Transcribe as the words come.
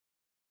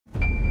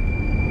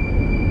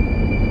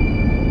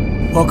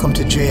Welcome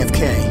to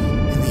JFK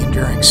and the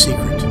Enduring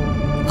Secret.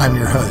 I'm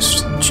your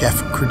host, Jeff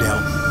Crudell.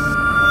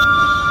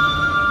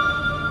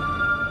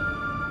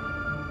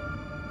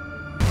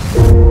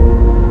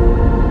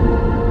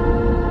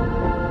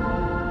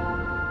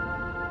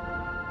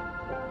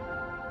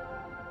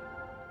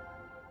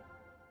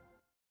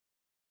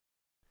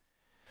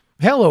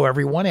 Hello,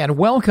 everyone, and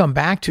welcome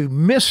back to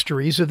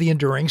Mysteries of the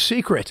Enduring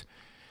Secret.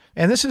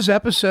 And this is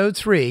episode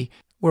 3,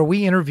 where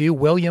we interview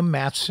William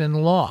Matson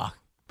Law,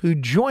 who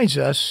joins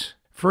us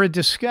for a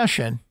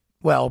discussion,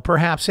 well,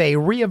 perhaps a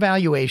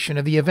reevaluation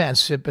of the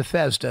events at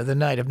Bethesda the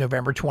night of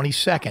November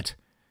 22nd,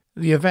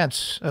 the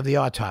events of the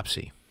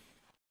autopsy.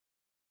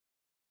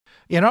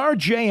 In our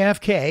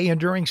JFK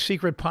Enduring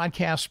Secret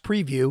podcast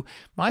preview,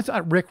 I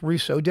thought Rick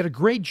Russo did a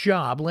great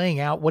job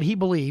laying out what he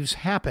believes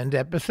happened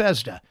at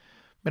Bethesda.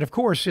 But of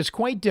course, it's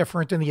quite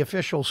different than the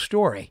official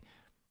story.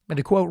 And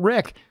to quote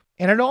Rick,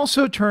 and it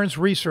also turns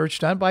research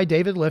done by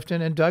David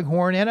Lifton and Doug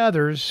Horn and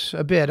others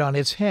a bit on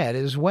its head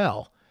as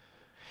well.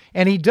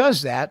 And he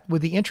does that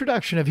with the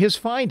introduction of his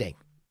finding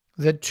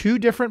that 2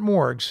 different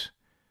morgues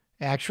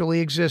actually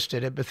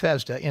existed at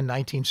Bethesda in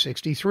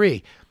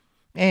 1963,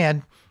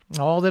 and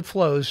all that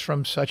flows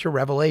from such a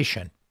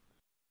revelation.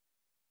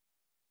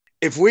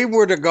 If we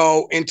were to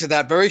go into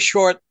that very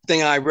short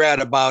thing I read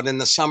about in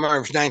the summer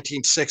of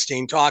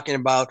 1916, talking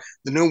about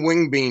the new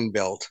wing being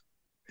built,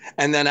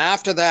 and then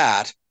after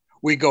that,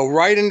 we go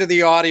right into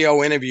the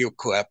audio interview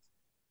clip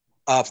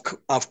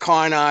of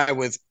Carney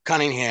with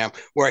Cunningham,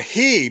 where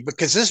he,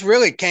 because this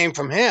really came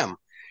from him,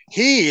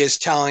 he is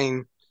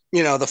telling,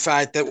 the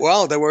fact that,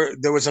 well, there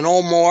was an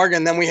old morgue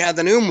and then we had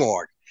the new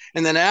morgue.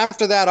 And then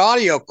after that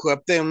audio clip,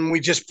 then we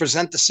just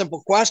present the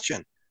simple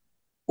question.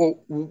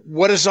 Well,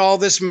 what does all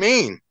this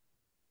mean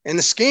in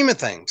the scheme of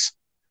things?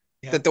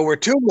 Yeah. That there were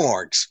 2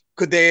 morgues.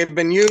 Could they have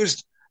been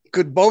used?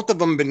 Could both of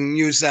them been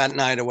used that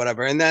night or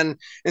whatever? And then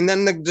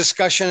the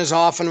discussion is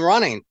off and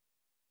running.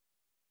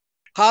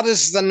 How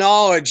does the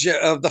knowledge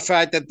of the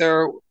fact that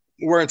there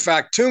were in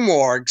fact 2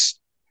 morgues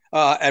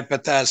at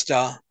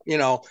Bethesda,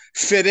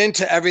 fit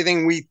into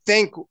everything we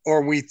think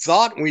or we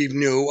thought we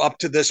knew up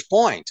to this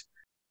point?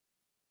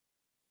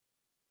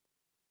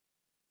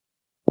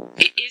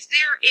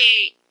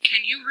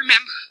 Can you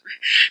remember,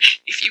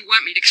 if you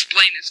want me to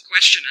explain this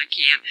question, I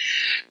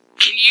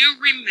can you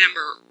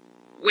remember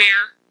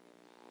where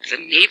the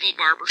naval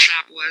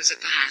barbershop was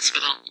at the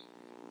hospital?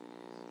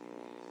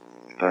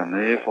 The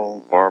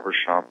naval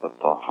barbershop at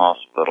the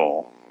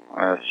hospital.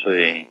 Let's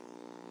see.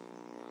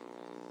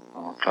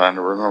 I'm trying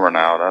to remember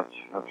now.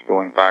 That's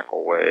going back a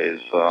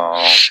ways.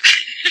 Last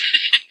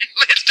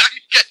time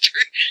you got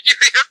your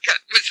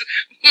haircut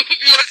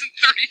wasn't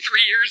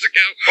 33 years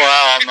ago.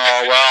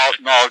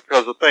 No,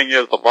 because the thing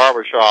is, the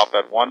barbershop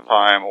at one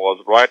time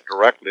was right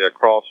directly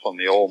across from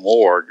the old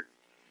morgue.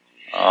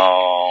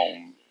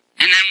 And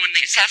then when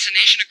the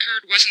assassination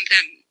occurred, wasn't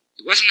that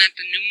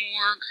the new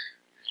morgue?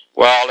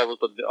 Well, it was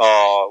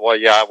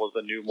it was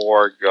the new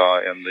morgue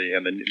in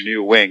the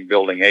new wing,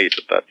 Building 8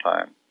 at that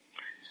time.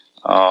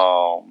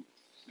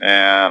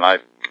 And I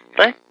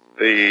think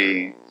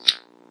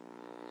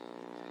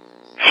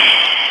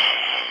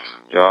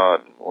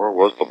God, where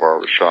was the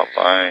barbershop?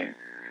 I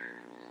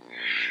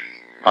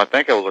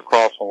think it was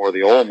across from where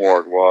the old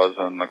morgue was,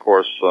 and of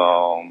course,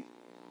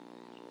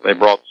 they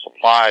brought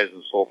supplies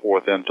and so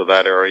forth into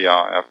that area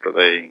after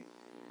they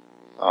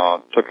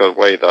took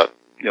away that,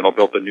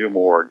 built the new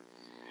morgue.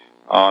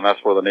 And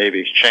that's where the Navy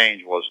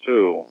Exchange was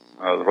too.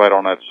 Right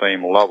on that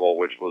same level,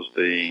 which was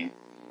the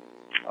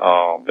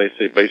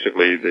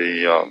basically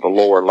the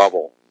lower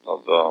level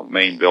of the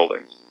main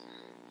building.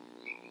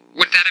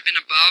 Would that have been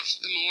above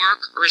the morgue,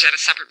 or is that a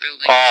separate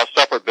building?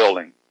 Separate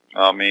building.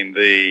 I mean,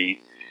 the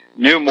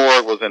new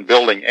morgue was in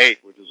Building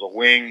 8, which is a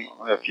wing,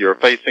 if you're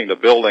facing the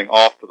building,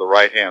 off to the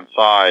right-hand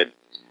side.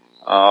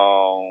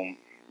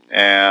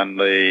 And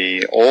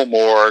the old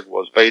morgue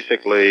was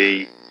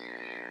basically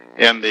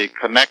in the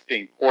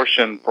connecting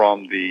portion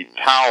from the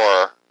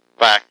tower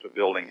back to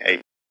Building 8.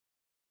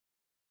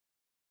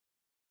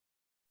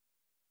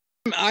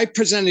 I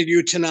presented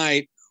you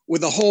tonight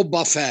with a whole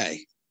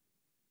buffet.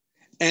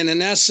 And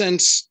in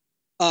essence,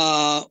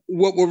 what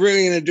we're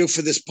really going to do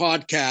for this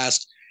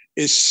podcast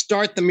is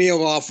start the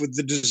meal off with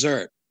the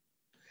dessert.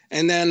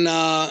 And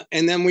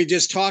then we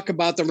just talk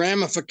about the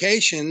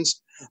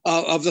ramifications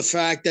of the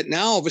fact that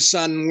now all of a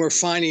sudden we're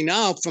finding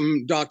out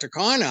from Dr.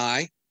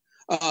 Carney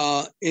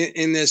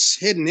in this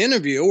hidden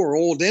interview or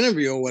old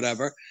interview or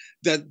whatever,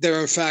 that there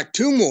are in fact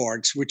 2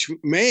 morgues, which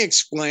may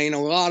explain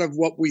a lot of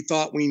what we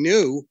thought we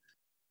knew.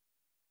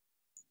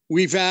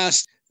 We've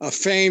asked a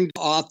famed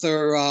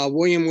author,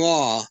 William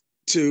Law,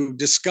 to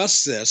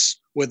discuss this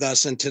with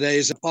us in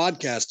today's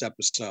podcast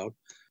episode.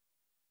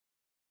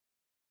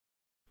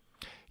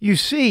 You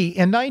see,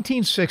 in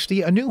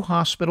 1960, a new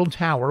hospital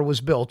tower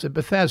was built at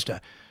Bethesda,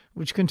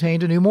 which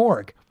contained a new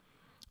morgue.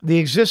 The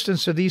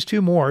existence of these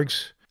 2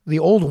 morgues, the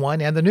old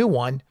one and the new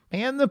one,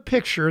 and the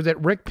picture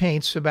that Rick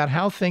paints about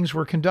how things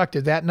were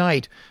conducted that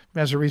night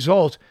as a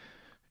result,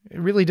 it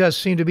really does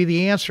seem to be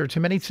the answer to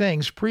many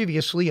things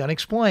previously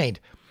unexplained.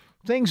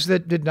 things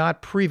that did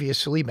not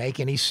previously make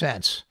any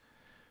sense.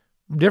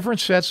 Different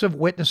sets of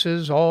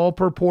witnesses, all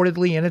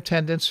purportedly in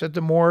attendance at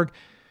the morgue,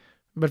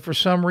 but for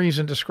some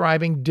reason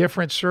describing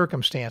different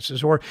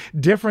circumstances or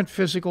different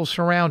physical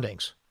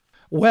surroundings.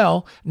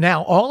 Well,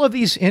 now all of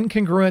these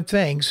incongruent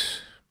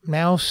things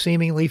now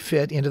seemingly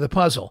fit into the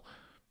puzzle,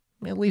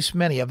 at least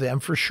many of them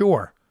for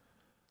sure.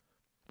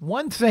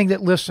 One thing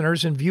that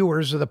listeners and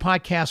viewers of the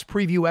podcast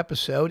preview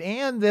episode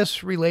and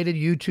this related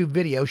YouTube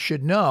video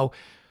should know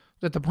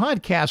that the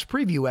podcast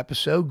preview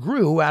episode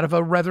grew out of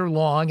a rather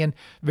long and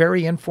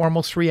very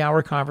informal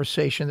 3-hour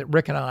conversation that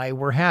Rick and I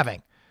were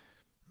having.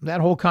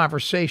 That whole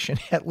conversation,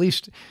 at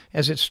least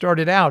as it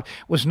started out,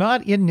 was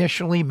not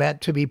initially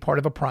meant to be part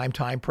of a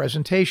primetime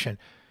presentation.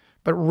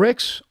 But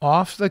Rick's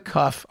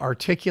off-the-cuff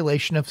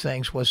articulation of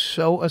things was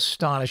so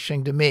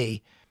astonishing to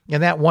me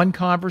in that one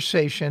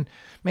conversation,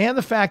 and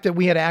the fact that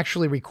we had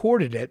actually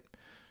recorded it,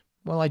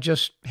 well, I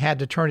just had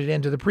to turn it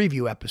into the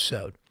preview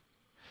episode.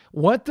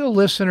 What the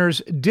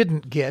listeners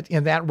didn't get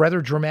in that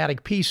rather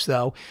dramatic piece,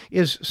 though,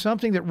 is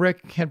something that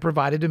Rick had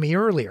provided to me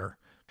earlier,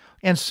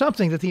 and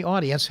something that the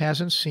audience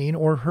hasn't seen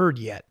or heard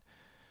yet.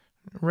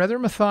 Rather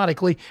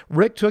methodically,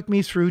 Rick took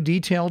me through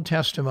detailed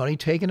testimony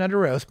taken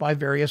under oath by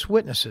various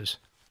witnesses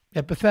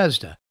at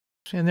Bethesda.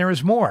 And there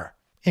is more,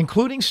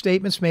 including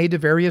statements made to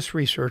various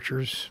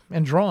researchers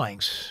and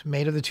drawings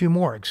made of the two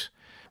morgues.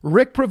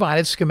 Rick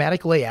provided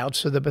schematic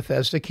layouts of the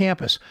Bethesda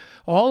campus,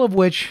 all of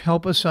which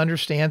help us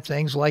understand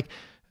things like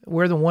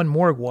where the one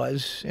morgue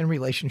was in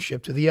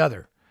relationship to the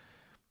other.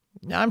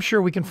 Now, I'm sure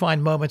we can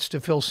find moments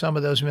to fill some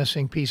of those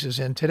missing pieces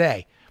in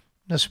today,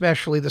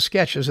 especially the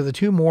sketches of the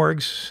two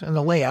morgues and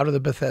the layout of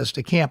the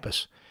Bethesda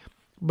campus.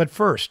 But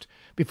first,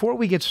 before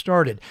we get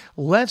started,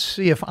 let's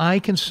see if I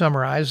can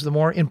summarize the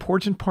more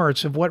important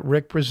parts of what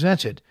Rick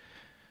presented.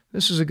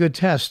 This is a good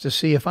test to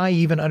see if I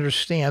even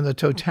understand the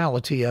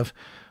totality of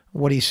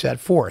what he set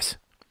forth.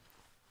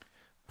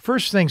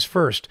 First things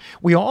first,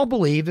 we all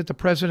believe that the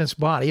president's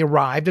body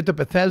arrived at the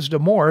Bethesda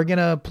morgue in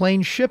a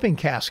plain shipping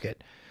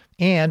casket,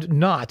 and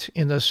not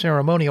in the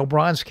ceremonial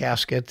bronze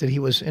casket that he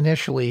was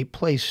initially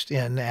placed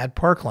in at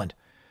Parkland.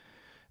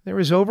 There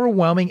is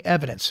overwhelming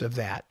evidence of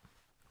that.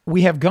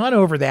 We have gone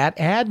over that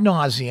ad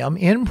nauseum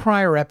in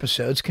prior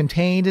episodes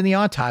contained in the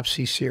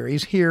autopsy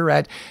series here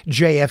at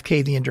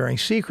JFK The Enduring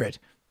Secret,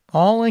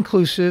 all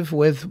inclusive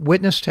with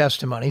witness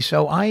testimony,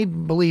 so I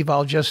believe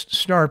I'll just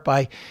start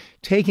by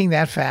taking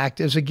that fact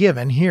as a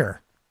given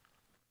here.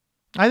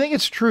 I think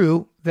it's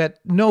true that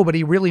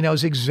nobody really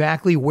knows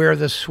exactly where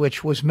the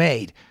switch was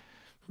made.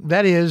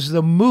 That is,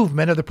 the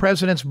movement of the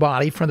president's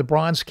body from the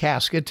bronze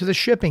casket to the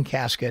shipping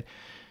casket.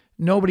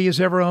 Nobody has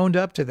ever owned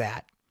up to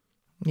that,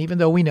 even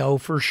though we know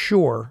for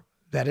sure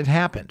that it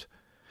happened.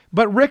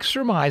 But Rick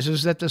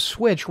surmises that the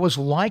switch was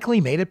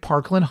likely made at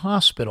Parkland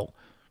Hospital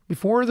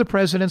before the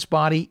president's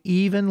body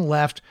even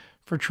left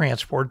for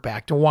transport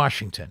back to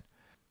Washington,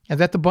 and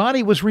that the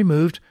body was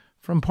removed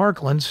from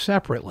Parkland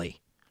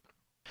separately.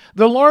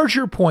 The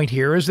larger point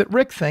here is that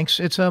Rick thinks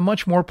it's a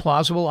much more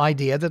plausible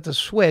idea that the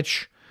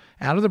switch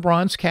out of the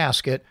bronze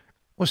casket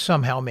was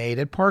somehow made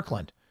at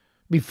Parkland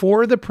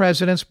before the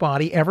president's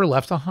body ever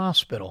left the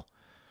hospital,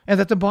 and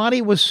that the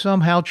body was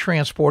somehow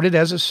transported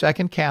as a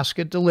second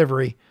casket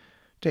delivery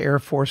to Air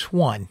Force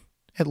One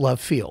at Love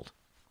Field.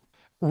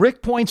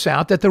 Rick points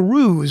out that the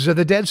ruse of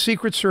the dead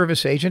Secret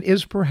Service agent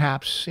is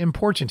perhaps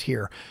important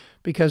here,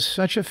 because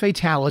such a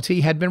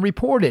fatality had been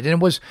reported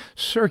and was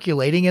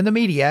circulating in the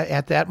media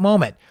at that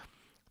moment.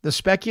 The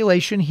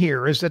speculation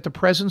here is that the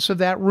presence of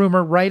that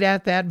rumor right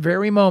at that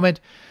very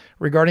moment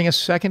regarding a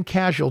second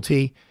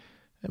casualty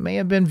may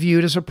have been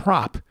viewed as a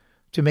prop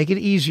to make it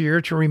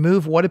easier to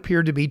remove what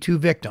appeared to be two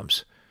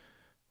victims.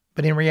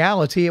 But in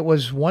reality, it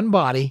was one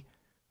body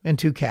and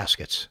two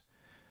caskets.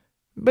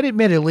 But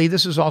admittedly,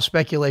 this is all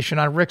speculation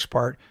on Rick's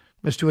part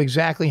as to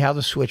exactly how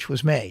the switch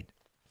was made.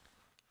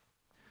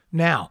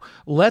 Now,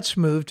 let's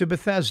move to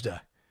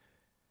Bethesda.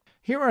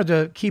 Here are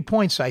the key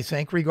points, I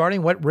think,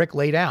 regarding what Rick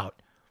laid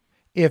out.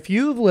 If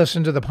you've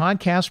listened to the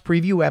podcast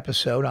preview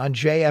episode on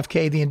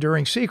JFK The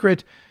Enduring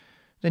Secret,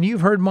 then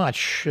you've heard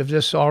much of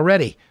this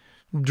already,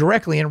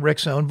 directly in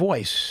Rick's own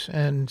voice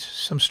and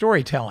some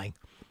storytelling.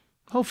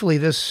 Hopefully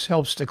this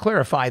helps to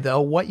clarify,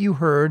 though, what you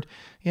heard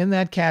in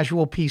that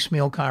casual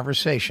piecemeal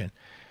conversation.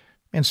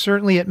 And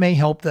certainly it may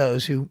help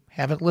those who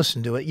haven't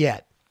listened to it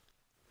yet.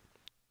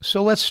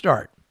 So let's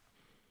start.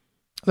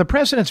 The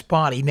president's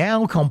body,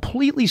 now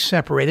completely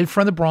separated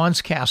from the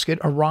bronze casket,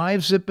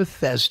 arrives at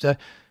Bethesda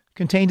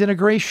contained in a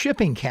gray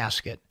shipping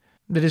casket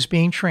that is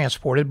being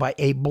transported by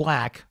a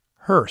black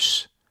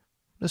hearse.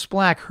 This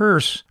black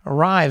hearse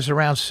arrives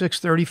around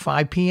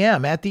 6:35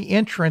 p.m. at the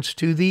entrance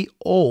to the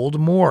old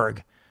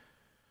morgue.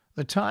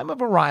 The time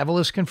of arrival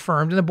is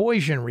confirmed in the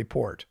Boysian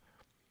report.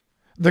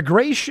 The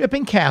gray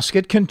shipping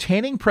casket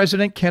containing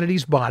President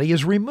Kennedy's body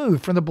is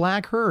removed from the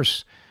black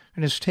hearse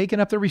and is taken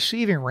up the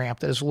receiving ramp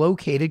that is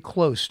located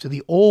close to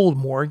the old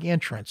morgue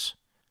entrance.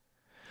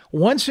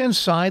 Once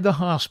inside the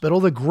hospital,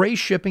 the gray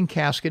shipping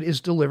casket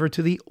is delivered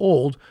to the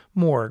old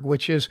morgue,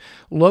 which is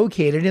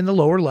located in the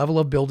lower level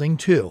of Building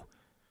 2.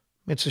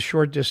 It's a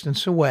short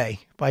distance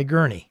away by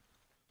Gurney.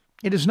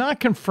 It is not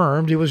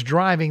confirmed who was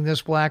driving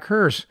this black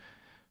hearse,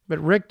 but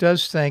Rick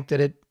does think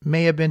that it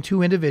may have been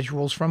two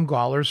individuals from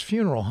Gawler's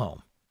funeral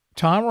home,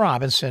 Tom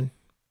Robinson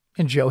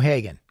and Joe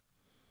Hagan.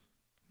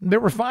 There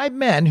were 5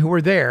 men who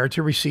were there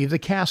to receive the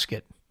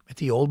casket at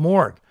the old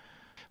morgue.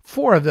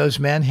 4 of those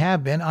men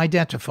have been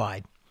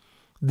identified.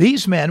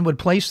 These men would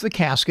place the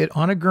casket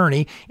on a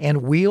gurney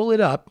and wheel it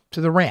up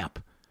to the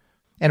ramp.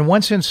 And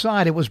once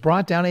inside, it was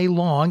brought down a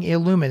long,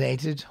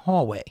 illuminated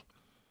hallway.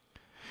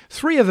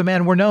 3 of the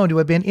men were known to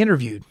have been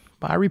interviewed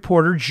by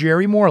reporter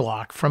Jerry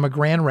Morlock from a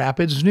Grand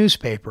Rapids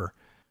newspaper.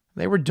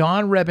 They were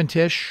Don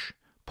Rebentish,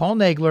 Paul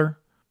Nagler,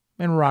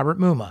 and Robert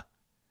Muma.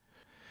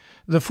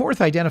 The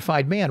 4th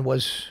identified man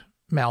was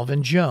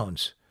Malvin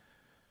Jones.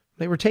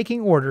 They were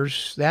taking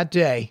orders that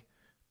day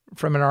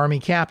from an Army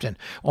captain,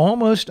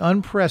 almost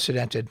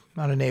unprecedented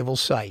on a naval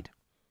site.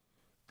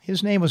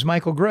 His name was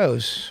Michael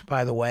Groves,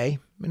 by the way,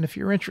 and if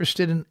you're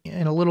interested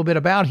in a little bit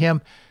about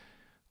him,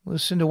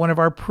 listen to one of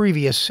our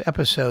previous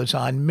episodes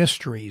on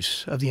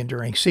Mysteries of the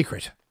Enduring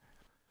Secret.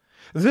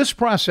 This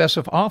process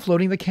of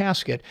offloading the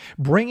casket,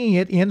 bringing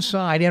it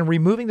inside, and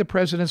removing the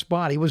president's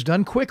body was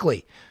done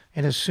quickly,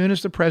 and as soon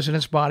as the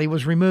president's body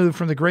was removed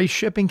from the gray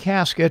shipping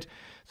casket,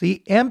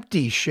 the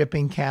empty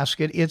shipping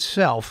casket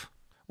itself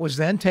was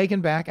then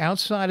taken back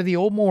outside of the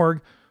old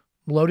morgue,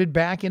 loaded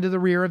back into the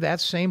rear of that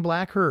same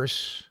black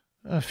hearse,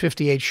 a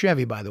 58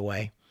 Chevy, by the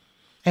way.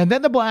 And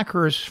then the black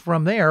hearse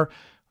from there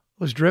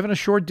was driven a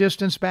short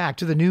distance back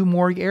to the new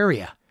morgue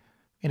area,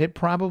 and it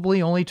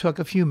probably only took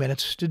a few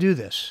minutes to do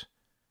this.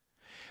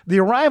 The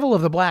arrival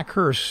of the black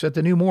hearse at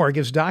the new morgue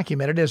is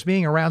documented as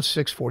being around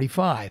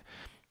 6:45,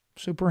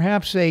 so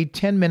perhaps a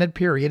 10-minute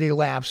period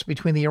elapsed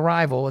between the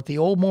arrival at the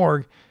old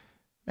morgue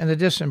and the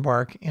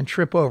disembark and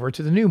trip over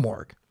to the new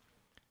morgue.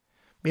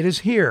 It is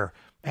here,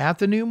 at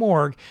the new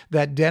morgue,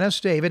 that Dennis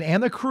David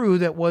and the crew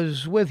that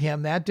was with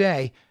him that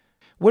day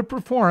would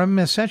perform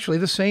essentially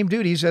the same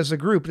duties as the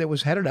group that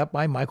was headed up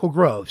by Michael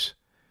Groves.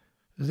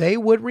 They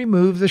would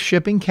remove the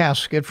shipping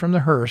casket from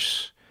the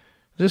hearse,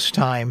 this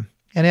time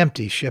an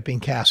empty shipping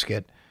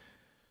casket.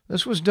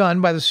 This was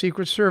done by the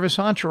Secret Service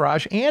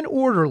entourage and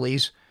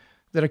orderlies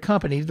that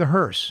accompanied the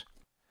hearse.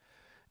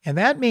 And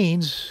that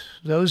means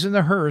those in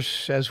the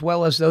hearse as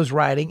well as those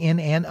riding in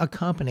an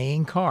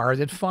accompanying car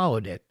that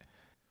followed it.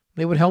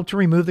 They would help to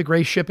remove the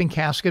gray shipping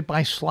casket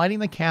by sliding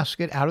the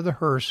casket out of the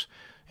hearse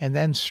and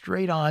then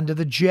straight on to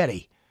the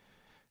jetty.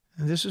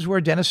 And this is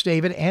where Dennis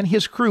David and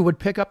his crew would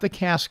pick up the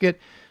casket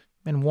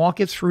and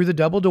walk it through the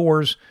double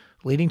doors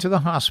leading to the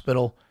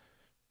hospital.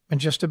 And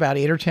just about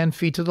 8 or 10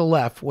 feet to the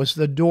left was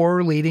the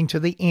door leading to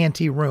the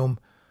anteroom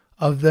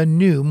of the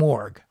new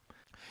morgue.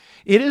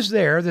 It is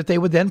there that they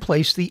would then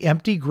place the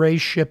empty gray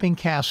shipping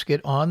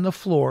casket on the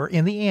floor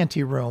in the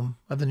anteroom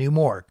of the new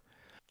morgue.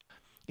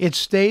 It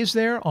stays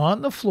there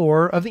on the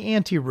floor of the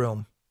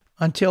anteroom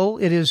until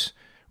it is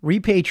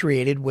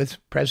repatriated with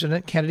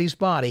President Kennedy's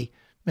body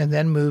and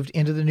then moved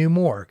into the new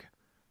morgue,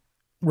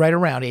 right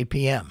around 8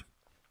 p.m.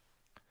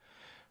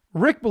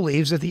 Rick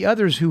believes that the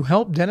others who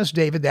helped Dennis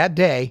David that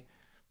day,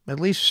 at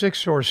least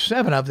 6 or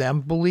 7 of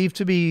them believed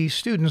to be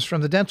students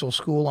from the dental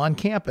school on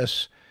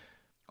campus,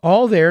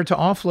 all there to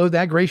offload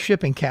that gray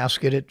shipping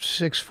casket at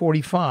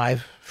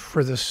 6:45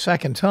 for the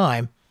second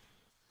time.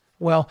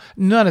 Well,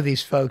 none of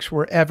these folks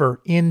were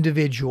ever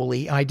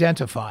individually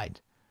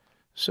identified.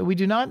 So we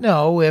do not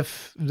know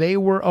if they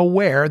were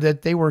aware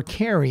that they were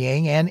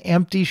carrying an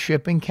empty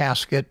shipping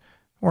casket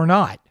or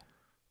not.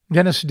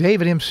 Dennis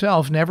David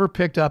himself never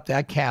picked up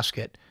that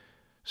casket,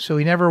 so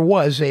he never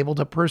was able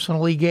to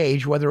personally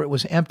gauge whether it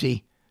was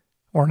empty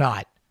or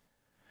not.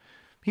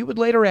 He would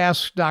later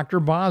ask Dr.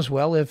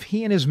 Boswell if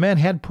he and his men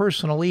had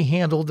personally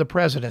handled the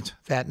president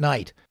that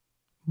night.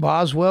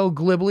 Boswell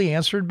glibly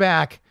answered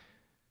back,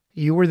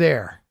 "You were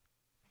there.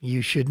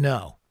 You should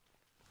know."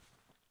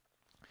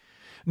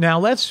 Now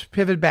let's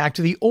pivot back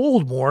to the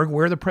old morgue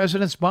where the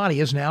president's body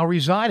is now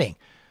residing.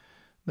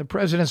 The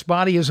president's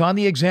body is on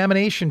the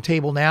examination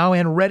table now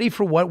and ready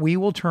for what we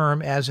will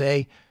term as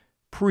a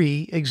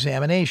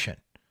pre-examination.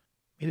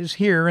 It is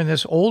here in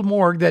this old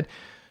morgue that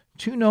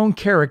 2 known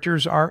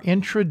characters are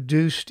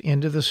introduced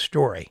into the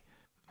story: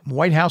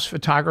 White House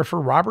photographer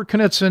Robert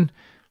Knudsen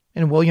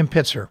and William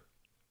Pitzer.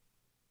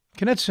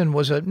 Knudsen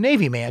was a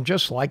Navy man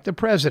just like the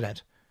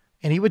president,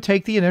 and he would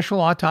take the initial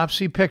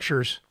autopsy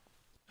pictures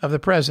of the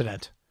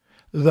president,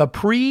 the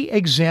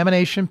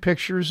pre-examination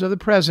pictures of the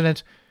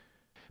president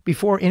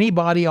before any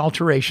body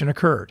alteration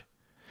occurred,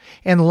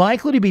 and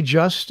likely to be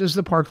just as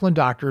the Parkland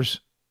doctors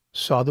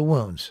saw the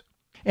wounds.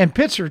 And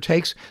Pitzer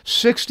takes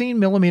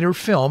 16mm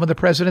film of the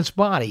president's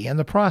body in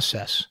the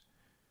process.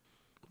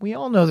 We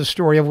all know the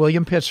story of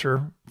William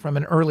Pitzer from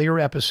an earlier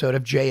episode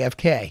of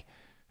JFK,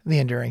 The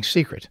Enduring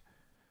Secret.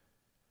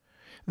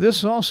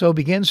 This also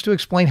begins to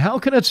explain how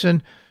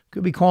Knudsen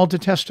could be called to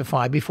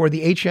testify before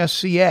the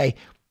HSCA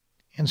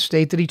and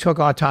state that he took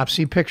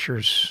autopsy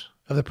pictures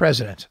of the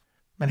president,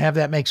 and have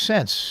that make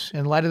sense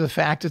in light of the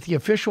fact that the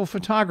official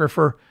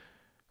photographer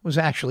was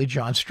actually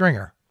John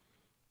Stringer,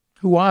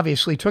 who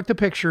obviously took the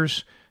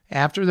pictures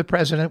after the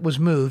president was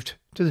moved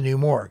to the new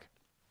morgue.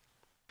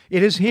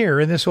 It is here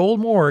in this old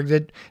morgue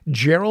that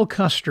Gerald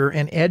Custer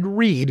and Ed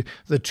Reed,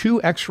 the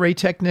two X-ray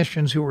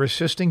technicians who were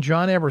assisting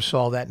John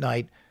Ebersol that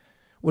night,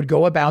 would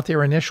go about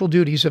their initial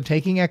duties of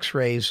taking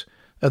X-rays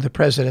of the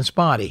president's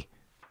body.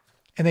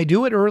 And they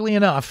do it early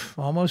enough,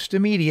 almost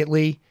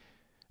immediately,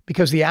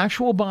 because the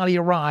actual body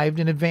arrived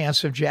in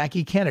advance of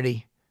Jackie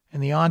Kennedy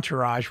and the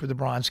entourage with the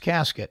bronze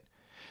casket.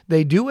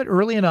 They do it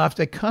early enough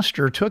that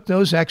Custer took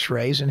those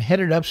X-rays and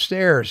headed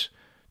upstairs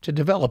to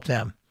develop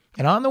them.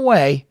 And on the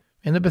way,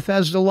 in the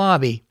Bethesda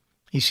lobby,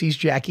 he sees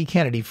Jackie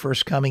Kennedy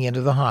first coming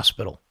into the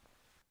hospital.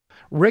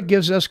 Rick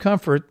gives us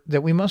comfort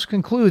that we must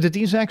conclude that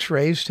these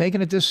X-rays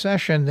taken at this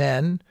session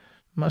then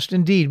must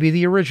indeed be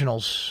the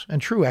originals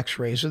and true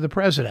X-rays of the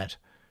president,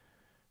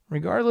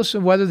 regardless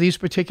of whether these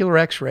particular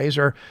X-rays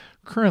are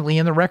currently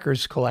in the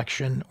records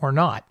collection or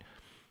not,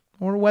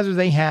 or whether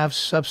they have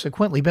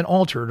subsequently been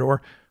altered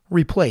or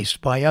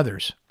replaced by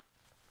others.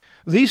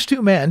 These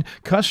two men,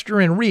 Custer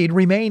and Reed,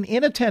 remain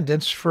in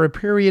attendance for a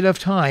period of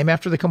time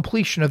after the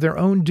completion of their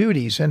own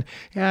duties and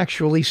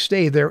actually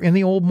stay there in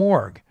the old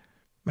morgue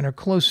and are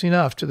close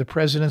enough to the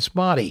president's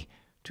body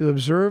to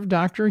observe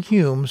Dr.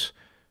 Humes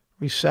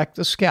resect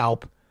the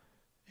scalp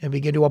and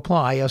begin to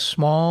apply a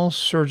small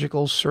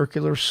surgical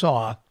circular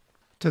saw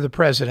to the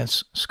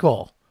president's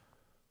skull.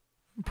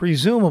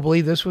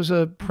 Presumably, this was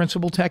a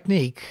principal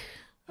technique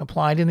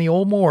applied in the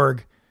old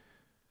morgue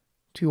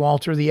to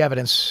alter the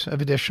evidence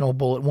of additional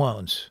bullet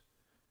wounds.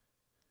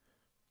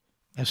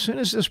 As soon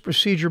as this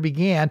procedure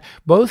began,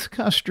 both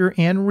Custer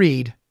and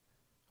Reed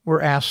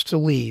were asked to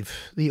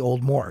leave the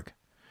old morgue.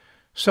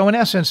 So in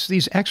essence,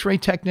 these X-ray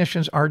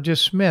technicians are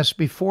dismissed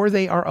before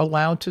they are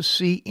allowed to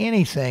see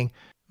anything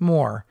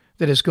more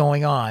that is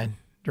going on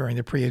during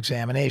the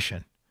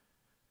pre-examination.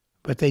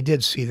 But they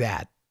did see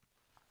that.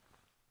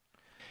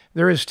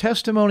 There is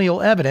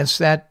testimonial evidence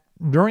that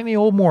during the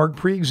old morgue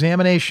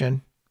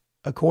pre-examination,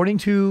 according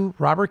to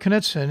Robert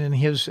Knudsen in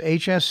his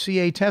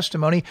HSCA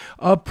testimony,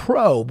 a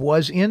probe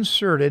was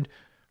inserted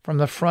from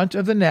the front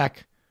of the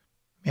neck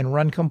and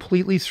run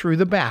completely through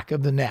the back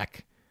of the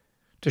neck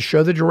to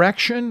show the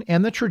direction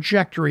and the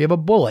trajectory of a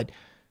bullet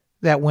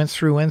that went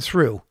through and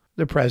through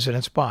the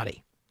president's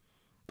body.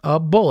 A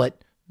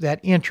bullet that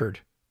entered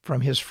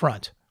from his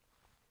front.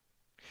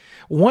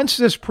 Once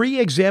this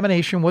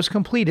pre-examination was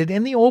completed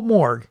in the old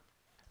morgue,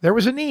 there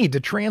was a need to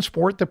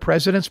transport the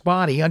president's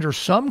body under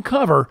some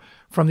cover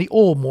from the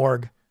old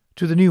morgue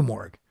to the new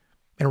morgue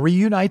and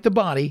reunite the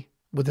body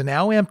with the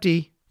now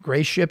empty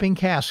gray shipping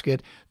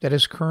casket that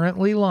is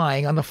currently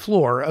lying on the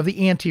floor of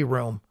the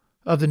anteroom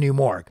of the new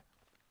morgue.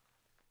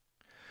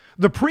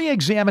 The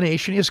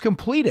pre-examination is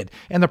completed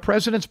and the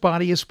president's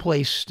body is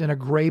placed in a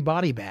gray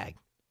body bag.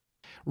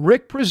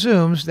 Rick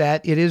presumes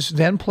that it is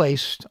then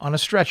placed on a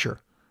stretcher,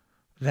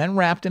 then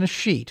wrapped in a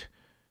sheet,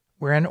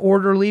 where an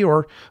orderly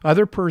or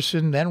other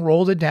person then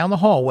rolled it down the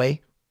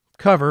hallway,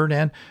 covered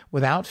and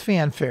without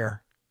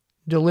fanfare,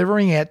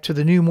 delivering it to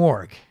the new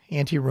morgue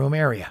anteroom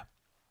area.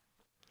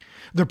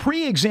 The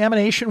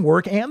pre-examination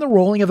work and the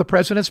rolling of the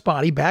president's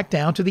body back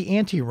down to the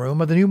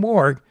anteroom of the new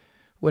morgue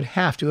would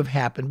have to have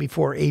happened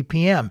before 8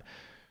 p.m.,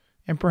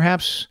 and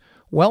perhaps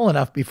well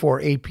enough before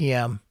 8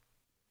 p.m.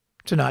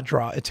 to not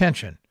draw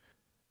attention.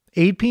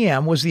 8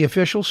 p.m. was the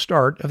official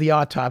start of the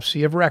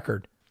autopsy of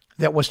record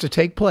that was to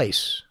take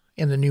place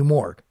in the new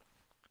morgue.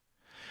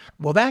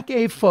 Well, that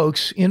gave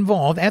folks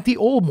involved at the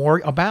old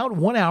morgue about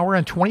 1 hour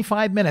and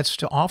 25 minutes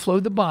to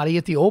offload the body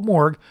at the old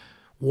morgue,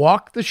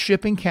 walk the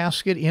shipping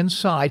casket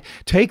inside,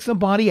 take the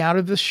body out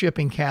of the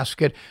shipping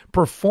casket,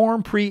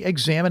 perform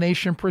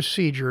pre-examination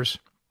procedures,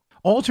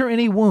 alter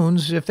any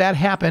wounds if that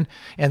happened,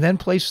 and then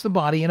place the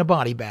body in a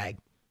body bag,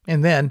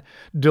 and then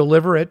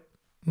deliver it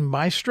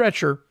by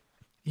stretcher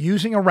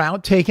using a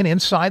route taken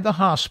inside the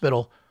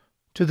hospital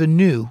to the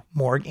new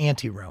morgue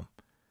anteroom.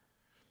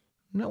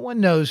 No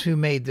one knows who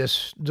made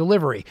this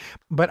delivery,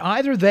 but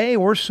either they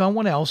or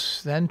someone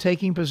else then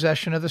taking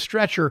possession of the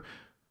stretcher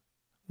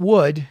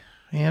would,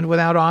 and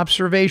without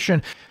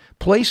observation,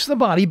 place the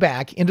body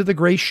back into the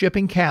gray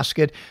shipping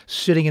casket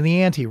sitting in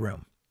the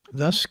anteroom,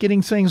 thus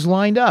getting things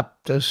lined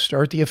up to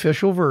start the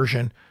official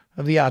version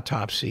of the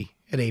autopsy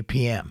at 8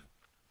 p.m.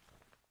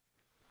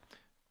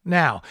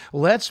 Now,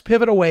 let's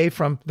pivot away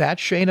from that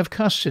chain of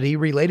custody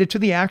related to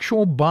the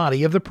actual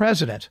body of the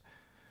president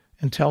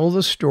and tell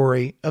the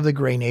story of the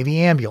Gray Navy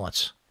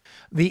ambulance.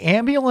 The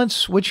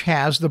ambulance which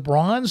has the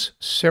bronze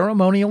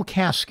ceremonial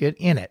casket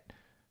in it,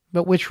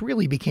 but which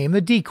really became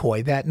the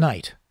decoy that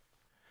night.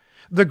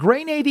 The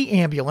Gray Navy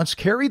ambulance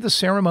carried the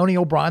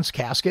ceremonial bronze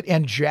casket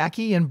and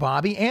Jackie and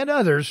Bobby and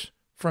others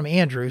from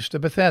Andrews to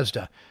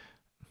Bethesda.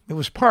 It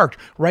was parked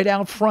right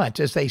out front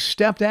as they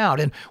stepped out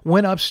and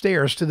went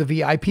upstairs to the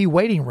VIP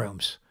waiting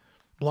rooms.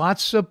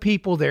 Lots of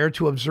people there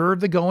to observe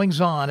the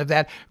goings-on of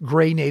that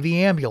Gray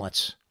Navy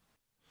ambulance.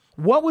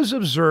 What was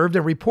observed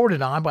and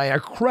reported on by a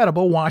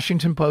credible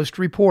Washington Post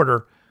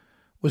reporter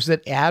was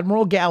that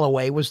Admiral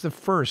Galloway was the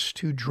first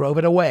who drove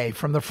it away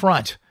from the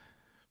front,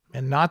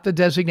 and not the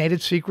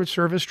designated Secret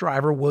Service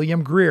driver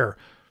William Greer,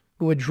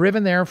 who had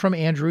driven there from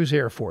Andrews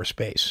Air Force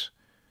Base.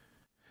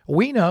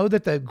 We know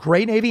that the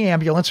Gray Navy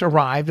ambulance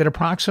arrived at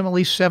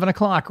approximately 7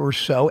 o'clock or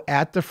so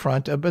at the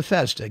front of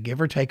Bethesda,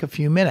 give or take a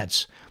few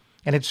minutes,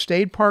 and it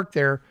stayed parked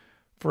there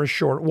for a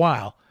short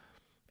while.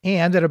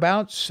 And at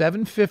about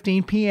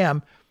 7:15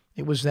 p.m.,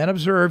 it was then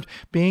observed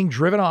being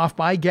driven off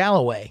by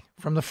Galloway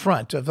from the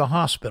front of the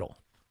hospital,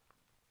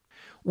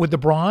 with the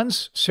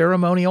bronze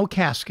ceremonial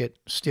casket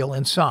still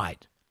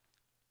inside.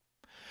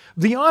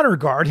 The Honor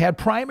Guard had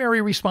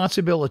primary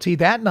responsibility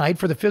that night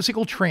for the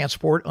physical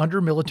transport under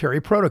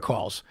military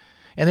protocols,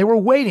 and they were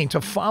waiting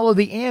to follow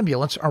the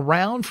ambulance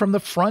around from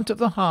the front of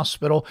the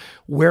hospital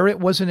where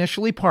it was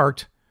initially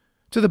parked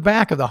to the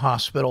back of the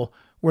hospital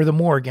where the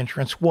morgue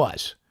entrance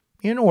was,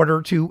 in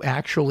order to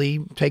actually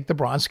take the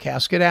bronze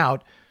casket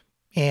out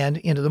and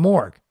into the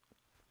morgue.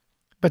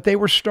 But they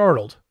were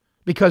startled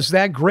because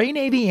that Gray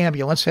Navy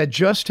ambulance had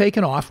just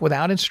taken off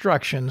without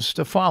instructions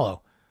to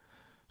follow.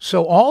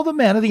 So all the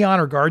men of the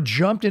Honor Guard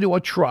jumped into a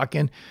truck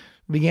and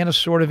began a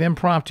sort of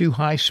impromptu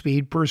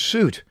high-speed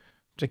pursuit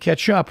to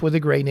catch up with the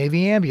Gray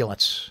Navy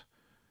ambulance.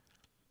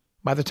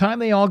 By the time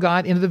they all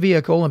got into the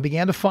vehicle and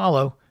began to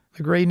follow,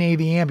 the Gray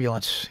Navy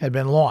ambulance had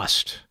been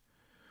lost.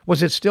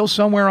 Was it still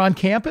somewhere on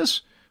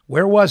campus?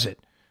 Where was it?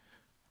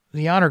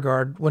 The Honor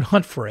Guard would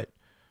hunt for it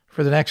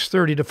for the next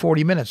 30 to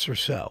 40 minutes or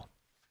so.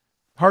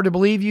 Hard to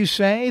believe, you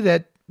say,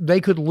 that they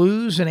could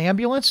lose an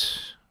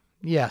ambulance?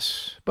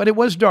 Yes, but it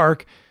was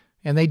dark,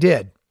 and they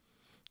did.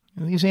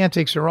 And these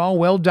antics are all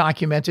well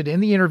documented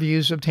in the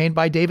interviews obtained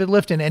by David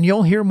Lifton, and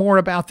you'll hear more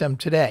about them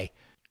today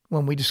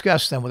when we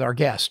discuss them with our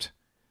guest.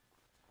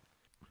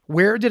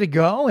 Where did it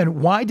go,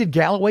 and why did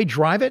Galloway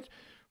drive it?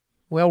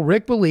 Well,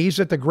 Rick believes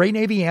that the Gray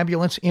Navy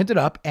ambulance ended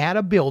up at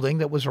a building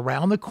that was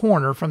around the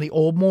corner from the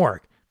old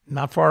morgue,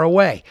 not far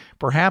away,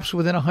 perhaps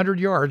within 100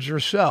 yards or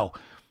so.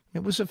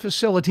 It was a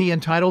facility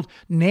entitled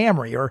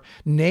NAMRI, or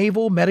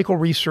Naval Medical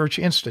Research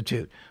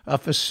Institute, a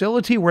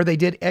facility where they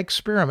did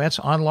experiments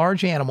on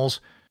large animals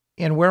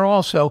and where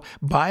also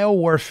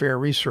biowarfare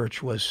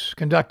research was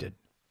conducted.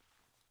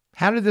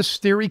 How did this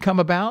theory come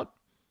about?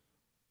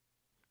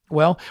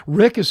 Well,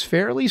 Rick is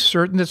fairly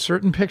certain that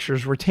certain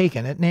pictures were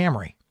taken at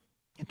NAMRI.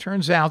 It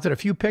turns out that a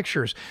few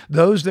pictures,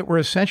 those that were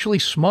essentially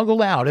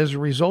smuggled out as a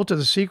result of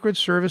the Secret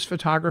Service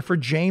photographer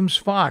James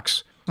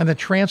Fox and the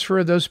transfer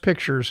of those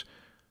pictures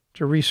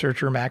to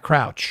researcher Matt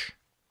Crouch.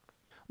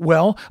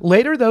 Well,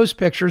 later those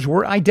pictures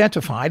were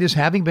identified as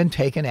having been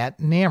taken at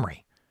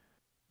NAMRI.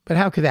 But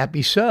how could that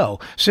be so,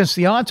 since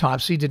the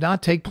autopsy did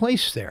not take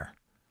place there?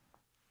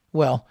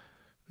 Well,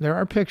 there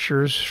are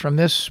pictures from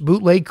this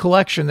bootleg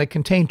collection that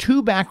contain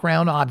two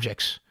background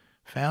objects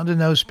found in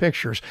those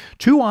pictures,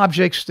 two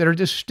objects that are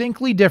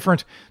distinctly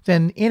different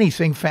than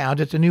anything found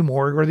at the new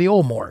morgue or the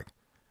old morgue.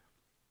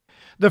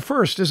 The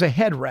first is a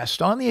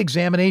headrest on the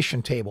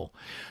examination table.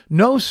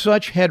 No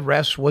such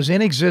headrest was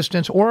in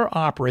existence or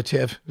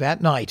operative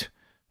that night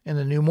in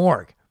the new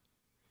morgue.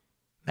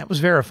 That was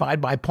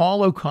verified by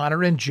Paul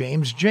O'Connor and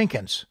James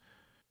Jenkins,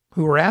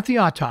 who were at the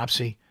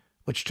autopsy,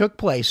 which took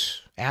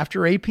place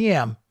after 8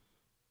 p.m.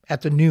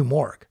 at the new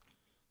morgue.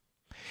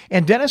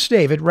 And Dennis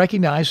David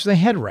recognized the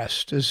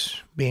headrest as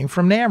being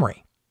from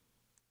NAMRI.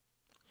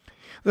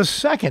 The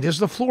second is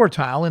the floor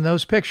tile in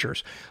those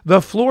pictures.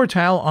 The floor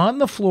tile on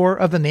the floor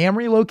of the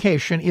NAMRI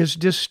location is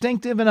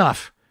distinctive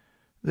enough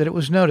that it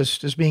was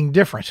noticed as being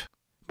different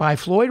by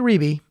Floyd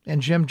Reeby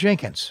and Jim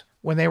Jenkins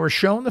when they were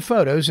shown the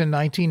photos in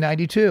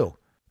 1992.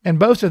 And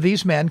both of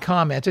these men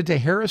commented to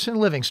Harrison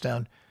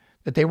Livingstone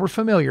that they were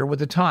familiar with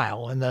the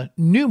tile in the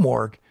new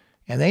morgue,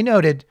 and they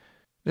noted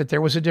that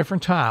there was a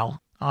different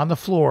tile on the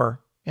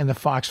floor in the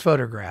Fox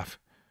photograph.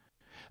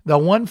 The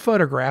one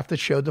photograph that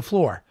showed the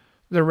floor,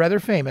 the rather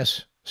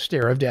famous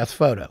stare of death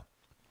photo.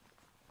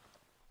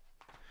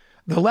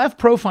 The left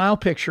profile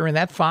picture in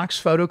that Fox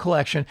photo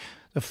collection,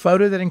 the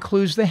photo that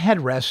includes the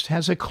headrest,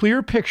 has a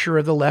clear picture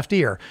of the left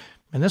ear,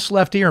 and this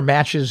left ear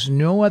matches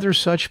no other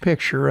such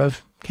picture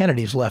of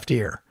Kennedy's left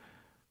ear,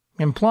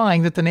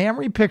 implying that the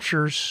NAMRI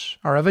pictures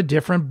are of a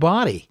different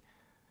body.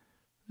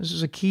 This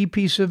is a key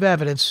piece of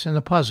evidence in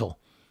the puzzle,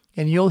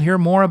 and you'll hear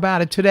more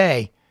about it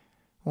today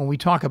when we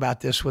talk about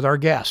this with our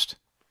guest.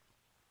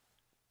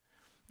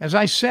 As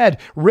I said,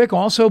 Rick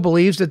also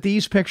believes that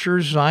these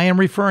pictures I am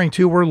referring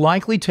to were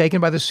likely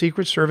taken by the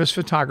Secret Service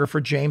photographer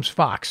James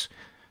Fox,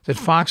 that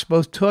Fox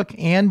both took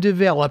and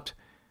developed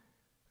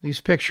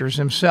these pictures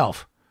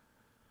himself.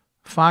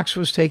 Fox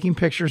was taking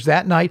pictures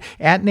that night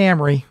at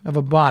NAMRI of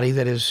a body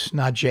that is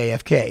not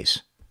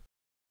JFK's.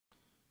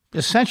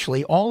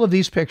 Essentially, all of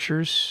these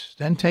pictures,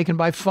 then taken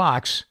by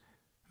Fox,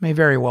 may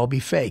very well be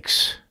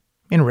fakes,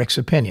 in Rick's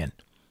opinion.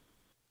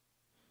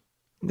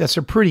 That's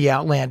a pretty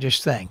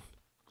outlandish thing,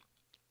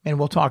 and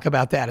we'll talk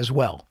about that as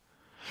well.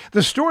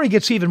 The story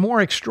gets even more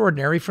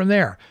extraordinary from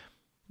there.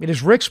 It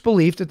is Rick's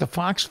belief that the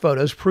Fox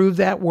photos prove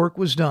that work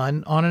was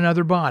done on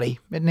another body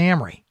at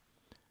NAMRI.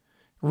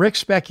 Rick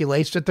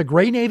speculates that the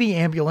Gray Navy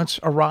ambulance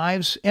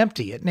arrives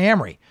empty at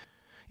NAMRI,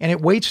 and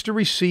it waits to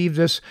receive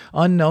this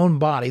unknown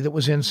body that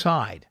was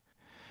inside.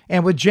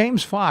 And with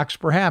James Fox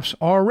perhaps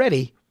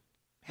already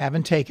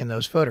haven't taken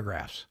those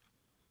photographs.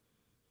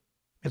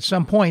 At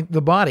some point,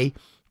 the body,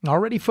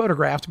 already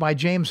photographed by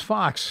James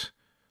Fox,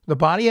 the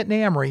body at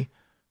Namry,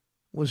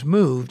 was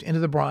moved into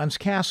the bronze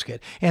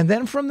casket, and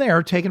then from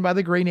there taken by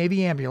the Gray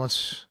Navy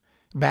ambulance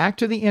back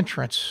to the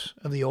entrance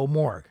of the old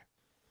morgue.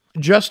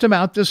 Just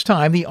about this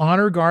time, the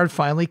honor guard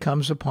finally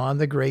comes upon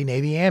the Gray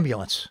Navy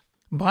ambulance.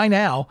 By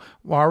now,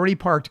 already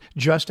parked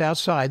just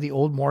outside the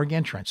old morgue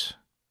entrance.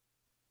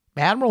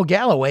 Admiral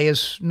Galloway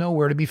is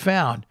nowhere to be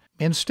found.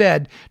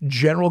 Instead,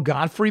 General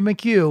Godfrey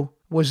McHugh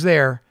was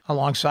there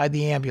alongside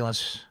the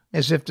ambulance,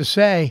 as if to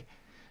say,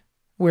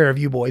 "Where have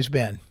you boys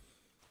been?"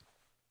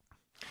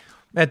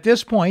 At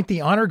this point,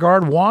 the honor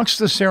guard walks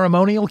the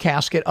ceremonial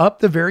casket up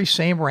the very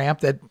same ramp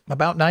that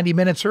about 90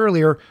 minutes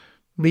earlier,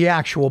 the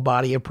actual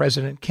body of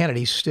President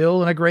Kennedy,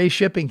 still in a gray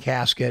shipping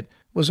casket,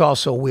 was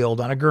also wheeled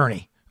on a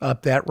gurney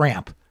up that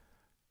ramp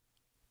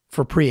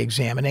for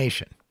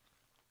pre-examination.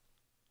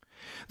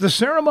 The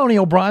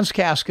ceremonial bronze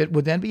casket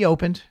would then be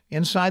opened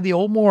inside the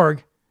old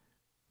morgue,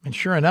 and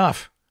sure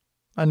enough,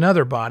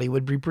 another body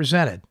would be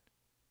presented,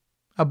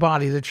 a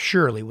body that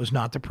surely was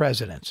not the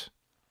president's.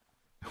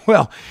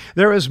 Well,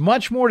 there is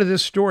much more to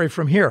this story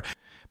from here,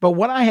 but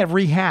what I have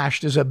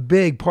rehashed is a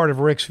big part of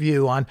Rick's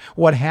view on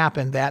what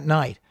happened that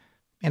night,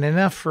 and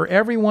enough for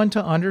everyone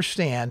to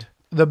understand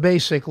the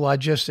basic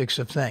logistics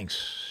of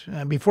things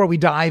before we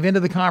dive into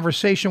the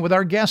conversation with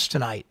our guest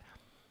tonight.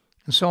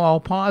 And so I'll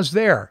pause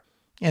there,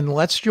 and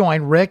let's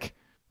join Rick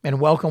and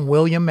welcome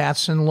William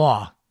Matson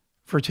Law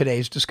for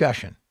today's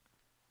discussion.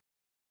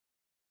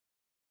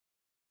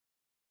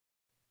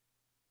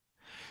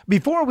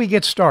 Before we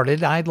get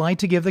started, I'd like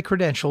to give the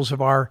credentials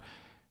of our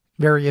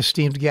very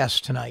esteemed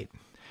guest tonight.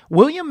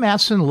 William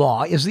Matson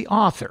Law is the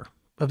author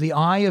of The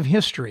Eye of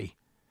History,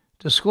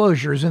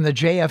 Disclosures in the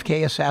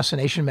JFK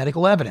Assassination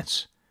Medical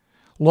Evidence.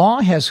 Law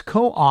has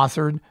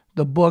co-authored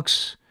the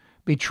books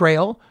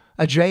Betrayal,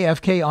 A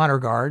JFK Honor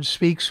Guard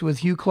Speaks with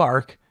Hugh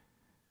Clark,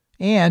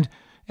 and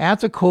At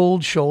the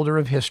Cold Shoulder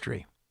of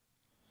History,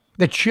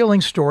 the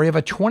chilling story of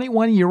a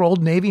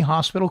 21-year-old Navy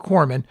hospital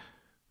corpsman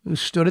who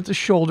stood at the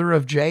shoulder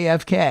of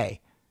JFK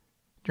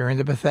during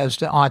the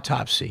Bethesda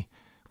autopsy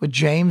with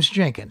James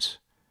Jenkins.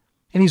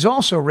 And he's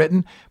also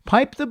written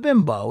Pipe the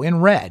Bimbo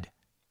in Red.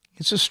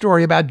 It's a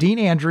story about Dean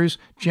Andrews,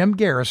 Jim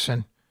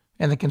Garrison,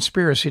 and the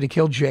conspiracy to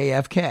kill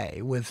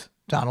JFK with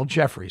Donald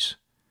Jeffries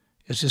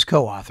as his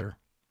co-author.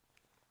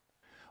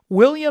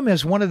 William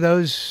is one of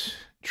those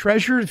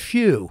treasured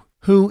few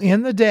who,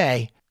 in the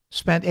day,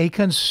 spent a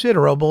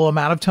considerable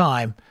amount of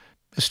time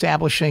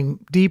establishing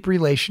deep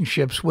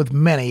relationships with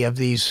many of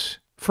these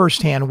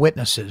firsthand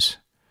witnesses,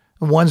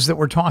 the ones that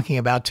we're talking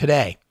about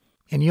today.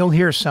 And you'll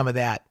hear some of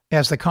that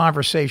as the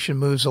conversation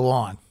moves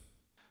along.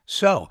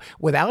 So,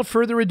 without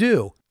further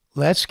ado,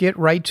 let's get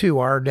right to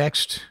our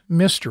next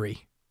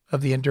mystery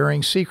of the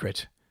enduring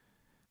secret,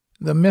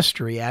 the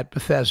mystery at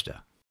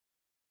Bethesda.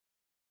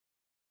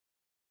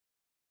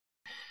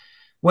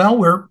 Well,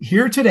 we're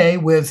here today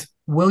with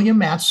William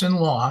Matson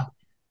Law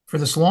for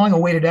this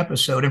long-awaited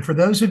episode. And for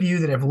those of you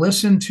that have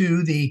listened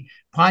to the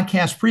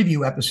podcast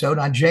preview episode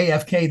on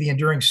JFK, The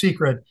Enduring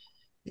Secret,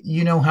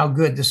 you know how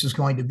good this is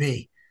going to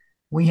be.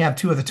 We have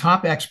two of the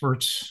top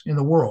experts in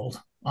the world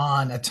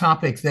on a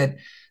topic that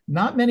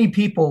not many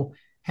people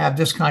have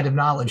this kind of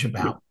knowledge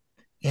about.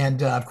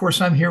 And of course,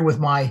 I'm here with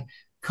my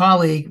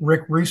colleague,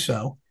 Rick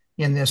Russo,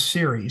 in this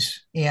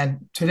series.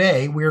 And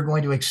today we are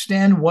going to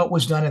extend what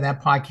was done in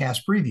that podcast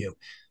preview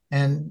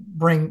and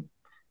bring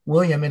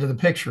William into the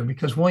picture,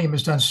 because William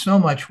has done so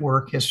much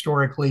work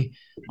historically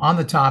on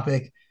the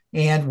topic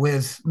and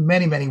with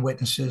many, many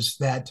witnesses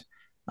that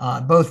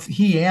both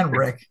he and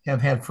Rick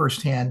have had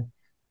firsthand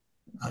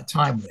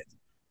time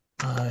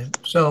with.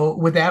 So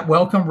with that,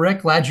 welcome,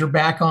 Rick. Glad you're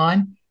back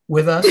on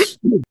with us.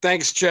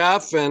 Thanks,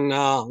 Jeff. And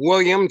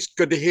William, it's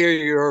good to hear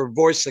your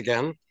voice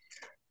again.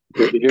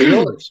 Good to hear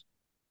yours.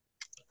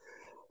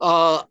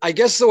 I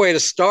guess the way to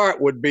start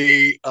would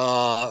be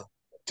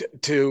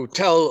to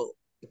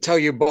tell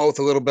you both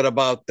a little bit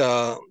about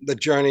the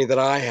journey that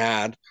I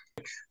had.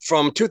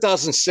 From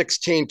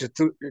 2016 to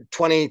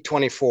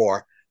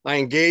 2024, I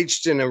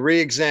engaged in a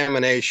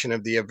re-examination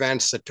of the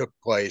events that took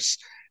place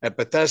at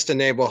Bethesda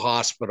Naval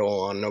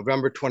Hospital on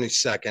November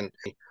 22nd,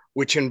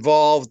 which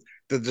involved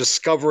the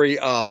discovery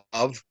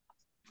of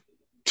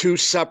 2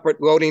 separate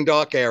loading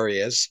dock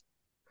areas,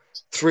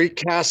 3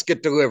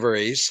 casket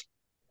deliveries,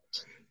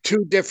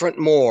 2 different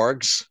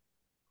morgues,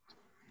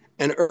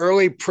 an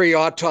early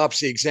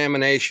pre-autopsy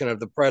examination of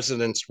the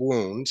president's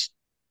wounds,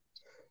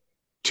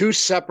 2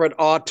 separate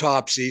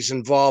autopsies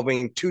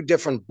involving 2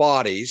 different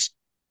bodies,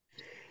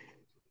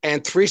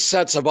 and 3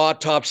 sets of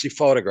autopsy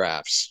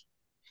photographs.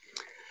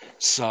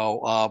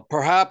 So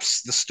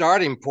perhaps the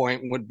starting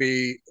point would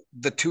be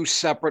the 2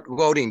 separate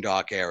loading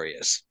dock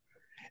areas.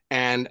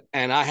 And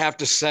I have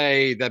to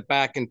say that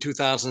back in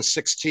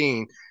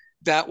 2016,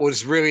 that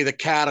was really the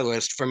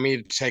catalyst for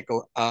me to take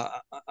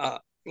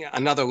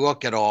another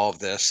look at all of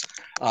this,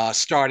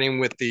 starting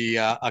with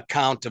the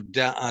account of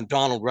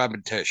Donald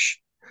Rebetish,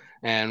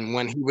 and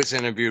when he was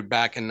interviewed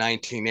back in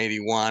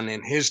 1981,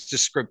 and his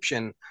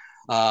description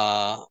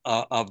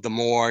of the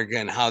morgue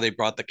and how they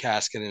brought the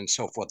casket and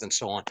so forth and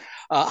so on.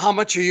 How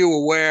much are you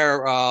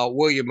aware,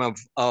 William,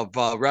 of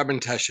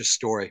Rebentesh's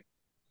story?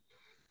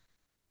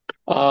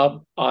 I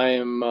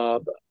am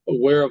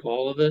aware of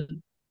all of it.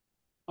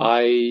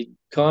 I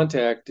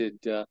contacted,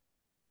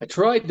 I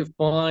tried to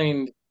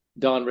find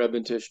Don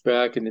Rebentish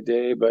back in the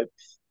day, but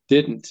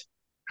didn't.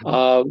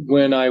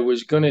 When I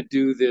was going to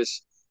do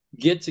this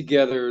get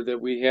together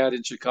that we had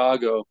in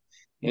Chicago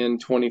in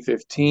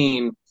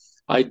 2015,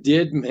 I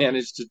did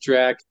manage to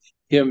track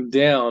him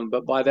down,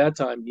 but by that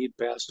time he'd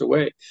passed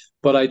away.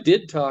 But I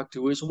did talk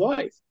to his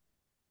wife,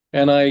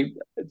 and I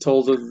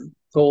told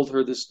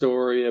her the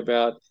story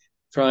about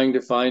trying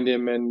to find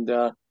him, and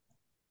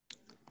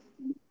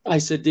I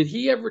said, "Did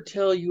he ever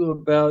tell you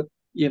about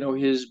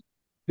his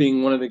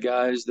being one of the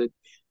guys that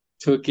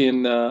took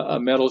in a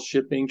metal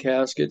shipping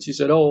casket?" She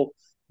said, "Oh,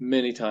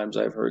 many times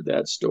I've heard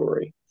that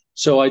story."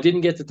 So I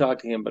didn't get to talk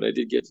to him, but I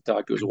did get to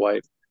talk to his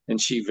wife, and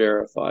she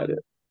verified it.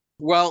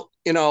 Well,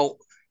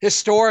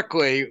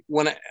 historically,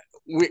 when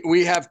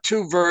we have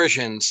two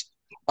versions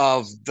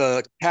of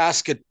the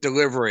casket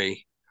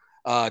delivery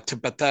to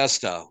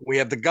Bethesda. We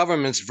have the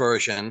government's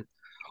version,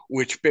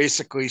 which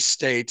basically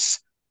states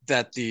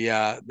that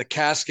the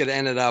casket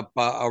ended up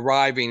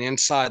arriving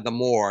inside the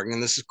morgue,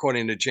 and this is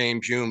according to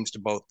James Humes, to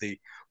both the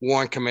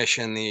Warren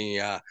Commission,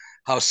 the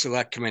House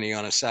Select Committee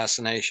on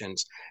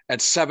Assassinations, at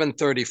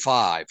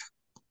 7:35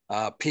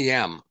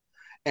 p.m.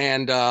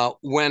 And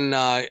when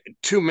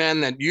two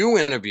men that you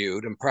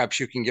interviewed, and perhaps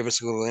you can give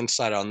us a little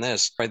insight on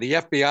this, are the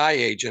FBI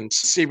agents,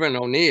 Seaver and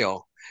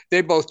O'Neill,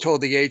 they both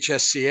told the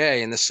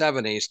HSCA in the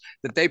 70s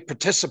that they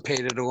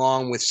participated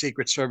along with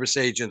Secret Service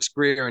agents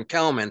Greer and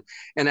Kelman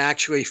in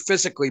actually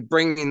physically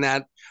bringing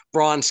that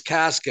bronze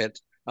casket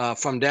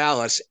from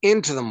Dallas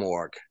into the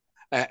morgue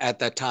at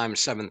that time,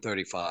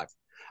 7:35.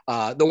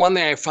 The one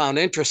thing I found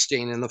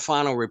interesting in the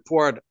final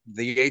report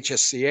the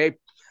HSCA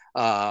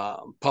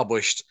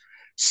published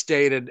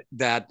stated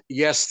that,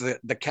 yes,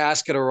 the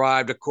casket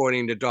arrived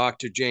according to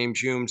Dr. James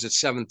Humes at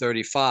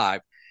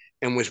 7:35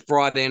 and was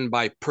brought in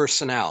by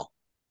personnel.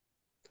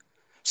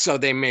 So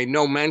they made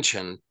no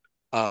mention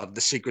of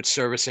the Secret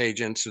Service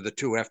agents or the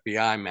two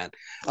FBI men.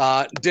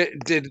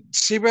 Did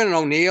Seaver and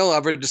O'Neill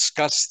ever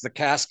discuss the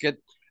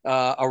casket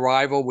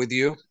arrival with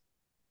you?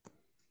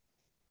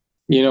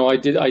 I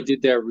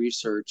did that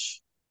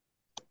research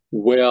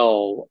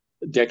well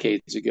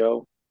decades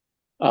ago.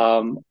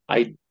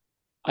 I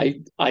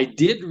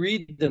did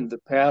read them the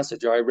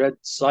passage, or I read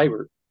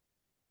Seibert,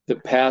 the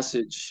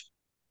passage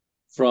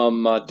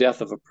from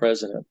Death of a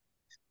President,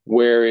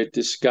 where it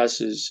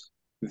discusses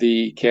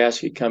the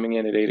casket coming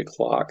in at 8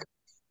 o'clock,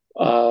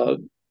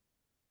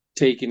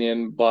 taken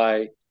in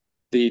by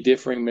the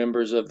differing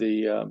members of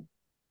the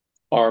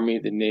Army,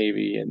 the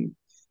Navy, and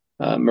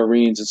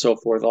Marines, and so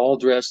forth, all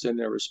dressed in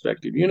their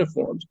respective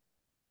uniforms.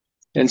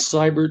 And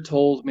Seibert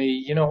told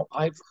me,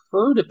 I've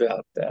heard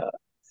about that,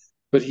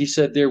 but he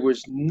said there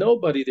was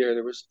nobody there.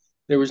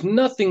 There was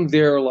nothing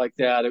there like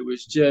that. It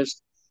was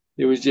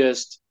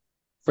just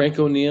Frank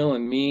O'Neill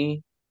and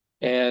me,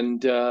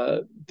 and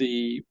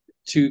the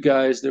two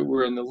guys that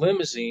were in the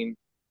limousine.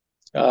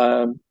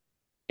 And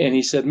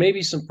he said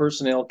maybe some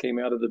personnel came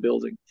out of the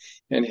building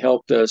and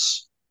helped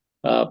us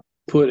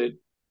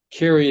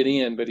carry it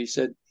in. But he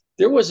said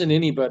there wasn't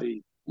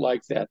anybody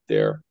like that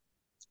there.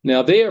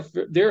 Now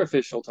their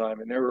official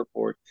time in their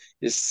report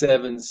is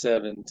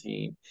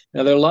 7:17.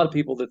 Now there are a lot of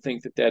people that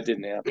think that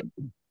didn't happen.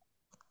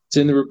 It's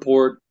in the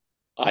report.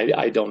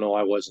 I don't know.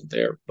 I wasn't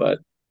there, but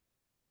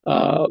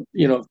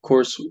of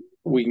course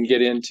we can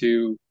get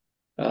into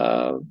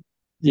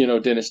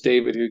Dennis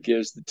David, who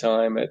gives the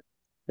time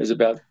is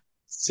about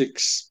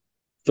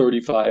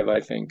 6:35, I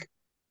think,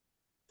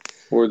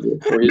 for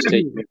his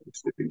taking of the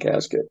shipping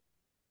casket.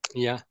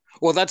 Yeah.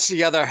 Well, that's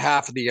the other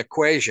half of the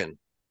equation,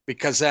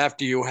 because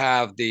after you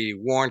have the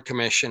Warren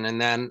Commission and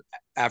then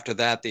after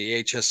that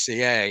the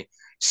HSCA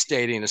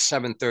stating a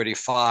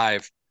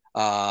 7:35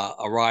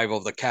 arrival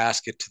of the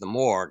casket to the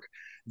morgue,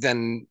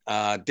 then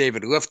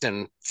David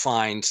Lifton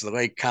finds the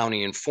Lake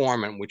County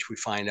informant, which we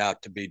find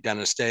out to be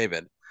Dennis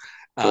David.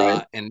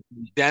 Right. And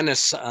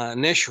Dennis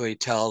initially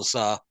tells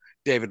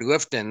David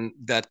Lifton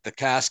that the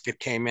casket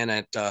came in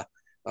at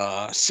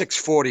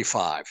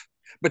 6:45.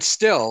 But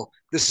still,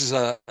 this is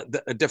a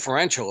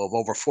differential of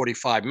over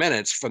 45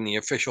 minutes from the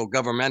official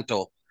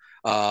governmental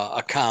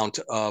account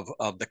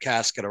of the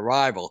casket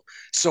arrival.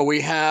 So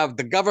we have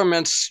the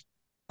government's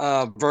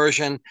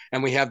version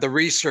and we have the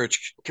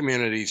research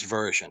community's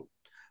version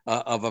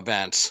of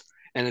events.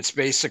 And it's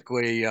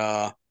basically,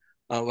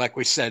 like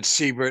we said,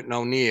 Seibert and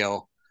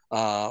O'Neill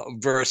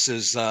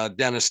versus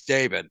Dennis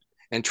David,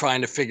 and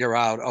trying to figure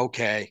out,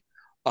 okay,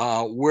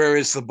 where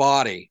is the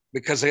body?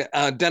 Because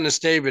Dennis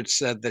David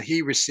said that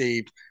he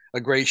received a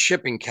gray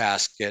shipping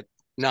casket,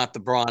 not the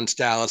bronze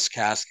Dallas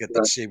casket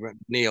that Seibert and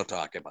O'Neill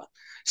talk about.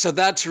 So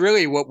that's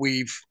really what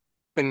we've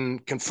been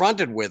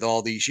confronted with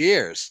all these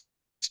years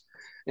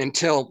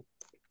until,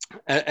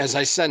 as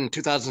I said, in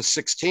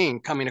 2016,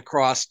 coming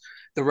across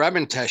the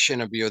Rebentesh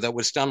interview that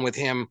was done with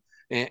him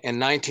in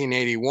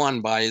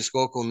 1981 by his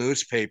local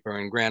newspaper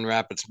in Grand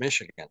Rapids,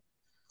 Michigan.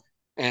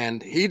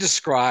 And he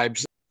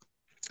describes,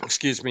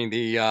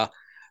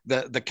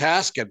 the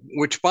casket,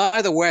 which,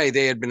 by the way,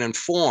 they had been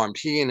informed,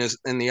 he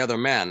and the other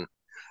men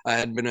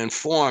had been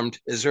informed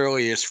as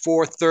early as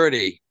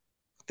 4:30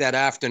 that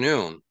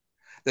afternoon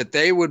that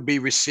they would be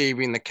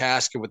receiving the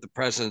casket with the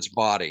president's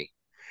body,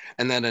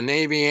 and then a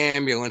Navy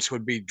ambulance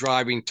would be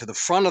driving to the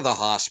front of the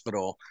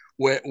hospital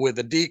with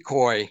a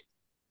decoy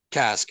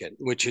casket,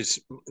 which is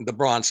the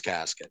bronze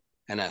casket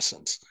in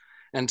essence.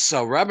 And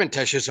so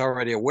Rebentesh is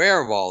already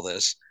aware of all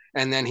this.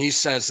 And then he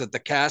says that the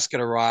casket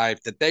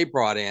arrived that they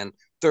brought in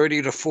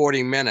 30 to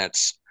 40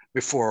 minutes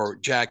before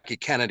Jackie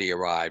Kennedy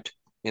arrived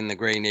in the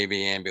gray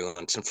Navy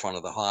ambulance in front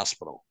of the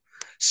hospital.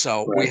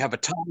 So we have a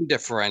time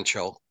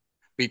differential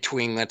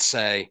between, let's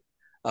say,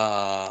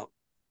 Rebentesh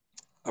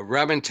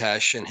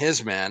and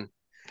his men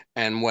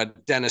and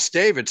what Dennis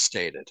David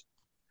stated.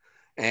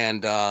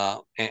 And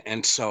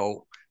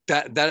so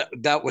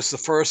that was the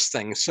first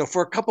thing. So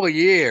for a couple of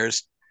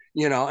years,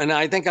 and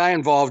I think I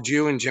involved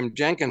you and Jim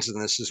Jenkins in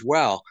this as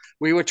well.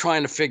 We were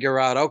trying to figure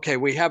out, okay,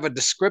 we have a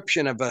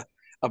description of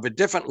a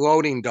different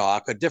loading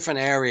dock, a different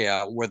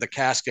area where the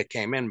casket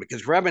came in,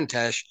 because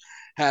Rebentesh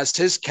has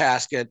his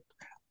casket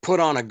put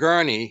on a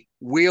gurney,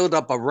 wheeled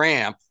up a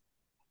ramp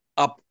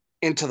up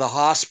into the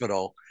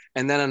hospital,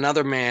 and then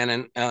another man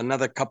and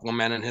another couple of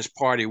men in his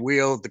party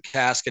wheeled the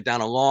casket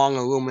down a long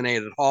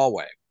illuminated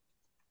hallway.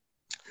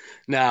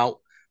 Now,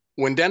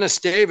 when Dennis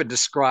David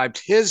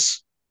described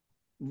his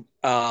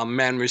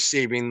men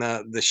receiving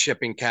the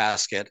shipping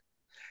casket,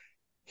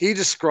 he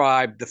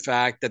described the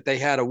fact that they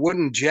had a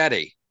wooden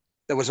jetty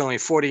that was only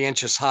 40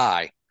 inches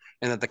high,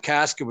 and that the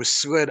casket was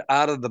slid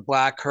out of the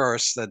black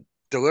hearse that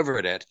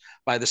delivered it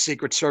by the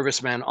Secret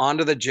Service men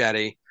onto the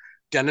jetty.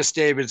 Dennis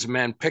David's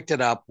men picked it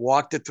up,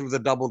 walked it through the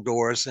double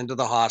doors into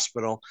the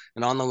hospital,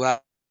 and on the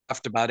left,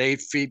 about 8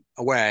 feet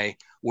away,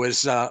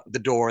 was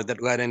the door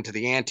that led into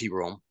the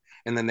anteroom.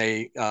 And then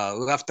they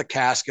left the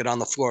casket on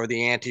the floor of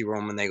the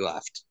anteroom and they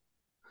left.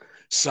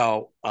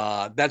 So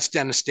that's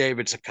Dennis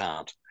David's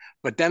account.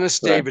 But Dennis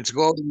David's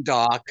loading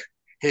dock,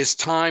 his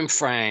time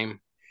frame,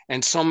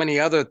 and so many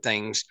other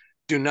things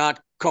do not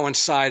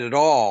coincide at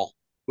all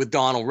with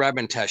Donald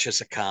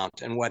Rebentesh's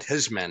account and what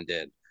his men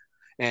did.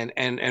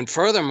 And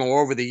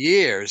furthermore, over the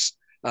years,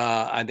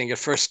 I think it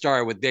first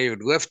started with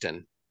David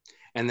Lifton,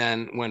 and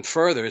then went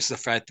further, is the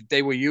fact that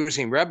they were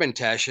using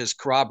Rebentesh as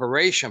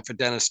corroboration for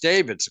Dennis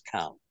David's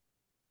account.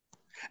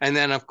 And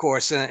then, of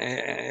course,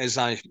 as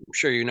I'm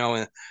sure you know,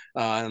 in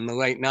the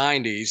late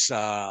 90s,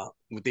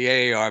 with the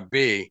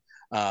AARB,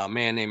 a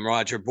man named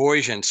Roger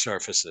Boyjan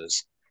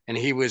surfaces. And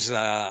he was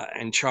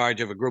in charge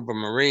of a group of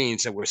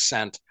Marines that were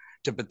sent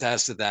to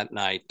Bethesda that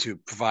night to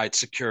provide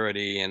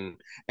security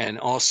and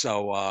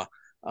also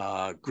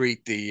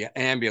greet the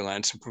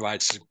ambulance and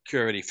provide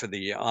security for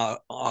the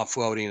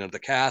offloading of the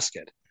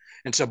casket.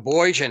 And so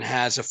Boyjan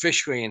has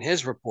officially in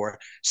his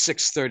report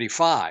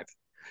 635.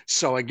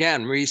 So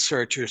again,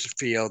 researchers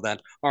feel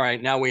that, all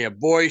right, now we have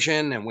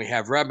Boyjan and we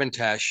have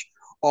Rebentesh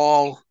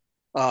all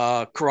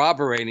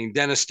corroborating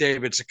Dennis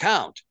David's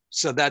account.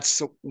 So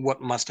that's what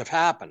must have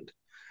happened.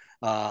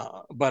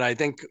 But I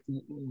think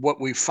what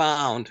we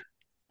found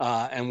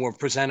and we're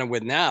presented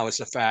with now is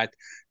the fact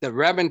that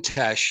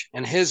Rebentesh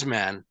and his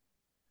men,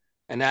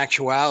 in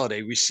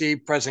actuality,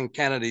 received President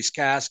Kennedy's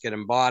casket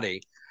and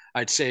body,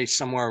 I'd say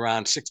somewhere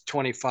around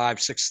 6:25,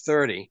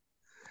 6:30,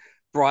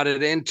 brought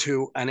it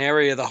into an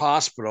area of the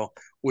hospital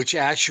which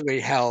actually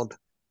held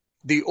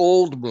the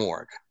old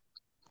morgue,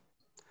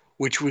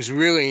 which was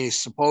really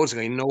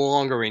supposedly no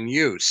longer in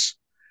use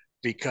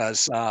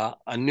because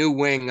a new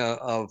wing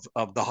of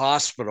the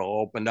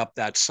hospital opened up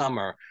that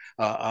summer,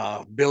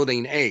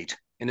 Building 8.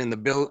 And in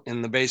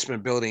the basement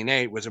of Building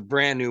 8 was a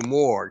brand new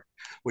morgue,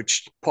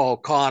 which Paul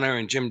Connor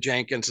and Jim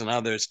Jenkins and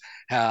others,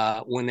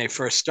 when they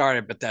first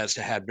started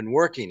Bethesda, had been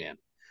working in.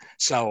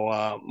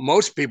 So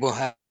most people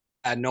had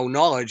no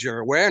knowledge or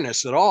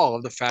awareness at all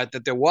of the fact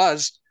that there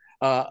was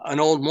an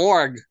old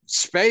morgue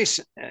space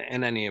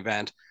in any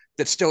event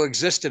that still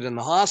existed in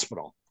the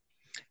hospital.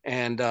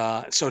 And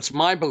so it's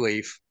my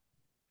belief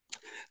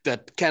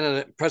that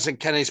President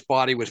Kennedy's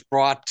body was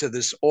brought to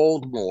this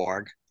old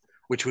morgue,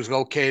 which was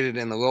located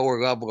in the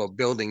lower level of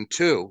Building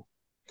 2.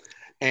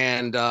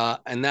 And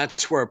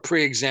that's where a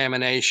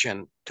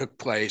pre-examination took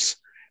place.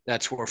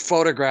 That's where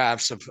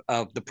photographs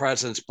of the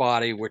president's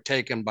body were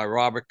taken by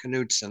Robert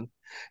Knudsen,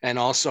 and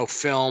also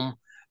film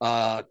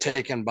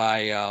taken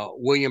by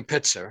William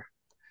Pitzer.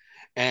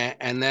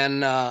 And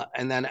then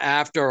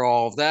after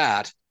all of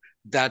that,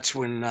 that's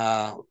when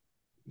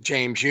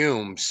James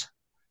Humes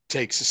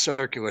takes a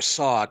circular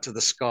saw to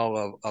the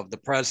skull of the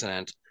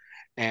president,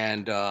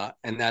 and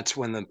that's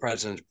when the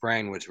president's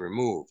brain was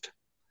removed.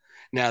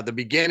 Now, the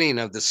beginning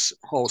of this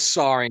whole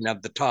sawing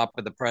of the top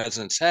of the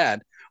president's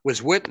head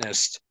was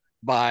witnessed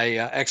by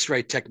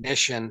X-ray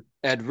technician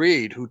Ed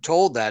Reed, who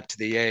told that to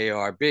the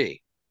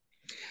AARB.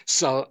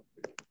 So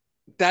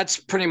that's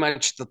pretty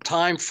much the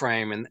time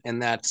frame in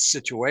that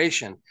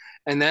situation.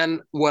 And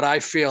then what I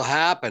feel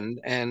happened,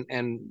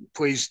 and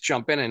please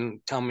jump in and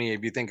tell me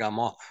if you think I'm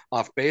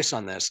off base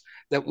on this,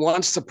 that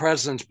once the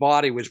president's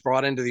body was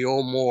brought into the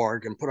old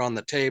morgue and put on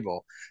the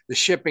table, the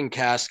shipping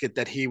casket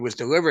that he was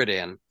delivered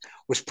in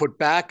was put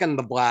back in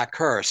the black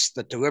hearse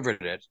that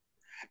delivered it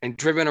and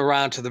driven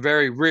around to the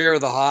very rear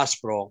of the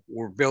hospital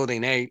where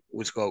Building 8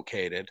 was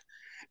located.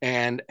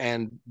 And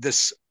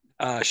this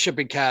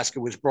shipping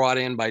casket was brought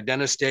in by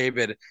Dennis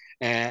David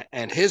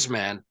and his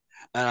men,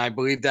 and I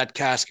believe that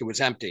casket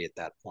was empty at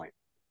that point.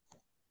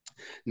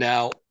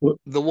 Now,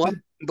 the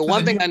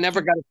one thing I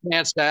never got a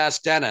chance to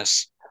ask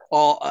Dennis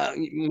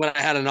when I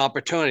had an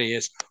opportunity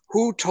is,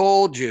 who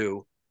told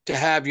you to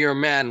have your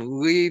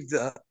men leave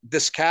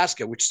this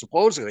casket, which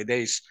supposedly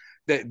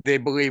they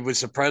believe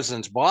was the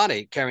president's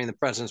body, carrying the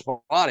president's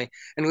body,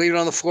 and leave it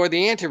on the floor of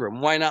the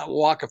anteroom? Why not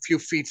walk a few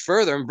feet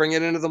further and bring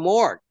it into the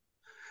morgue?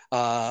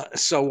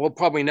 So we'll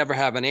probably never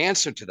have an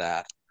answer to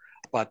that.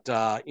 But,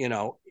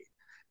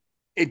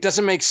 it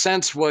doesn't make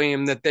sense,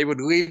 William, that they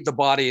would leave the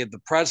body of the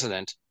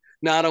president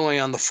not only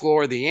on the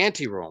floor of the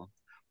anteroom,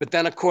 but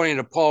then, according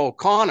to Paul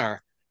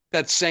O'Connor,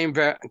 that same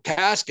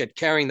casket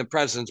carrying the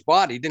president's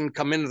body didn't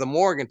come into the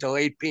morgue until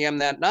 8 p.m.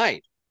 that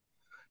night.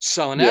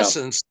 So in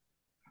essence,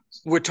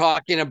 we're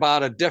talking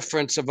about a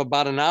difference of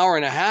about an hour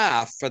and a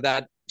half for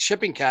that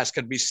shipping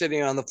casket to be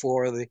sitting on the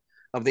floor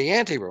of the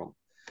anteroom.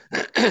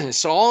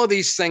 So all of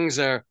these things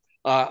are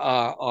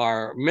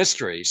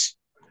mysteries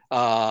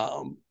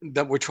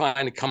that we're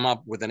trying to come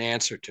up with an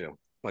answer to.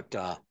 But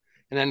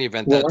in any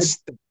event,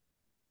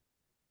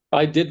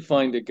 I did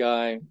find a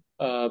guy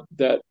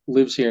that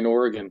lives here in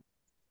Oregon,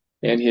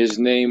 and his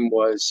name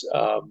was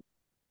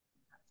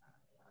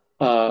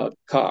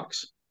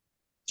Cox,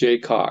 Jay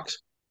Cox,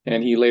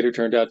 and he later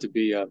turned out to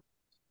be a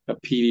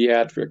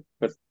pediatric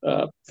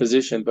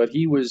physician. But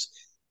he was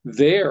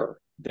there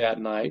that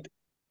night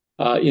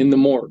in the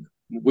morgue.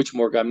 Which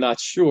morgue, I'm not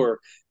sure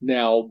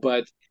now,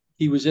 but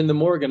he was in the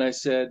morgue, and I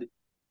said,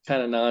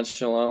 kind of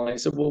nonchalantly, I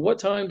said, well, what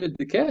time did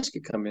the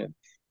casket come in?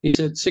 He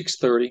said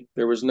 6:30.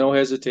 There was no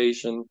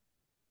hesitation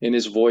in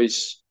his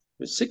voice.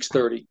 It was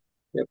 6:30.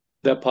 Yep,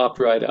 that popped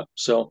right up.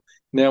 So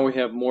now we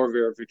have more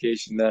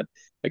verification that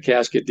a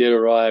casket did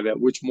arrive at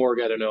which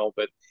morgue, I don't know,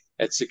 but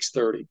at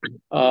 6:30.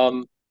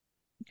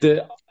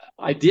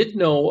 I did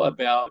know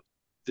about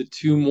the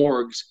two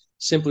morgues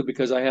simply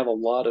because I have a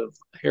lot of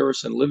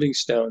Harrison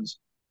Livingstone's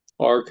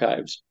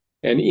archives.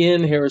 And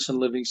in Harrison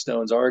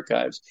Livingstone's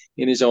archives,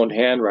 in his own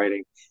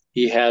handwriting,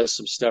 he has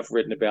some stuff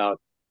written about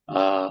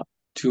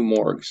two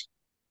morgues.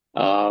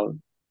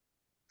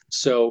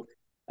 So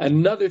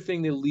another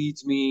thing that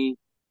leads me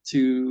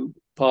to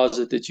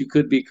posit that you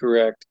could be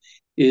correct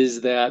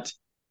is that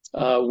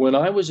when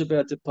I was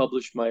about to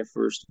publish my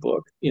first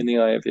book, In the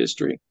Eye of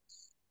History,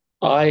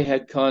 I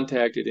had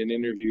contacted and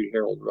interviewed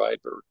Harold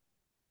Rydberg.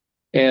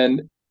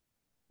 And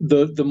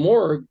the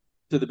morgue,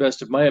 to the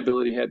best of my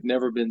ability, had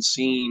never been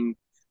seen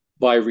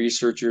by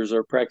researchers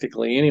or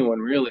practically anyone,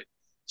 really.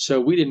 So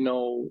we didn't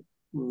know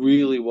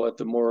really what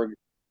the morgue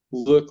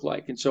looked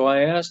like. And so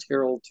I asked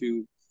Harold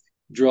to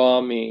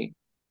draw me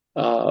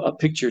a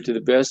picture to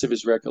the best of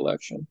his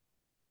recollection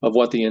of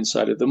what the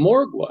inside of the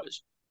morgue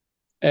was.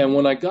 And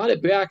when I got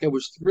it back, I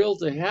was thrilled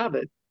to have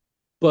it,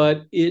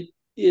 but it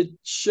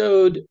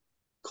showed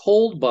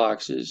cold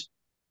boxes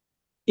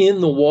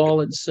in the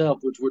wall itself,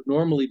 which would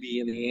normally be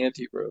in the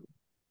anteroom.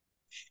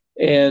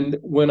 And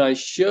when I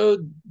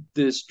showed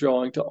this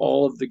drawing to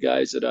all of the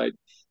guys that I'd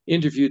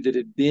interviewed that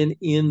had been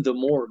in the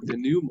morgue, the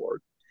new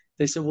morgue,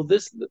 they said, well,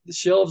 the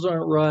shelves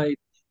aren't right.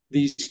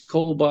 These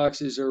cold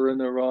boxes are in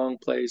the wrong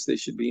place. They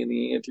should be in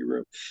the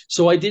anteroom.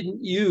 So I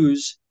didn't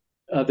use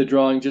the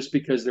drawing just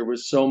because there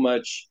was so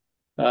much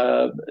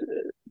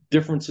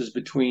differences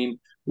between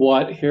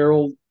what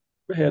Harold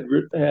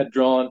had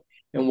drawn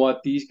and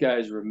what these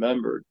guys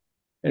remembered.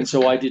 And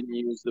so I didn't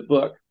use the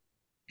book,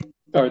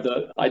 or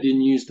I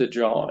didn't use the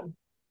drawing.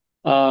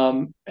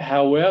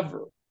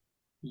 However,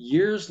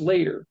 years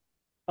later,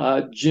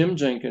 Jim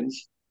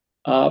Jenkins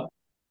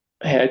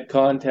had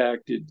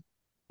contacted,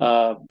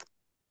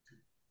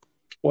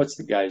 what's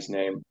the guy's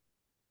name?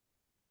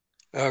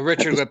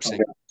 Richard Lipsey.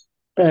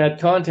 I had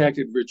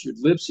contacted Richard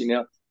Lipsey.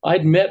 Now,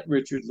 I'd met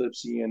Richard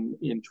Lipsey in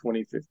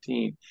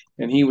 2015,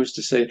 and he was,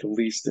 to say the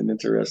least, an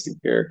interesting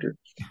character.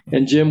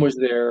 And Jim was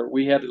there.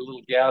 We had a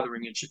little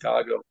gathering in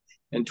Chicago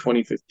in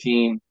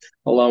 2015,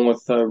 along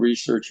with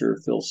researcher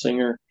Phil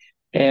Singer.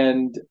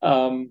 And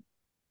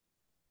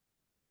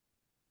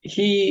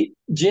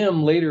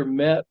Jim later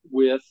met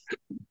with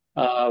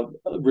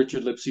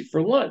Richard Lipsey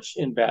for lunch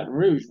in Baton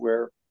Rouge,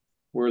 where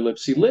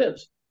Lipsey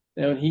lives.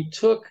 Now, he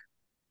took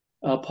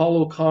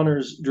Paul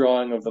O'Connor's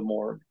drawing of the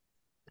morgue,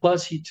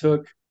 plus he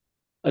took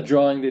a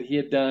drawing that he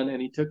had done,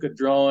 and he took a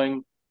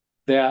drawing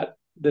the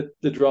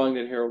drawing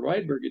that Harold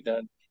Rydberg had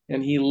done,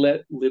 and he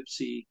let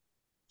Lipsey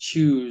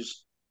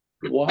choose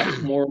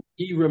what more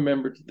he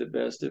remembered to the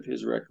best of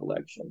his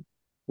recollection.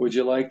 Would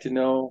you like to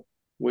know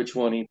which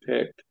one he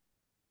picked?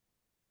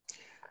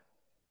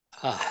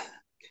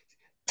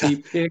 He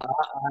picked.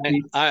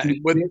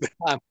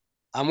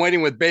 I'm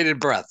waiting with bated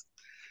breath.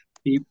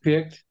 He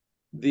picked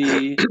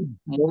the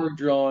morgue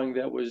drawing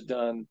that was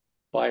done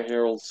by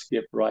Harold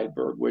Skip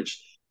Rydberg,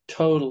 which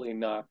totally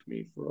knocked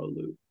me for a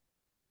loop.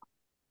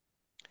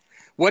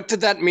 What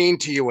did that mean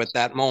to you at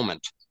that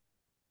moment?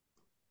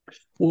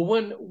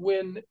 Well,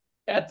 when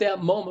at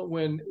that moment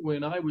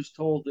when I was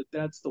told that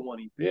that's the one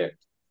he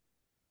picked,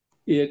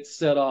 it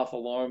set off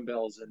alarm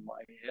bells in my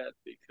head,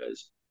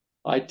 because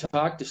I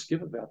talked to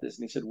Skip about this,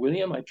 and he said,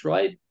 William, I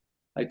tried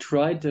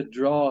to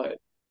draw it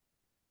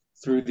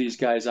through these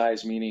guys'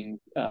 eyes, meaning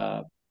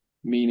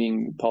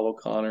Paul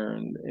O'Connor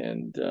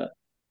and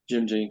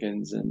Jim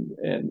Jenkins,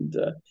 and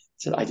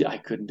said I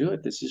couldn't do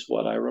it. This is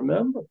what I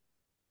remember.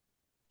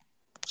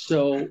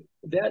 So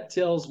that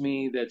tells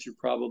me that you're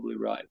probably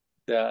right,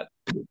 that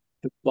the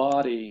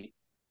body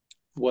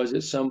was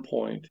at some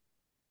point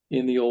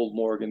in the old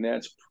morgue, and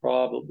that's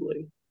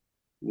probably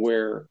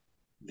where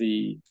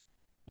the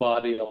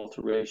body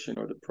alteration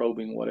or the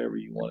probing, whatever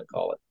you want to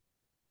call it,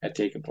 had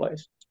taken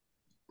place.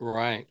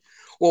 Right.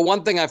 Well,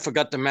 one thing I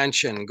forgot to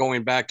mention,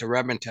 going back to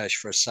Rebentesh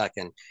for a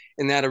second,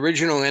 in that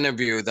original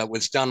interview that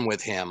was done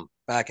with him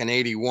back in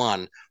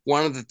 '81,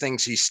 one of the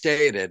things he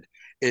stated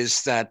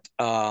is that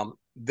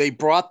they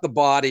brought the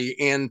body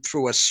in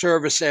through a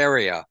service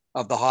area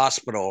of the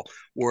hospital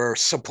where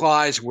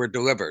supplies were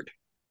delivered.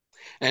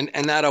 And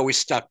that always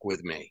stuck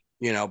with me,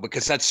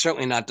 because that's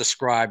certainly not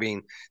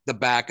describing the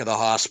back of the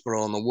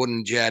hospital and the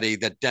wooden jetty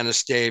that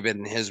Dennis David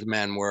and his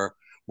men were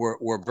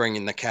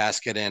bringing the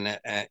casket in,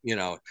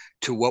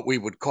 to what we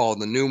would call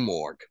the new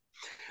morgue.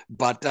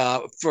 But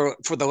for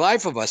the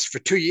life of us, for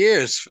 2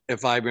 years,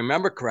 if I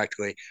remember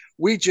correctly,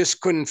 we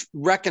just couldn't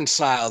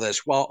reconcile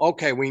this. Well,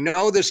 okay, we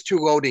know there's 2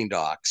 loading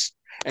docks,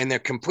 and they're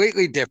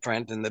completely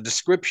different. And the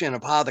description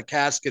of how the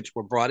caskets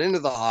were brought into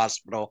the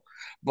hospital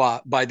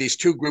by these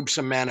 2 groups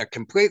of men are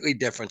completely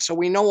different. So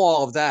we know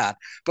all of that,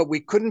 but we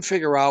couldn't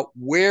figure out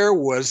where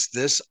was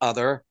this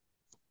other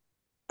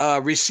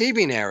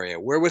receiving area.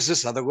 Where was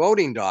this other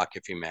loading dock,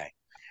 if you may?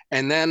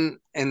 And then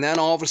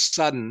all of a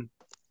sudden,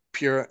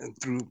 through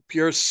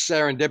pure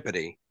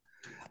serendipity,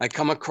 I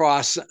come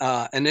across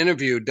an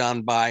interview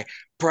done by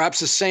perhaps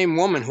the same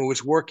woman who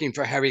was working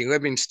for Harry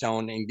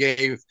Livingstone and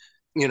gave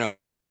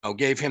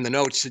him the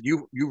notes that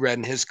you read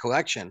in his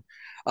collection,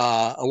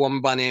 a woman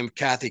by the name of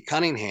Kathy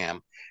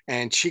Cunningham.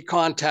 And she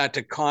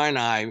contacted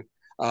Carney,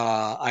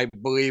 I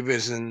believe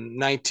is in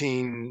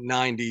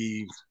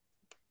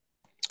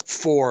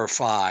 1994 or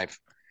 5.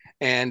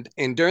 And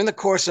during the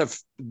course of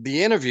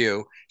the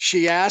interview,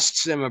 she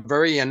asks him a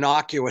very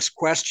innocuous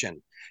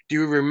question. Do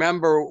you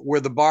remember where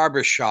the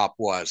barber shop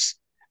was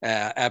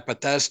at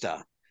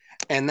Bethesda?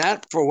 And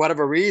that, for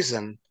whatever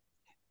reason,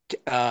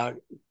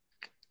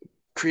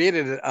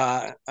 created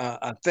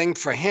a thing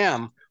for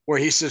him where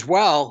he says,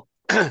 well,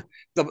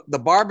 the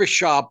barber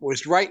shop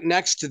was right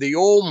next to the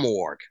old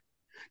morgue.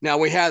 Now,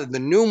 we had the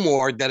new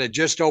morgue that had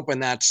just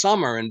opened that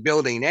summer in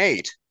Building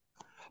 8,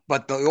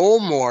 but the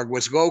old morgue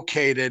was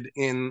located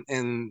in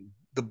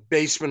the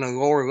basement and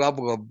lower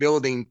level of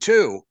Building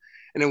 2,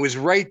 and it was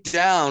right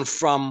down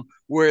from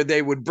where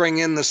they would bring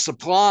in the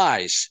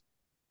supplies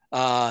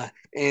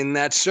in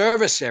that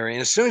service area.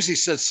 And as soon as he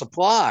said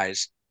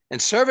supplies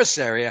and service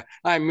area,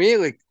 I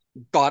immediately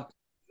thought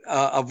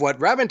of what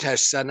Rebentesh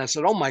said, and I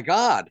said, oh my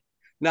God,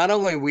 not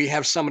only we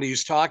have somebody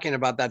who's talking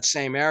about that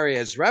same area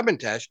as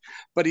Rebentesh,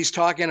 but he's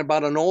talking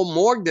about an old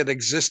morgue that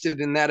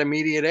existed in that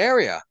immediate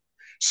area.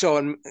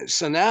 So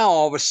now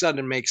all of a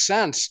sudden it makes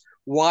sense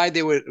why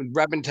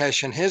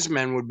Rebentesh and his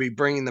men would be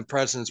bringing the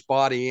president's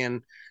body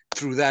in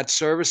through that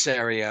service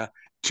area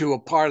to a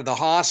part of the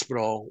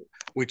hospital,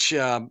 which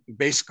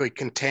basically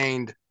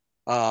contained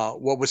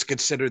what was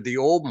considered the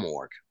old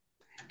morgue.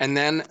 And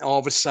then all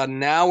of a sudden,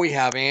 now we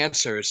have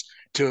answers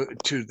to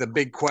the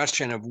big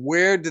question of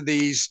where do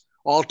these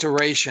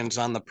alterations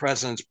on the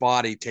president's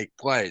body take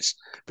place?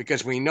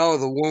 Because we know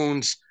the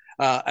wounds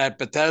at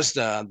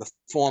Bethesda, the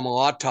formal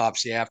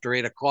autopsy after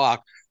 8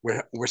 o'clock,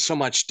 were so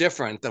much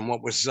different than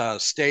what was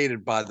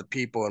stated by the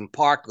people in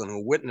Parkland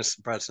who witnessed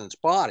the president's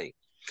body.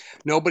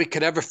 Nobody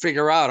could ever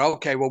figure out,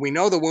 okay, well, we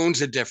know the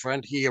wounds are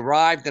different. He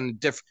arrived in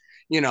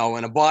in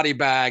a body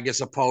bag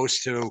as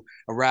opposed to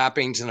a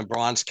wrappings and a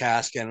bronze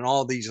casket and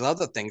all these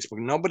other things, but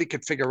nobody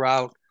could figure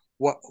out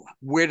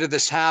where did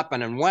this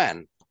happen and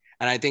when.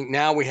 And I think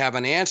now we have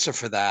an answer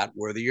for that,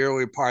 where the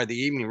early part of the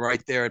evening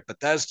right there at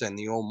Bethesda in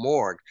the old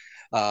morgue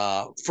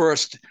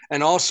first.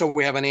 And also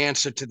we have an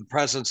answer to the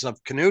presence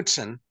of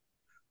Knudsen,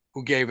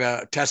 who gave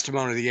a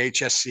testimony to the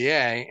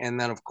HSCA. And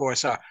then, of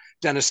course,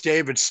 Dennis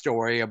David's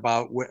story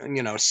about,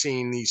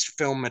 seeing these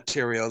film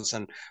materials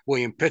and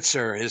William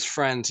Pitzer, his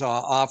friend's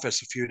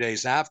office a few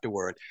days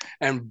afterward.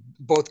 And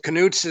both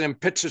Knudsen and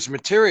Pitzer's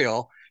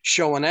material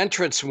show an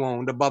entrance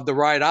wound above the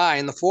right eye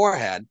in the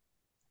forehead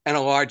and a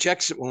large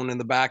exit wound in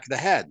the back of the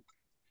head.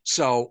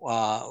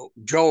 So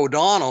Joe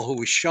O'Donnell, who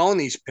was shown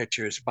these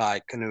pictures by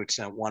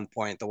Knudsen at one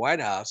point at the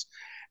White House,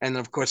 and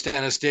then, of course,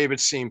 Dennis David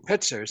seeing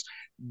Pitzer's,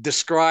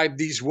 described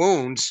these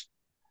wounds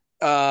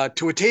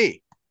to a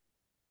T.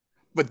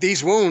 but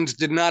these wounds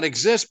did not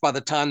exist by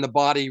the time the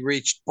body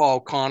reached Paul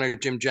Connor,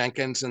 Jim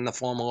Jenkins, and the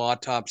formal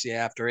autopsy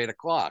after 8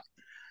 o'clock.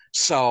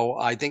 So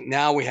I think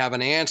now we have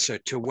an answer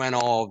to when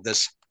all of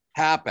this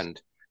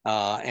happened,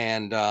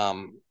 and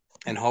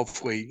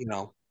hopefully,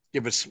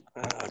 give us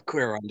a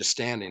clear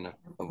understanding of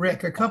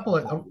Rick, a couple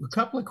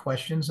of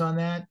questions on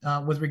that.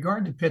 With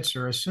regard to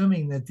Pitzer,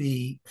 assuming that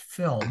the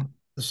film,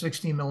 the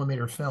 16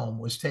 millimeter film,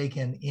 was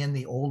taken in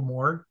the old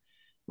morgue,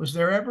 was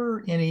there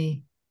ever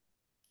any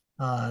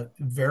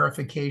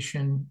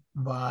verification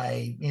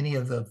by any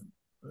of the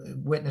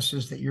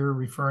witnesses that you're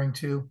referring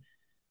to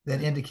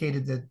that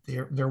indicated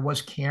that there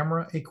was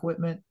camera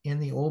equipment in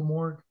the old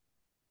morgue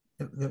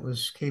that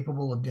was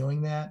capable of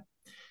doing that?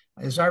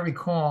 As I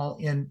recall,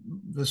 in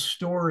the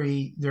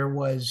story, there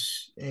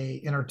was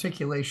an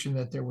articulation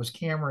that there was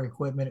camera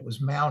equipment. It was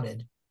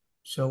mounted,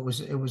 so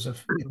it was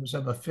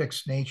of a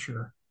fixed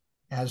nature,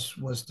 as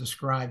was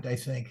described, I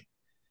think.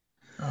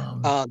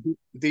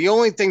 The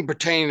only thing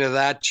pertaining to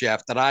that,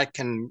 Jeff, that I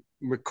can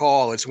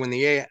recall is when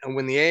the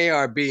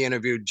ARB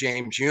interviewed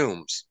James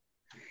Humes,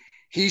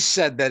 he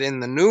said that in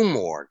the new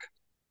morgue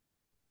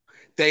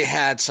they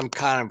had some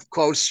kind of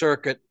closed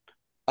circuit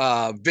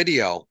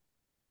video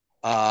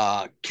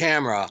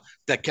camera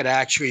that could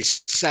actually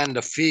send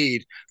a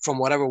feed from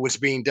whatever was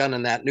being done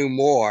in that new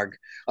morgue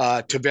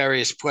to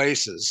various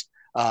places.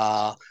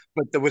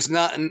 But there was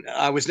not,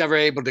 I was never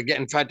able to get,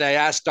 in fact, I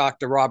asked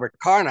Dr. Robert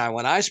Carnine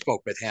when I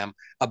spoke with him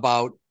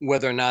about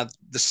whether or not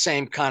the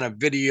same kind of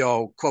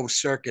video closed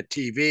circuit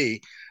TV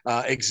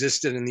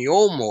existed in the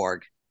old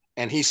morgue.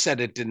 And he said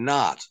it did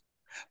not.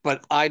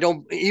 But I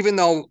don't, even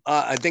though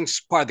I think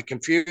part of the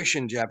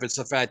confusion, Jeff, is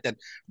the fact that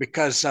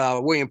because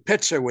William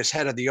Pitzer was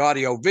head of the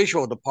audio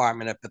visual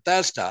department at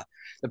Bethesda,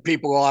 the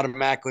people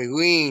automatically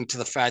lean to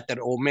the fact that,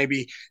 oh,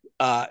 maybe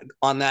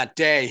on that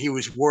day he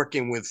was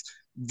working with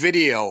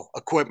video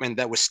equipment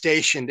that was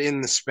stationed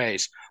in the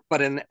space.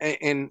 But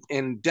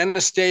in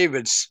Dennis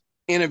David's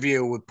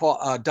interview with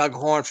Doug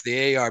Horn for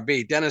the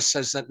ARB, Dennis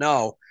says that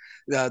no,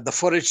 the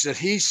footage that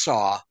he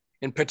saw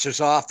in Pitzer's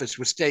office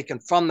was taken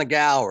from the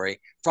gallery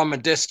from a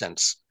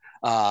distance,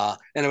 and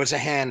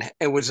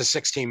it was a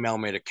 16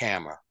 millimeter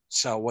camera,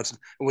 so it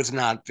was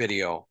not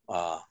video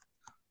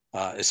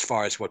as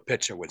far as what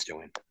Pitzer was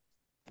doing.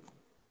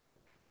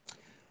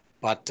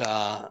 But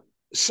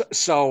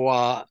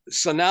so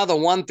now the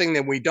one thing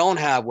that we don't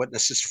have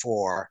witnesses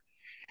for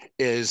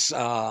is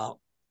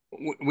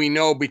we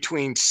know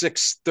between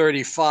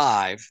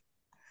 6:35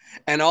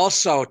 and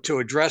also to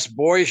address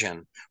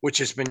Boysian, which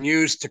has been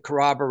used to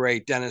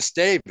corroborate Dennis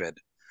David.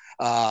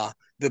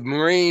 The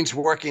Marines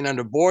working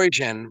under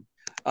Boysian,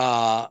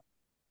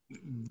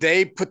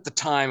 they put the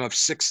time of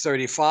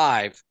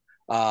 6:35,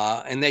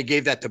 and they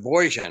gave that to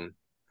Boysian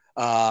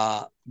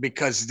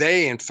because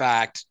they, in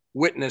fact,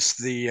 witnessed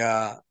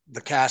the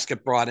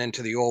casket brought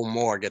into the old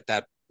morgue at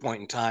that point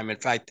in time. In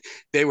fact,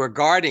 they were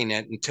guarding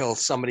it until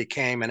somebody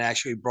came and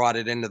actually brought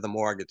it into the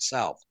morgue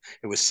itself.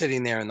 It was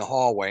sitting there in the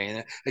hallway.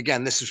 And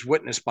again, this was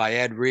witnessed by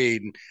Ed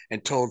Reed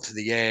and told to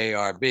the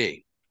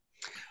AARB.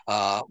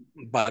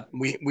 But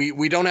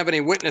we don't have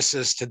any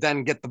witnesses to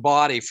then get the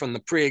body from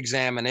the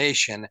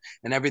pre-examination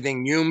and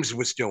everything Humes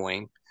was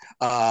doing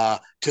to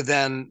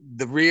then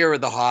the rear of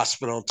the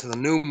hospital to the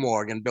new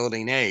morgue in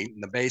Building 8 in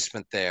the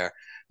basement there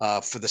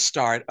for the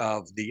start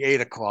of the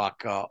 8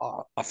 o'clock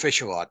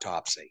official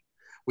autopsy.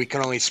 We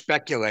can only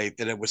speculate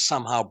that it was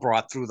somehow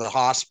brought through the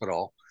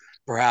hospital,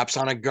 perhaps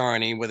on a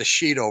gurney with a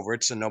sheet over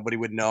it, so nobody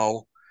would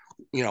know,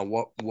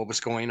 what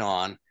was going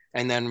on,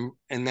 and then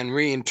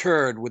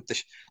reinterred with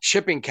the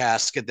shipping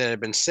casket that had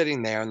been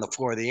sitting there on the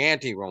floor of the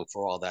anteroom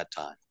for all that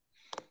time.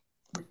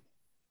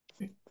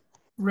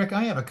 Rick,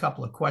 I have a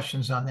couple of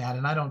questions on that,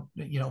 and I don't,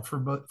 for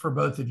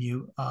both of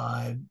you.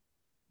 I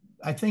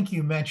think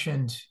you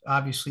mentioned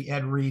obviously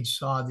Ed Reed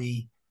saw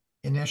the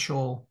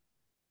initial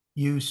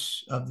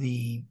use of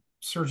the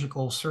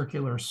surgical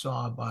circular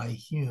saw by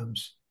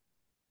Humes.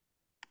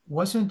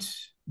 Wasn't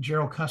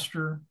Gerald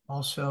Custer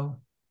also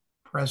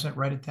present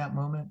right at that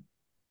moment?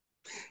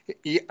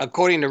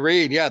 According to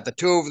Reed, yeah, the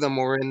two of them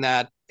were in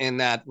that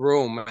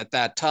room at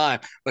that time.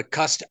 But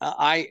Custer,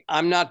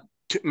 I'm not.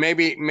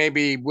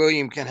 Maybe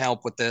William can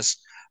help with this.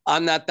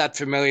 I'm not that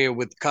familiar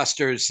with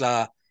Custer's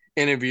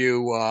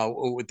interview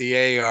with the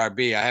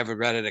AARB. I haven't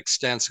read it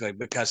extensively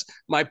because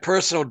my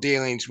personal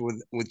dealings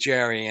with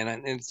Jerry,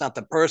 and it's not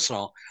the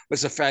personal,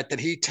 was the fact that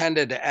he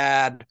tended to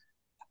add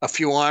a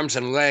few arms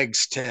and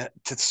legs to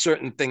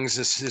certain things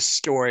as his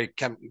story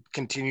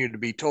continued to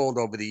be told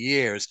over the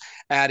years,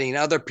 adding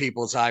other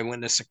people's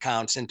eyewitness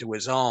accounts into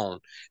his own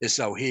as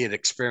though he had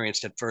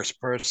experienced it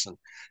first person.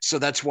 So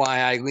that's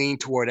why I lean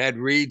toward Ed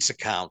Reed's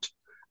account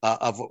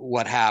of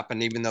what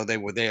happened, even though they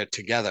were there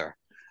together.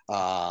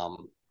 But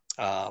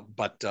I'm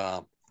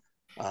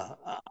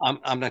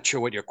not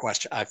sure what your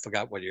question. I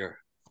forgot what your.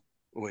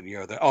 when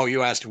you're there. Oh,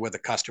 you asked whether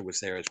Custer was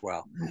there as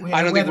well.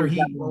 I And don't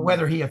think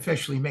whether he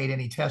officially made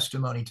any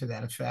testimony to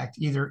that effect,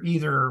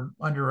 either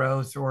under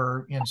oath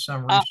or in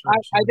some research.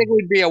 I think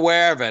we'd be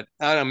aware of it.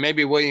 I don't know,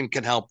 maybe William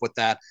can help with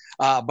that.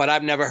 But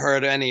I've never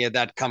heard any of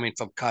that coming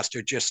from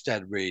Custer, just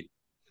Ed Reed.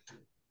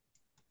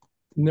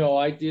 No,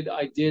 I did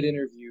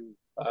interview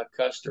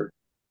Custer.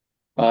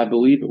 I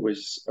believe it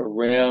was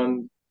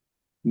around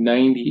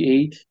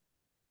 98.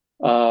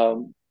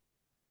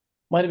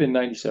 Might have been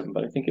 97,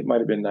 but I think it might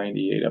have been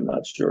 98. I'm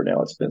not sure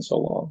now. It's been so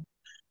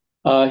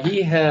long.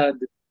 He had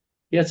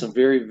some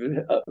very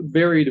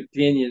varied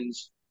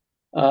opinions.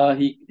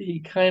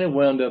 He kind of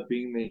wound up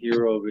being the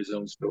hero of his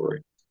own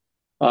story.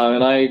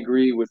 And I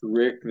agree with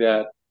Rick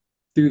that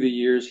through the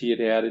years he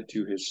had added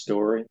to his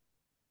story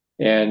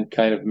and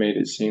kind of made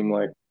it seem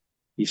like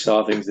he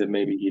saw things that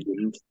maybe he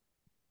didn't.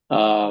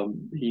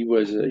 He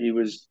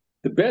was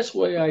the best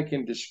way I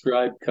can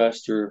describe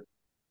Custer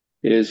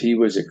is he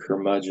was a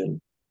curmudgeon,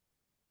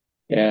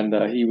 and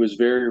he was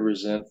very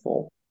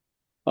resentful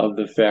of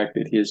the fact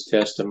that his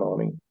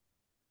testimony,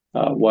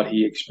 what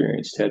he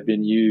experienced, had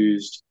been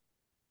used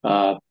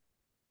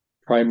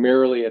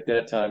primarily at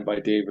that time by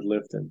David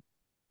Lifton,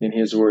 in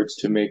his words,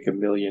 to make $1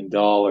 million.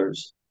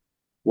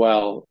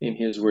 While in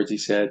his words, he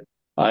said,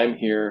 "I'm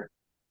here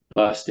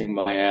busting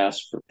my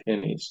ass for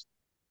pennies."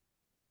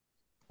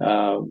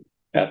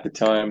 At the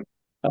time,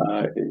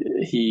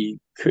 he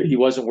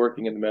wasn't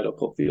working in the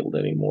medical field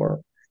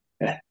anymore,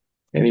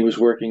 and he was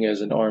working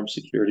as an armed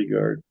security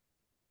guard,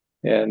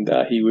 and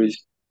he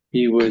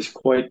was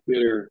quite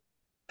bitter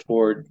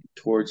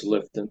towards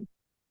Lifton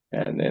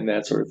and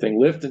that sort of thing.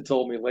 Lifton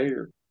told me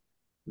later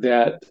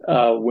that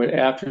when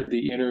after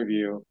the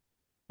interview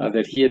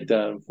that he had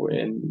done for,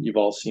 and you've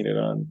all seen it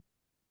on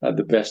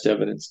the Best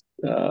Evidence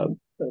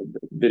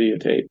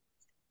videotape,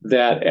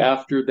 that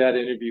after that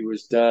interview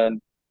was done,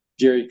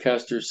 Jerry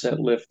Custer sent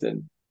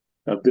Lifton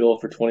a bill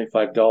for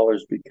 $25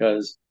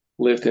 because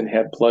Lifton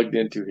had plugged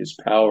into his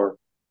power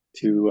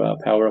to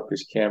power up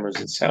his cameras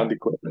and sound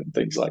equipment and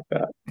things like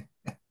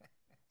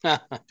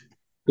that.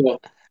 So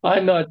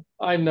I'm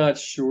not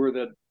sure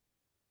that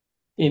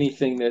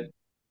anything that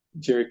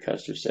Jerry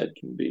Custer said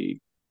can be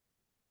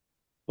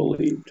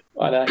believed.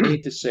 And I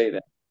hate to say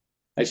that.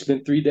 I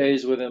spent 3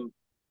 days with him,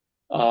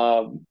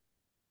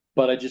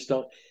 but I just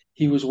don't.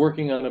 He was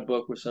working on a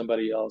book with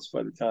somebody else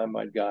by the time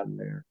I'd gotten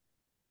there.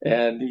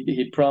 And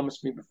he'd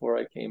promised me before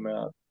I came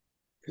out,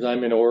 because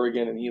I'm in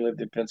Oregon and he lived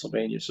in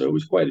Pennsylvania. So it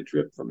was quite a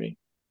trip for me.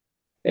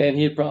 And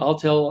I'll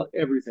tell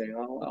everything.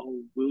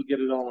 We'll get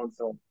it all on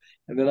film.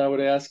 And then I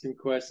would ask him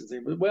questions.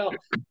 And well,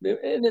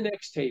 in the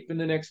next tape, in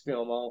the next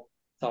film, I'll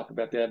talk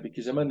about that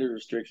because I'm under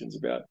restrictions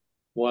about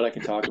what I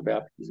can talk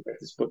about because I've got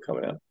this book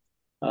coming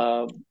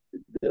out.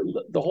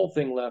 The whole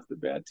thing left a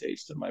bad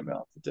taste in my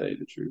mouth, to tell you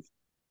the truth.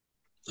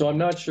 So I'm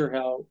not sure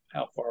how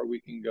far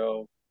we can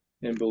go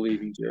in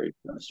believing Jerry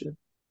Custer.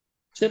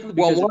 Simply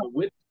because if a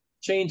witness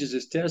changes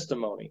his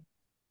testimony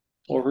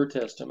or her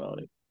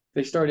testimony,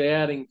 they start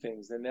adding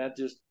things, then that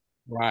just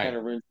kind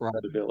of ruins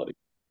credibility.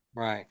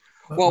 Right.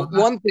 Well,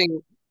 one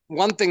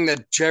thing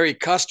that Jerry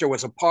Custer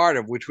was a part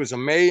of, which was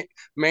a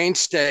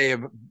mainstay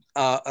of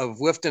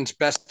Lifton's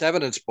Best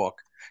Evidence book,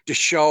 to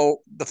show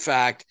the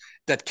fact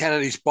that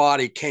Kennedy's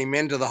body came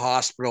into the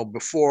hospital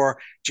before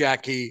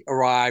Jackie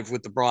arrived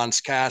with the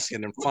bronze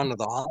casket in front of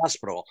the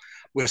hospital,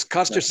 was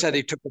Custer said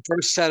he took the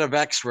first set of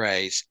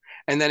x-rays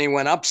and then he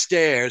went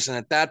upstairs, and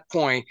at that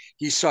point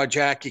he saw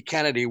Jackie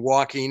Kennedy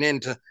walking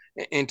into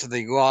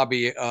the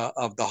lobby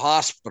of the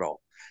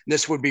hospital.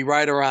 This would be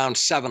right around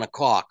 7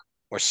 o'clock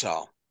or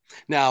so.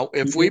 Now,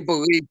 if we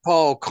believe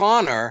Paul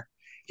O'Connor,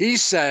 he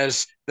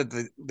says that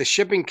the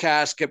shipping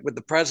casket with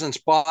the president's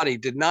body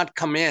did not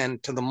come in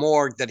to the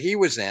morgue that he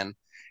was in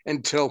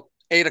until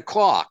 8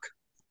 o'clock.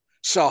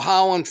 So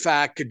how, in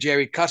fact, could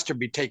Jerry Custer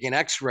be taking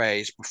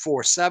x-rays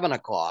before 7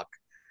 o'clock?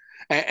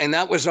 And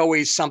that was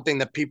always something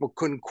that people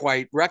couldn't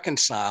quite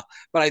reconcile.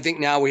 But I think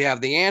now we have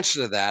the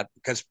answer to that,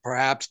 because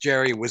perhaps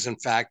Jerry was, in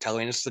fact,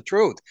 telling us the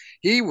truth.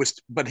 He was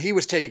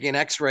taking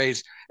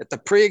x-rays at the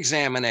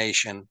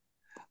pre-examination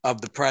of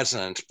the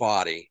president's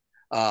body,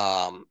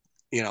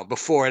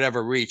 before it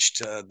ever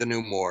reached the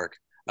new morgue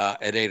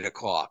at 8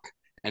 o'clock.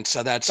 And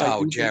so that's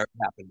how Jerry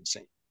happened to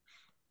see.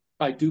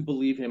 I do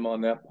believe him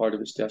on that part of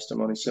his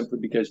testimony, simply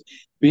because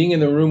being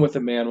in the room with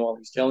a man while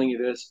he's telling you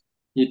this,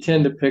 you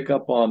tend to pick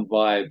up on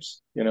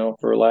vibes,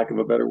 for lack of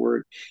a better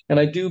word. And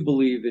I do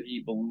believe that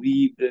he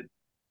believed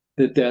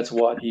that that's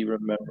what he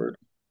remembered.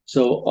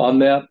 So on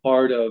that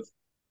part of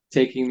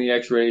taking the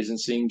x-rays and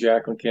seeing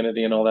Jacqueline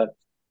Kennedy and all that,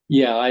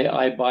 yeah,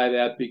 I buy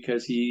that,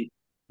 because he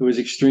was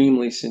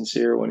extremely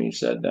sincere when he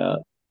said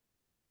that.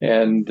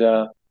 And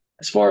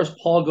as far as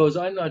Paul goes,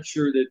 I'm not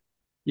sure that,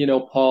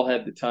 Paul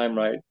had the time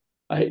right.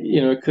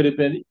 It could have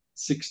been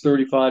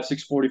 6:35,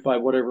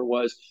 6:45, whatever it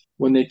was,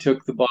 when they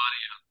took the body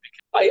out.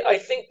 I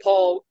think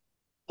Paul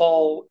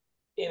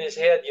in his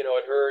head,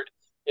 had heard,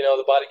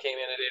 the body came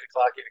in at 8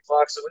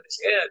 o'clock. So in his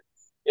head,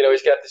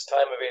 he's got this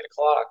time of 8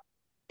 o'clock.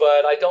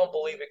 But I don't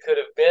believe it could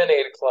have been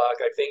 8 o'clock.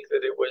 I think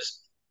that it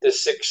was the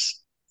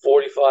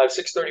 6:45,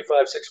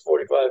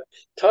 6:45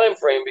 time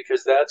frame,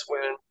 because that's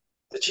when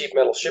the cheap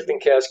metal shipping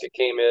casket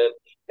came in,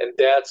 and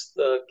that's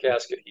the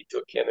casket he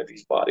took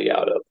Kennedy's body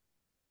out of.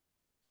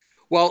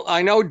 Well,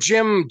 I know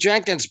Jim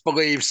Jenkins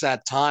believes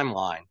that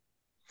timeline.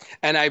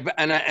 And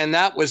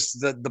that was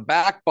the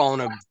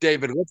backbone of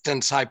David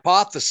Lipton's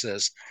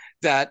hypothesis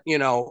that, you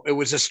know, it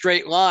was a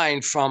straight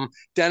line from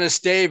Dennis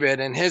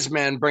David and his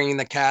men bringing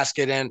the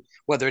casket in,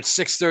 whether it's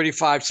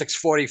 6:35,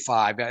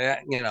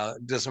 6:45, you know,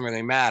 it doesn't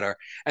really matter.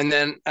 And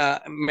then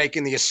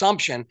making the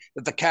assumption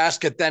that the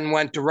casket then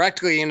went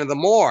directly into the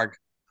morgue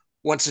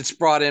once it's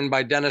brought in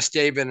by Dennis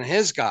David and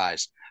his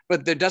guys.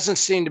 But there doesn't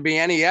seem to be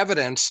any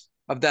evidence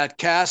of that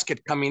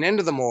casket coming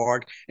into the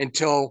morgue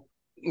until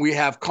we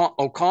have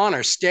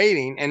O'Connor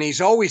stating, and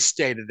he's always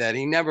stated that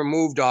he never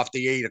moved off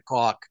the 8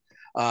 o'clock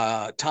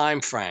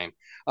time frame.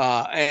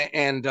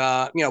 You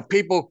know,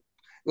 people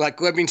like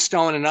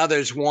Livingstone and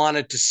others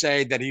wanted to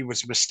say that he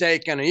was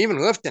mistaken. And even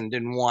Lifton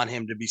didn't want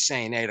him to be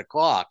saying 8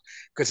 o'clock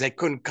because they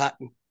couldn't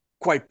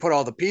quite put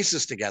all the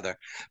pieces together.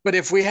 But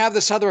if we have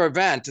this other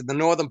event in the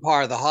northern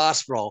part of the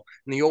hospital,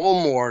 in the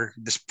old morgue,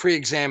 this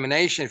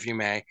pre-examination, if you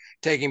may,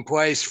 taking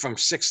place from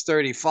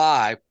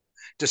 6:35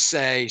 to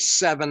say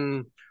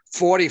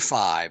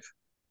 7:45,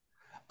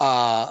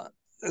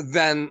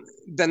 then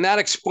that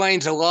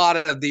explains a lot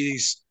of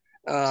these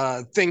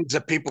things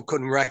that people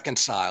couldn't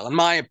reconcile, in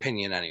my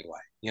opinion, anyway.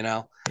 You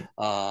know,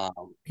 I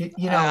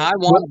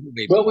want to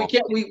believe. Well, we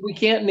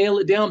can't nail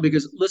it down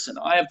because listen,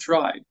 I have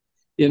tried.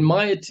 In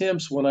my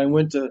attempts, when I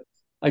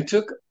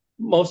took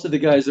most of the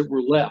guys that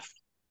were left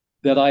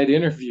that I'd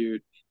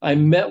interviewed. I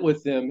met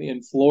with them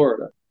in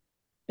Florida,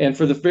 and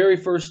for the very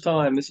first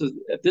time,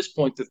 at this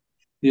point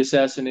the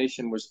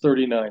assassination was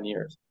 39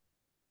 years.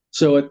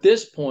 So at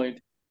this point,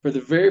 for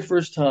the very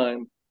first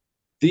time,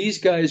 these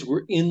guys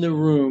were in the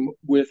room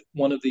with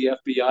one of the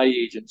FBI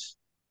agents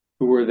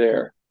who were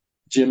there,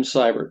 Jim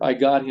Seibert. I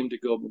got him to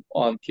go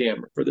on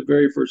camera for the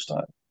very first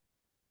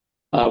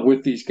time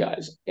with these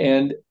guys.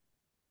 And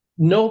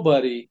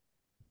nobody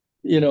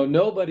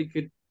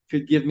could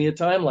give me a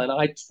timeline.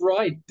 I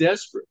tried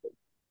desperately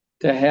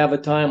to have a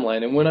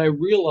timeline. And when I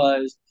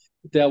realized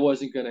that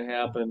wasn't going to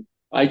happen,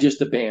 I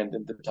just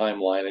abandoned the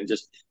timeline and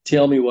just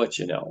tell me what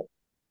you know.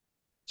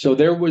 So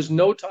there was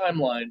no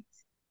timeline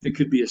that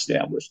could be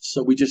established.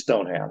 So we just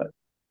don't have it.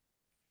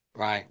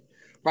 Right.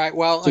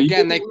 Well, so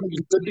again,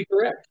 you could be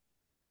correct.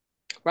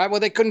 Right. Well,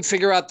 they couldn't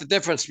figure out the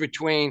difference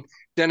between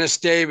Dennis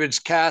David's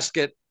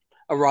casket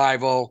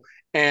arrival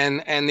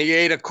and the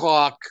 8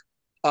 o'clock,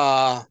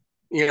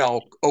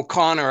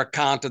 O'Connor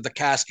account of the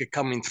casket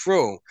coming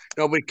through.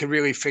 Nobody could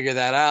really figure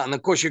that out. And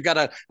of course, you've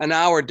got an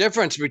hour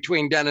difference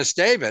between Dennis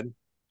David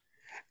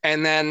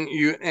and then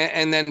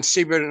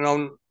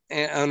Seibert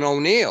and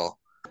O'Neill.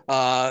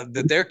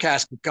 That their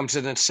casket comes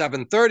in at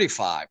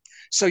 7:35.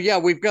 So yeah,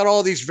 we've got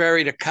all these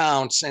varied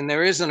accounts, and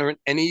there isn't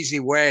an easy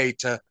way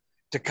to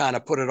kind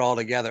of put it all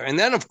together. And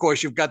then, of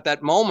course, you've got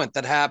that moment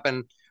that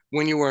happened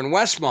when you were in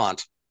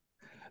Westmont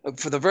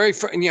for the very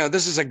first.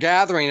 This is a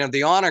gathering of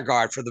the honor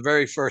guard for the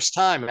very first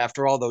time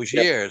after all those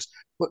years,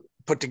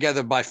 put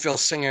together by Phil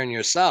Singer and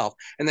yourself.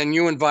 And then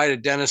you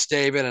invited Dennis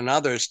David and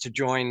others to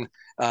join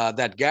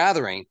that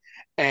gathering.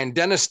 And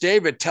Dennis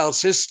David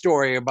tells his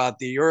story about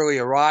the early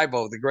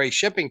arrival of the gray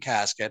shipping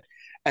casket,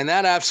 and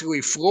that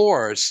absolutely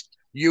floors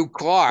Hugh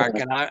Clark.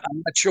 And I'm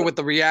not sure what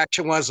the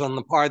reaction was on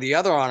the part of the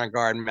other honor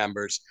guard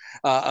members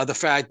of the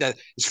fact that,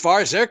 as far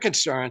as they're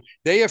concerned,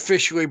 they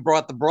officially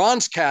brought the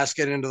bronze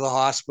casket into the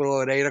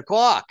hospital at 8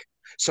 o'clock.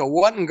 So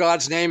what in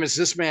God's name is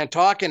this man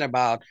talking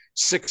about?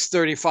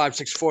 6:35,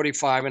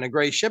 6:45 in a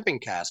gray shipping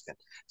casket.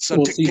 So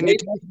can you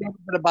talk a little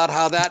bit about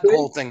how that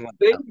whole thing went?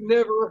 They've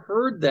never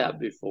heard that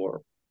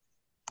before.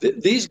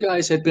 These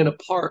guys had been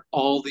apart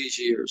all these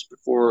years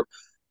before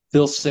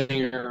Phil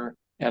Singer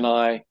and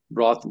I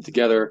brought them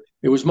together.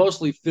 It was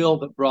mostly Phil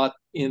that brought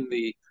in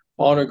the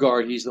honor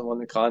guard. He's the one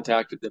that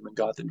contacted them and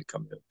got them to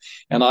come in.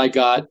 And I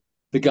got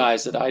the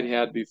guys that I'd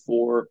had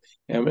before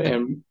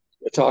and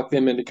talked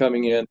them into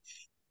coming in.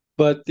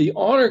 But the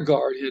honor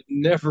guard had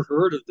never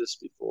heard of this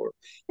before.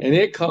 And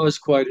it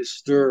caused quite a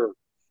stir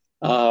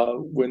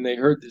when they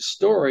heard this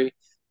story,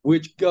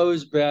 which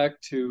goes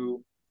back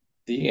to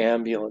the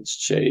ambulance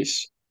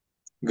chase.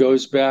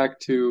 Goes back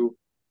to,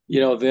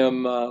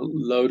 them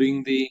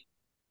loading the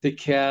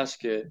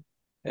casket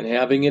and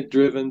having it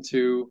driven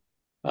to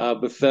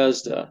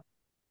Bethesda.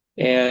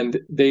 And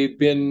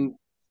the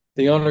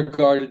honor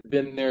guard had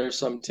been there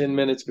some 10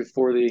 minutes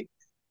before the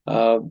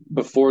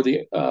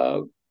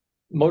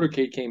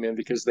motorcade came in,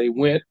 because they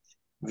went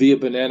via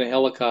banana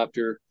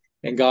helicopter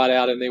and got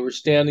out, and they were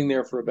standing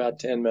there for about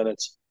 10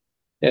 minutes.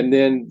 And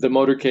then the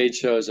motorcade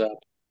shows up,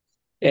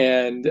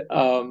 and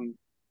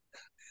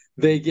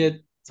they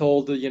get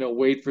told to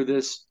wait for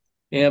this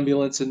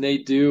ambulance, and they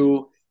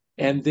do.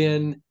 And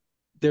then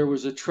there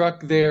was a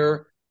truck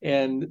there,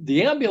 and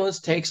the ambulance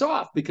takes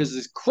off because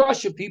this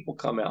crush of people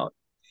come out.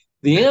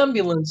 The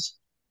ambulance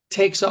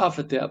takes off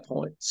at that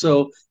point.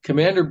 So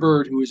Commander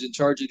Byrd, who was in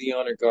charge of the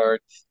honor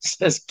guard,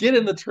 says, "Get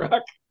in the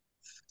truck."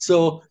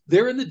 So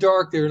they're in the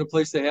dark. They're in a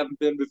place they haven't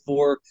been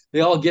before.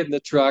 They all get in the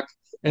truck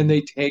and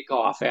they take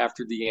off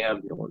after the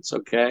ambulance.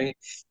 Okay.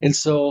 And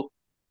so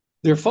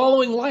they're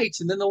following lights,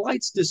 and then the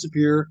lights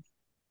disappear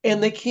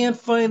and they can't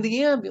find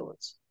the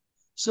ambulance.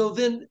 So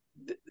then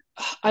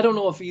I don't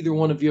know if either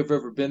one of you have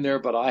ever been there,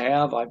 but I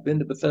have. I've been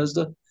to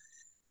Bethesda,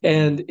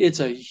 and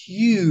it's a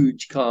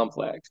huge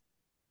complex.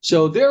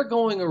 So they're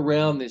going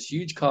around this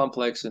huge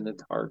complex in the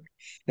dark,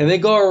 and they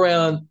go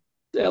around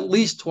at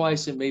least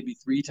twice and maybe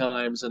three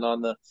times. And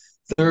on the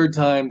third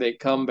time, they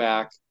come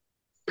back,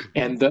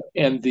 and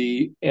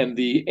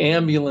the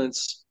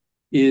ambulance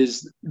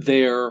is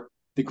there.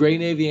 The Gray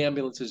Navy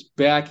ambulance is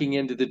backing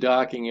into the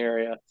docking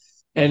area,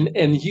 and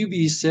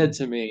Hubie said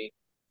to me,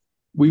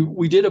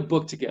 we did a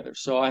book together,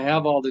 so I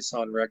have all this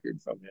on record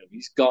from him.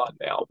 He's gone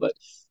now, but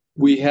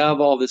we have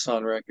all this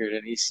on record,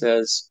 and he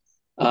says,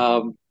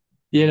 um,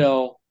 you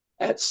know,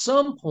 at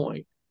some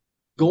point,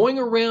 going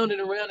around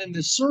and around in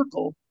this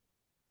circle,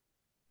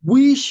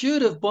 we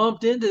should have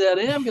bumped into that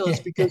ambulance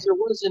because there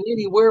wasn't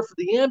anywhere for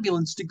the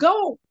ambulance to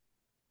go.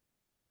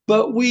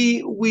 But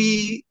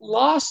we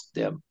lost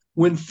them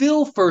when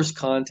Phil Singer first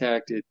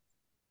contacted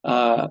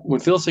you,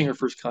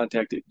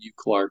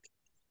 Clark.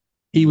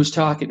 He was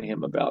talking to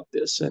him about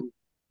this, and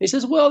he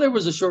says, well, there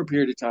was a short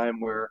period of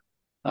time where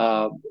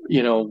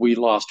we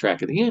lost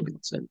track of the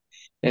ambulance.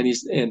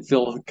 And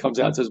Phil comes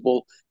out and says,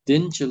 well,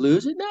 didn't you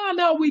lose it?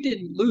 No, we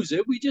didn't lose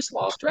it. We just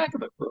lost track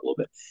of it for a little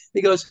bit.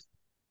 He goes,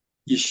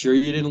 you sure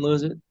you didn't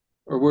lose it?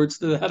 Or words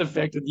to that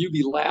effect. And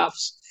Hubie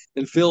laughs,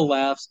 and Phil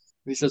laughs,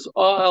 and he says,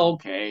 oh,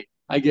 okay,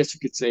 I guess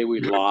you could say we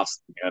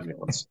lost the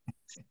ambulance.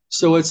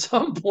 So at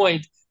some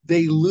point,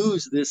 they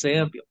lose this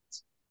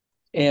ambulance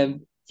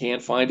and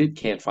can't find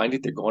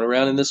it. They're going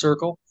around in the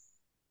circle.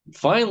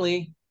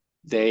 Finally,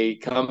 they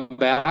come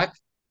back,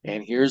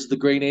 and here's the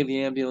Gray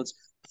Navy ambulance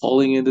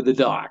pulling into the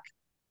dock.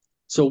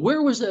 So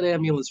where was that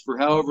ambulance for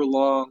however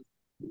long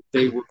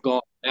they were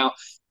gone? Now,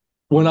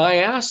 when I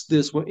asked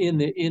this in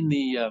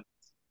the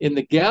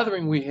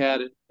gathering we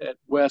had at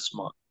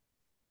Westmont,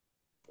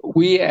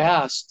 we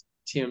asked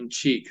Tim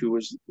Cheek, who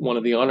was one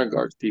of the honor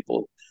guards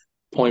people,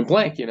 point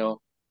blank,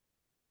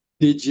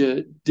 did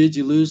you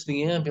lose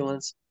the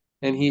ambulance?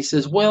 And he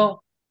says,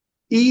 well,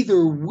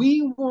 either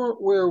we weren't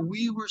where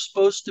we were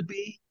supposed to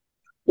be,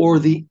 or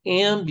the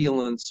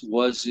ambulance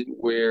wasn't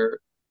where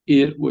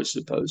it was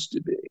supposed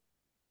to be.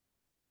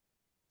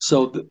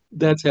 So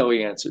that's how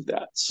he answered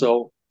that.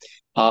 So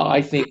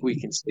I think we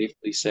can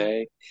safely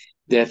say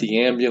that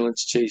the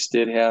ambulance chase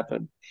did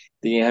happen.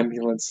 The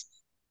ambulance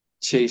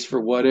chase, for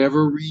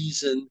whatever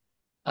reason,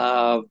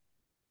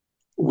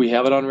 we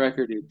have it on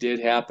record, it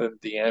did happen.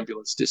 The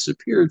ambulance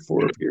disappeared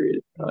for a period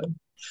of time.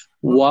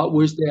 What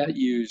was that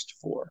used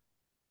for?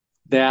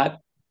 That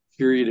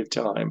period of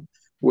time.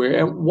 Where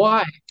and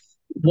why?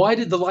 Why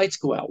did the lights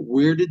go out?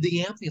 Where did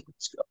the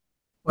ambulance go?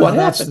 Well,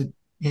 that's happened?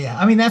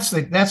 I mean, that's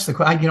the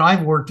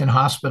I've worked in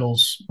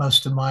hospitals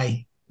most of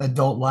my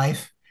adult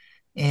life,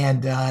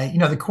 and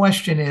the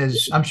question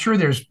is, I'm sure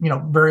there's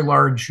very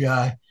large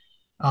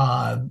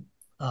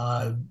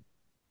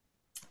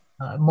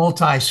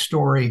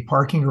multi-story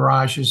parking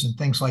garages and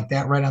things like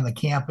that right on the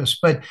campus,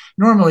 but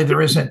normally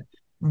there isn't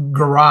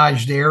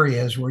garaged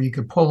areas where you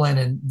could pull in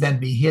and then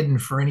be hidden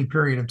for any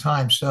period of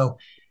time. So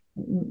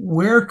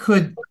where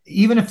could,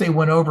 even if they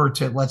went over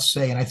to, let's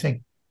say, and I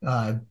think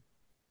the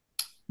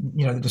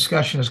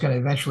discussion is going to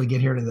eventually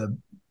get here to the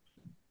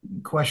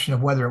question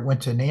of whether it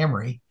went to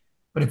NAMRI,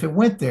 but if it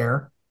went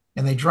there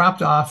and they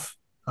dropped off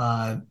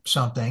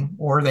something,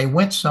 or they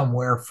went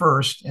somewhere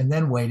first and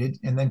then waited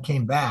and then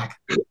came back,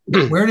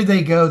 where did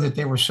they go that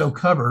they were so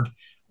covered,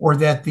 or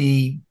that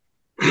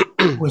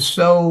was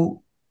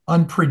so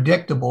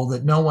unpredictable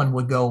that no one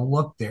would go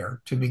look there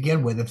to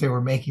begin with if they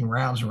were making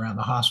rounds around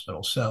the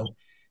hospital? So,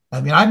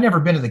 I mean, I've never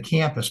been to the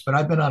campus, but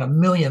I've been on a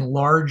million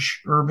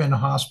large urban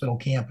hospital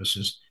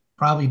campuses,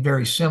 probably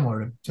very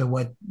similar to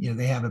what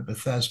they have at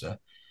Bethesda.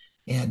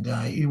 And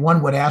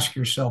one would ask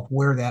yourself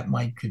where that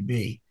could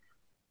be.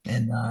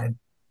 And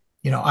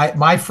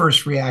my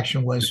first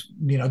reaction was,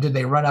 did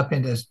they run up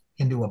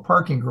into a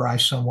parking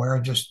garage somewhere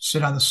and just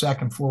sit on the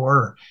second floor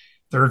or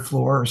third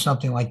floor or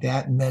something like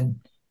that, and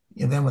then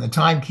when the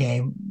time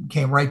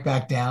came right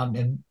back down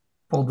and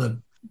pulled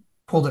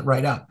it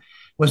right up?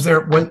 Was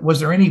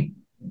there any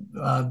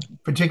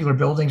particular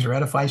buildings or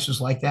edifices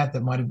like that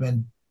might have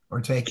been or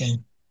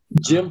taken?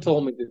 Jim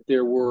told me that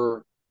there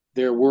were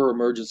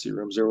emergency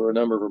rooms. There were a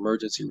number of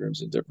emergency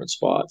rooms in different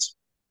spots,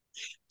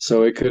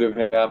 so it could have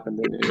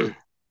happened in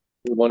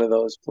one of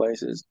those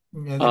places.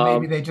 Yeah,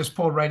 maybe they just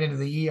pulled right into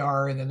the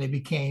ER, and then they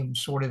became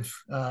sort of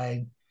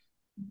the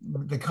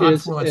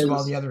confluence of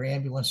all the other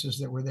ambulances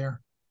that were there.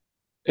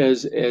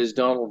 As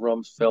Donald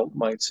Rumsfeld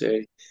might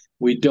say,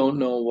 we don't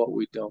know what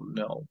we don't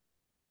know.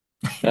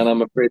 And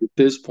I'm afraid at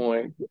this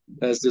point,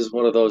 that's just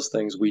one of those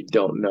things we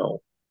don't know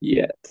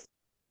yet.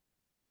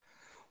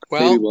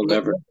 Well, maybe we'll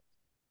never.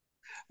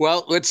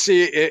 Well, let's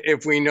see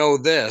if we know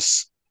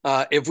this.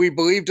 If we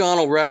believe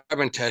Donald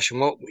Reventesh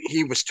and what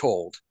he was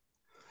told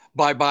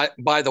by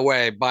the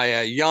way, by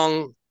a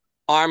young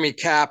Army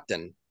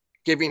captain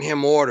giving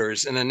him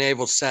orders in a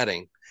naval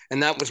setting.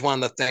 And that was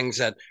one of the things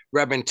that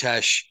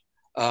Rebentesh,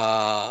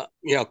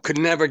 could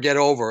never get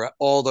over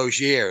all those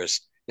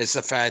years. Is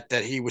the fact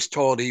that he was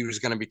told he was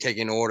going to be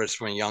taking orders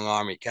from a young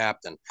Army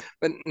captain.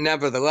 But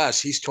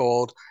nevertheless, he's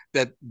told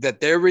that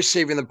they're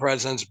receiving the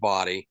president's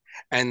body,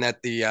 and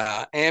that the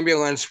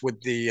ambulance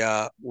with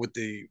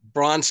the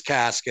bronze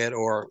casket,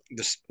 or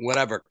this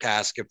whatever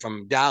casket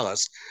from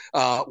Dallas,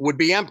 would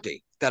be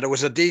empty, that it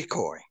was a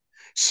decoy.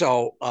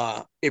 So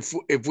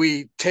if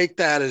we take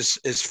that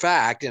as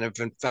fact, and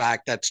if in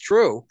fact that's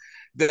true,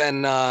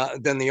 then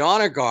the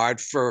honor guard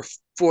for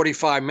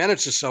 45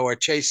 minutes or so are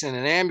chasing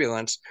an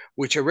ambulance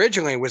which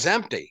originally was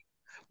empty.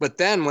 But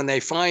then when they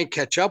finally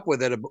catch up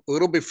with it a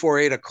little before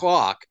 8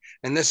 o'clock,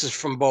 and this is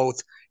from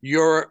both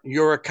your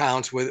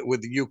accounts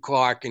with Hugh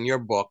Clark in your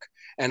book,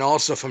 and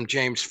also from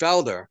James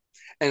Felder,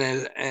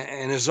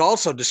 and is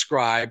also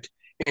described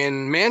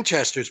in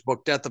Manchester's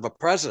book, Death of a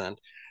President,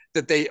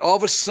 that they all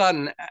of a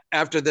sudden,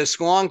 after this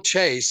long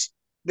chase,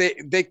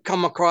 they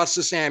come across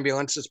this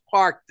ambulance that's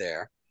parked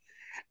there.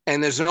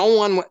 And there's no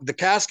one, the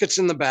casket's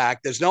in the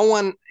back, there's no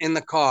one in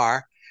the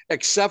car,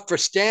 except for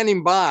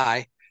standing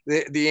by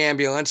the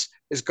ambulance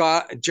is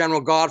General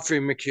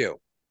Godfrey McHugh.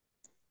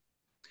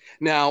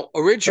 Now,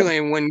 originally,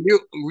 when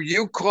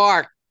Hugh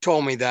Clark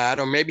told me that,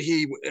 or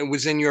maybe it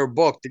was in your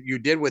book that you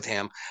did with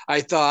him,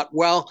 I thought,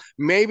 well,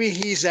 maybe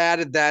he's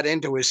added that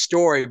into his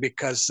story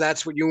because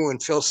that's what you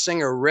and Phil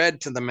Singer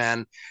read to the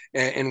men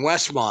in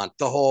Westmont,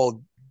 the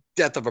whole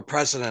Death of a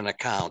President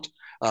account.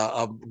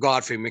 Of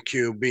Godfrey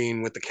McHugh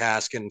being with the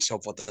casket and so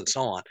forth and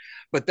so on.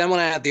 But then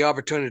when I had the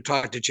opportunity to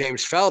talk to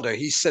James Felder,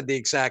 he said the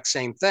exact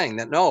same thing,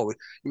 that no,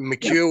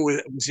 McHugh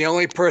was the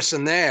only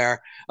person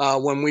there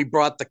when we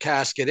brought the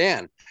casket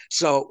in.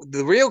 So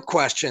the real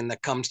question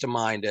that comes to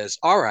mind is,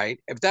 all right,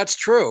 if that's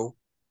true,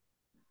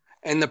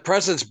 and the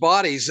president's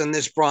body's in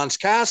this bronze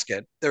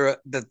casket that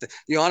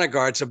the honor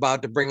guard's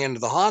about to bring into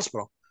the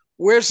hospital,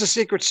 where's the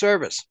Secret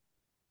Service?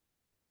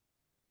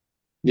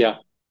 Yeah.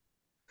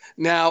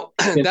 Now,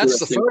 that's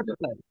the first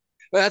thing.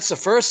 That's the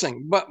first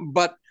thing.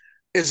 But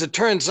as it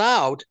turns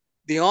out,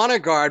 the honor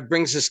guard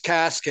brings his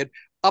casket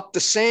up the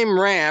same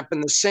ramp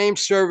in the same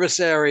service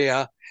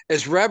area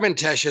as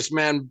Rebentesh's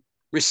men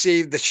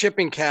received the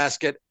shipping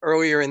casket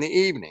earlier in the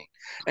evening.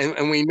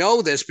 And we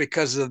know this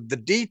because of the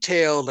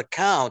detailed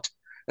account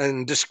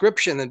and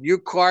description that Hugh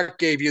Clark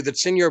gave you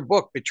that's in your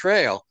book,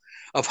 Betrayal,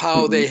 of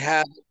how they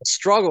had a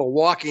struggle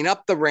walking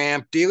up the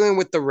ramp, dealing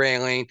with the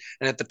railing,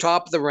 and at the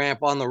top of the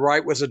ramp on the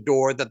right was a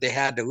door that they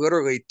had to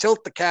literally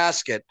tilt the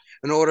casket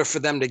in order for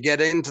them to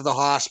get into the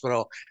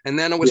hospital. And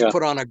then it was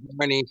put on a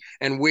gurney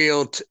and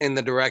wheeled in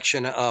the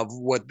direction of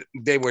what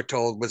they were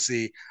told was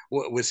the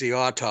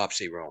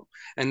autopsy room.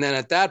 And then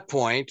at that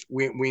point,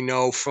 we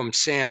know from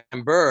Sam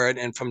Bird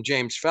and from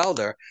James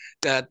Felder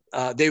that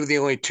they were the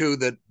only two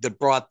that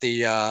brought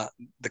the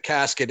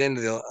casket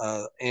into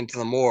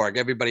the morgue.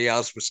 Everybody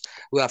else was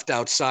left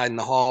outside in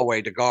the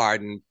hallway to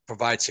guard and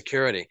provide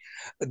security.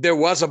 There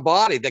was a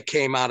body that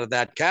came out of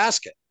that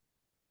casket.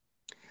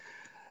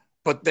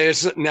 But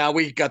now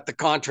we got the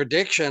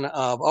contradiction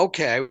of,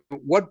 okay,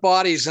 what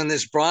body's in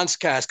this bronze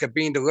casket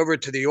being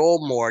delivered to the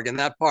old morgue in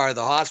that part of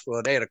the hospital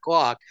at 8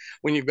 o'clock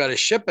when you've got a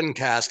shipping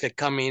casket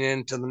coming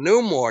into the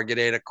new morgue at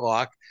 8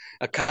 o'clock,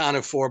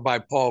 accounted for by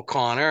Paul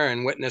Connor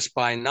and witnessed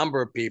by a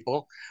number of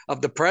people,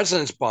 of the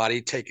president's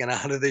body taken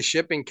out of the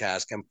shipping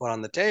casket and put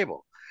on the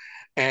table.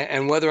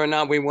 And whether or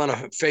not we want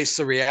to face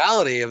the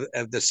reality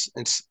of this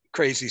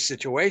crazy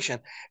situation,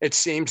 it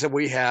seems that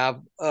we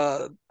have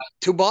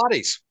two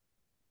bodies.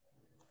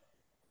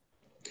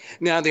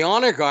 Now, the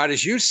honor guard,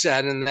 as you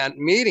said in that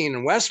meeting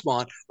in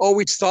Westmont,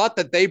 always thought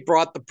that they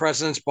brought the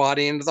president's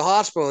body into the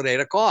hospital at 8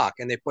 o'clock,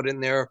 and they put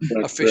in their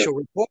official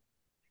report.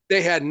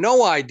 They had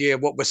no idea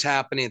what was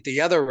happening at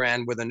the other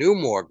end where the new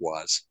morgue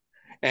was,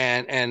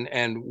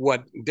 and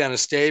what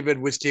Dennis David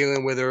was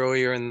dealing with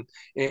earlier in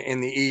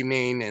the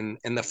evening,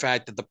 and the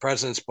fact that the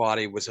president's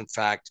body was in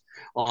fact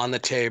on the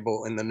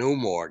table in the new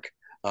morgue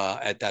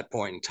at that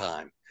point in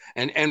time.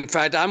 And in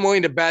fact, I'm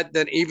willing to bet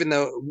that even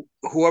though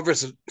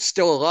whoever's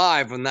still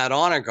alive in that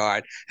honor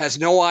guard has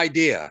no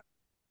idea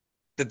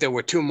that there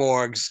were two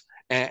morgues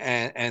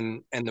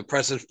and the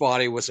president's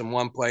body was in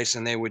one place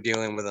and they were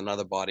dealing with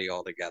another body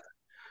altogether.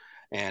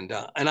 And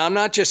I'm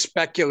not just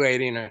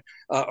speculating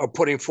or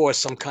putting forth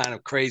some kind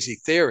of crazy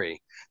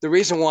theory. The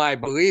reason why I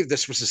believe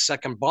this was the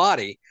second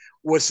body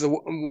was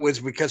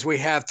because we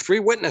have three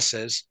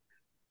witnesses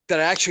that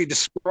actually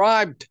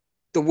described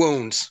the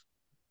wounds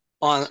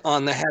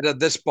on the head of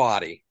this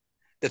body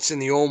that's in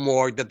the old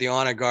morgue that the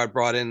honor guard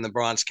brought in the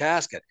bronze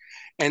casket.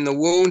 And the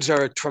wounds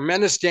are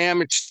tremendous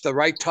damage to the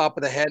right top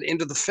of the head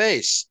into the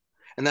face.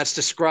 And that's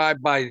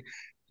described by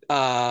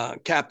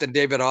Captain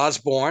David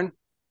Osborne.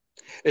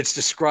 It's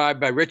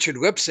described by Richard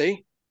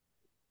Lipsey.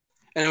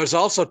 And it was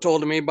also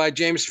told to me by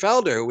James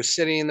Felder, who was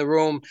sitting in the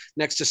room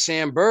next to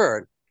Sam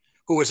Bird,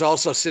 who was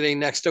also sitting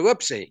next to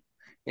Lipsey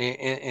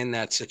in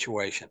that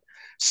situation.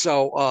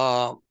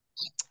 So,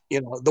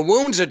 the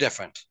wounds are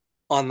different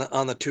on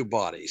the two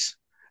bodies.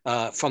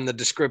 from the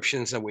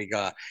descriptions that we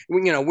got.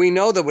 We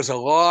know there was a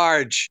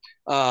large,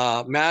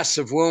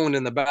 massive wound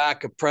in the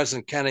back of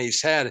President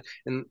Kennedy's head,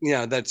 and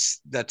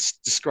that's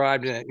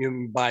described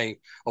by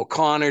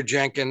O'Connor,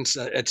 Jenkins,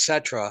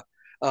 etc.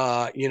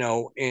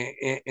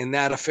 In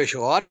that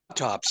official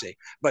autopsy,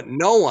 but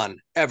no one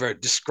ever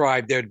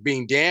described there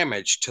being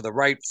damage to the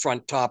right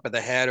front top of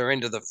the head or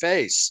into the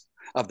face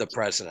of the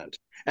president,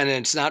 and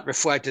it's not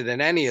reflected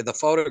in any of the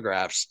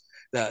photographs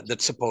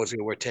that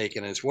supposedly were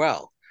taken as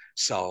well.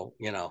 So,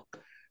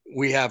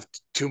 we have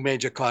two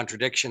major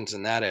contradictions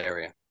in that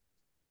area.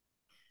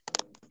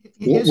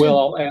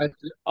 Well,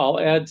 I'll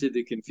add to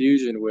the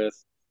confusion with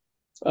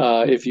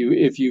if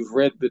you've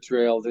read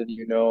Betrayal, then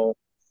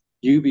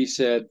Hubie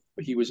said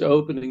he was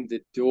opening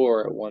the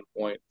door at one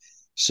point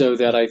so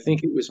that I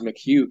think it was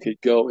McHugh could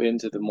go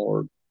into the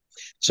morgue,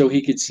 so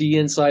he could see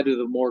inside of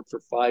the morgue for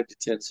 5 to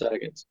 10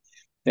 seconds.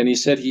 And he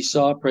said he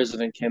saw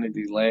President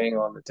Kennedy laying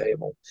on the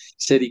table. He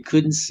said he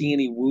couldn't see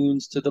any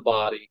wounds to the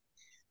body,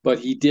 but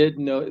he did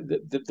know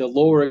that the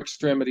lower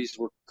extremities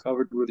were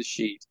covered with a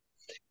sheet.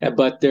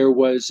 But there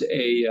was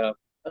a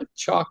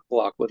chalk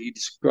block, what he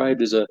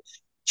described as a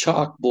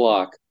chalk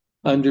block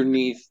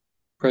underneath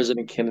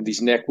President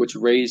Kennedy's neck, which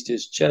raised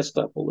his chest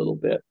up a little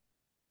bit.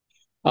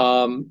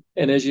 And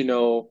as you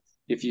know,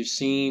 if you've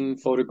seen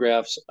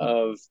photographs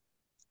of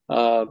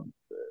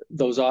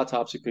those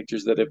autopsy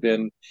pictures that have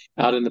been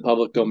out in the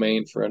public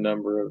domain for a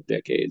number of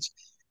decades,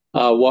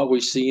 what we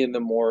see in the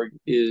morgue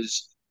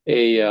is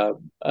a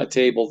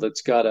table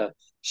that's got a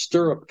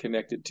stirrup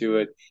connected to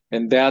it,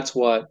 and that's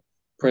what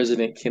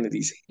President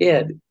Kennedy's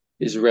head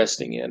is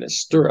resting in, a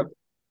stirrup,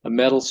 a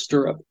metal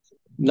stirrup,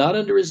 not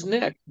under his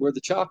neck where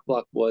the chalk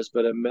block was,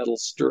 but a metal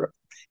stirrup.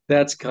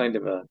 That's kind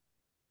of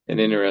an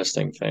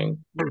interesting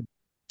thing.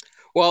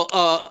 Well,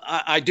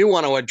 I do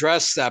want to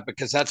address that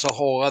because that's a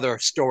whole other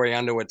story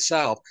unto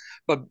itself.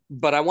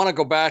 But I want to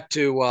go back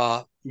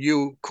to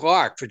Hugh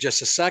Clark for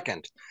just a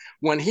second.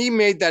 When he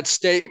made that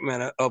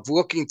statement of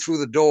looking through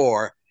the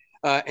door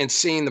and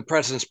seeing the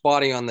president's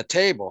body on the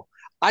table,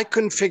 I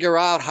couldn't figure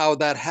out how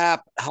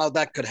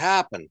that could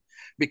happen,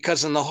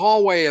 because in the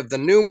hallway of the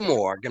new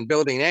morgue in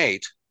Building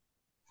 8,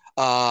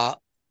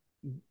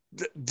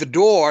 the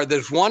door,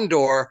 there's one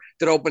door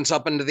that opens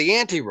up into the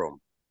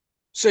anteroom.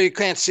 So you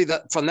can't see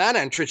that from that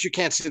entrance, you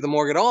can't see the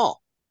morgue at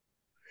all.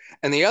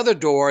 And the other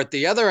door at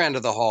the other end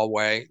of the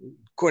hallway,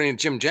 according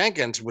to Jim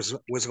Jenkins,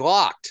 was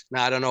locked.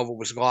 Now, I don't know if it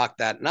was locked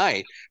that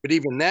night, but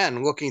even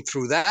then, looking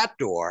through that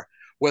door,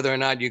 whether or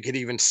not you could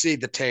even see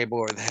the table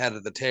or the head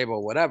of the table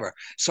or whatever.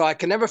 So I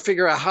can never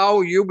figure out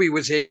how Hubie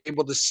was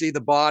able to see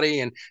the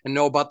body and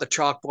know about the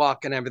chalk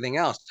block and everything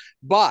else.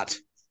 But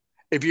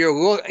if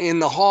you're in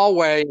the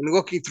hallway and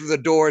looking through the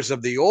doors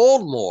of the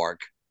old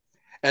morgue,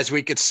 as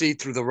we could see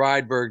through the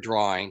Rydberg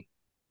drawing,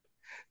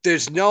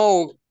 there's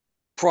no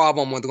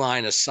problem with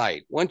line of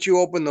sight. Once you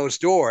open those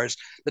doors,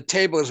 the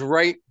table is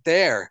right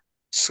there,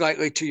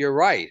 slightly to your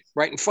right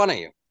in front of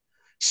you.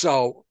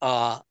 So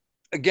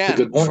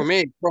again, for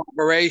me,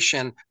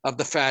 corroboration of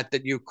the fact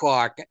that Hugh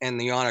Clark and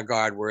the honor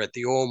guard were at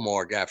the old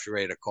morgue after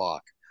 8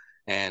 o'clock.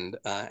 And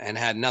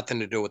had nothing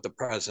to do with the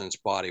president's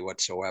body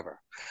whatsoever.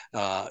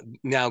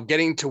 Now,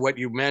 getting to what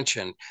you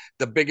mentioned,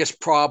 the biggest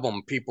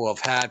problem people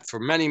have had for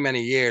many,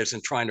 many years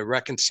in trying to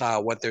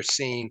reconcile what they're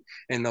seeing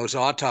in those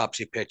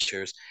autopsy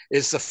pictures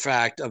is the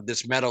fact of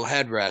this metal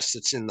headrest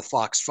that's in the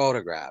Fox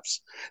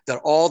photographs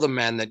that all the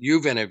men that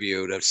you've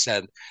interviewed have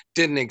said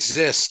didn't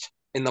exist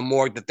in the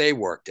morgue that they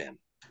worked in.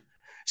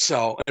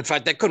 So, in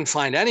fact, they couldn't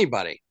find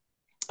anybody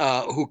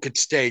who could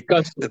state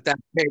that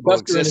table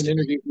existed. In an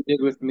interview he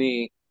did with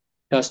me,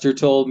 Custer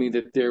told me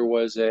that there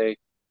was a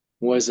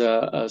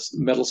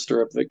metal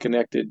stirrup that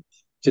connected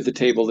to the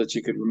table that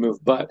you could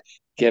remove. But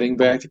getting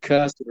back to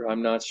Custer,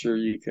 I'm not sure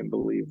you can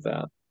believe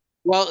that.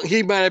 Well,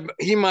 he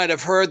might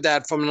have heard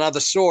that from another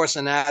source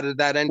and added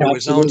that into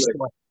his own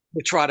story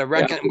to try to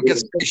reckon.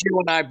 Because as you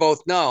and I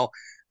both know,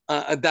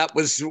 that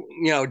was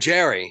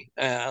Jerry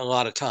a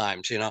lot of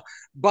times.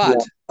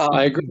 But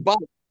I agree.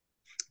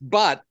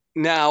 But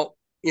now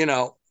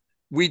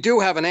we do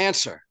have an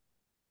answer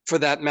for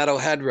that metal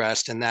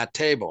headrest and that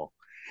table.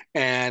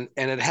 And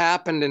it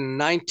happened in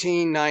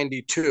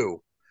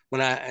 1992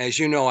 when as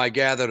you know, I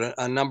gathered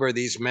a number of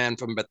these men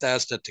from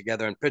Bethesda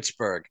together in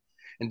Pittsburgh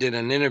and did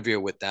an interview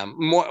with them.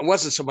 It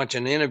wasn't so much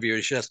an interview,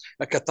 it's just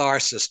a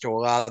catharsis to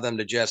allow them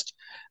to just,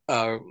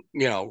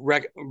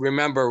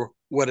 remember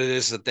what it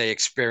is that they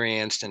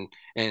experienced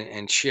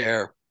and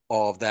share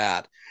all of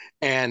that.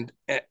 And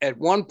at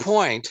one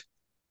point,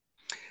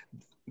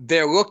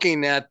 they're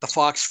looking at the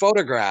Fox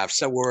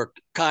photographs that were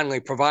kindly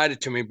provided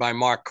to me by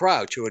Mark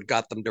Crouch, who had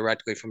got them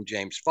directly from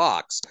James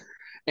Fox.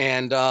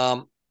 And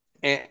while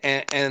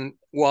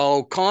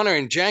O'Connor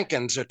and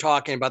Jenkins are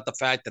talking about the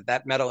fact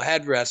that metal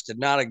headrest did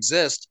not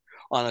exist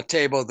on a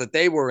table that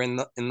they were in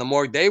the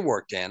morgue they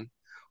worked in,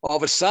 all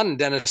of a sudden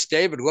Dennis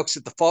David looks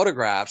at the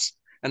photographs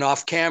and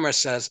off camera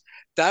says,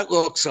 "That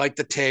looks like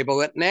the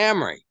table at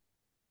Namry."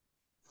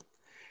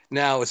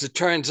 Now, as it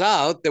turns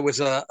out, there was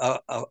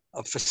a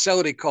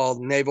facility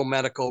called Naval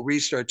Medical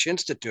Research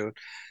Institute.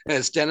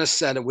 As Dennis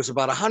said, it was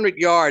about 100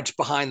 yards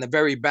behind the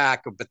very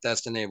back of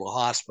Bethesda Naval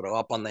Hospital,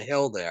 up on the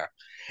hill there.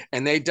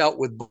 And they dealt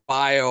with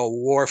bio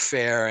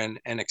warfare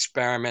and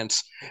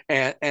experiments.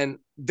 And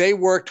they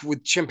worked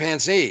with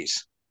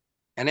chimpanzees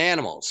and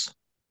animals,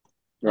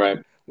 Right.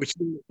 which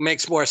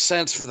makes more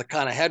sense for the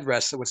kind of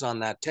headrest that was on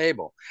that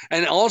table.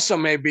 And also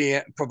maybe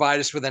provide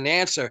us with an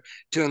answer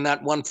to, in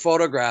that one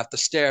photograph, the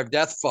stare of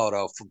death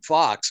photo from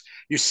Fox,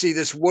 you see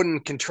this wooden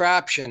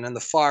contraption in the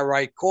far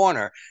right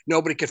corner.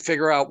 Nobody could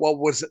figure out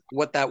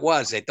what that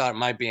was. They thought it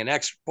might be an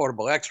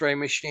portable x-ray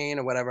machine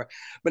or whatever.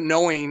 But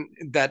knowing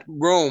that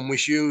room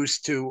was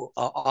used to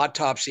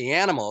autopsy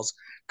animals,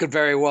 could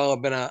very well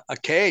have been a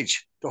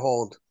cage to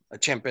hold a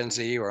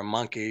chimpanzee or a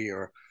monkey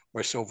or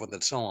so forth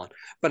and so on.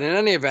 But in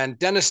any event,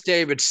 Dennis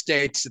David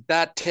states that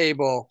that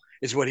table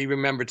is what he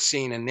remembered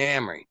seeing in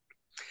NAMRI.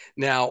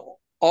 Now,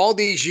 all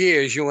these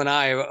years, you and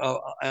I,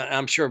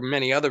 I'm sure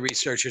many other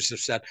researchers have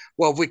said,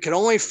 well, if we could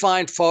only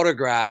find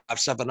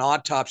photographs of an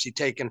autopsy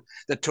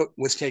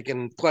was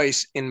taking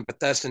place in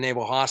Bethesda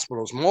Naval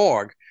Hospital's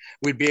morgue,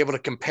 we'd be able to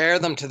compare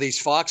them to these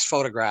Fox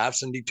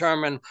photographs and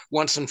determine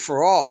once and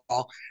for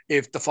all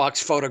if the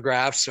Fox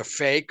photographs are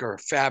fake or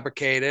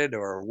fabricated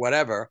or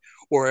whatever,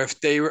 or if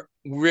they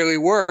really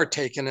were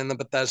taken in the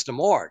Bethesda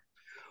morgue.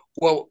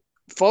 Well,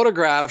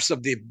 photographs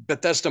of the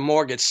Bethesda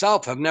morgue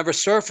itself have never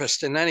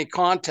surfaced in any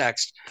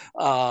context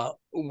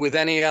with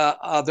any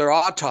other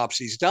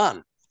autopsies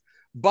done.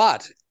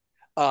 But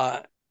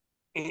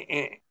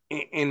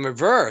in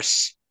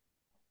reverse,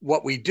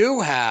 what we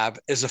do have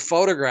is a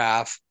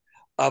photograph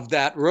of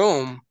that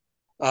room,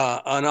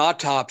 an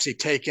autopsy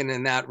taken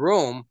in that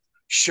room,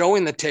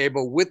 showing the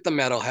table with the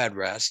metal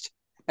headrest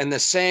and the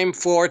same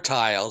floor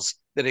tiles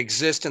that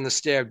exist in the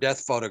stare of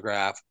death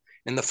photograph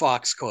in the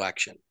Fox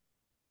collection.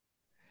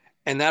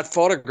 And that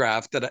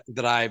photograph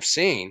that I've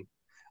seen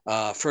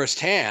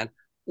firsthand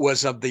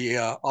was of the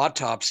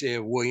autopsy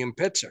of William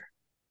Pitzer.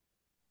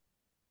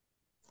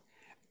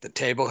 The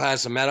table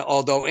has a metal,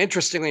 although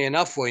interestingly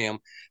enough, William,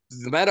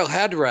 the metal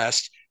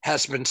headrest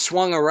has been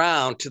swung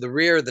around to the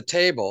rear of the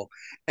table,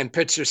 and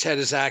Pitzer's head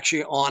is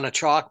actually on a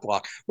chalk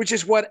block, which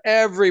is what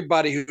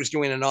everybody who's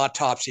doing an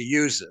autopsy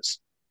uses,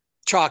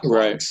 chalk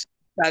blocks.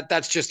 Right.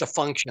 That's just a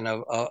function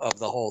of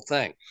the whole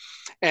thing.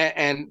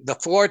 And the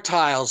floor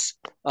tiles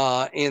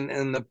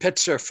in the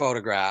Pitzer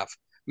photograph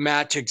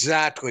match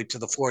exactly to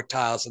the floor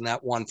tiles in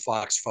that one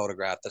Fox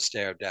photograph, the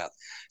stare of death.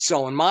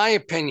 So in my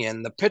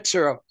opinion, the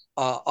Pitzer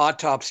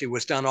autopsy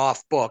was done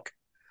off book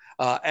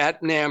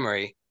at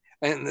NAMRI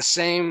in the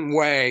same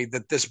way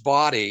that this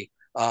body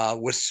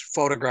was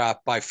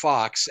photographed by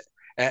Fox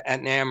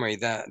at NAMRI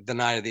the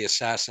night of the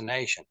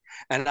assassination.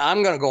 And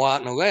I'm going to go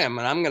out on a limb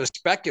and I'm going to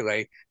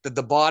speculate that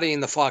the body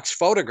in the Fox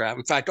photograph,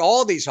 in fact,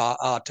 all these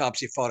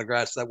autopsy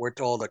photographs that we're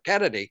told are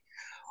Kennedy,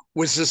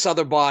 was this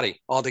other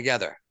body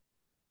altogether.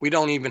 We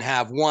don't even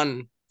have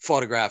one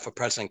photograph of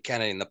President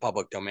Kennedy in the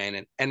public domain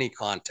in any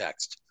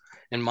context,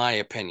 in my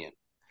opinion.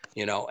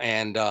 You know,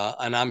 and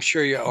I'm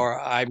sure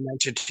I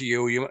mentioned to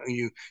you,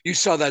 you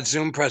saw that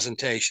Zoom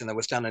presentation that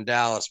was done in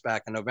Dallas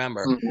back in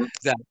November. Mm-hmm.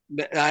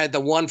 That I had the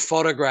one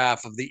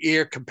photograph of the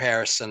ear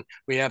comparison.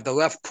 We have the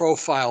left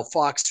profile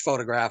Fox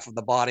photograph of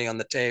the body on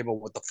the table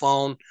with the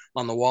phone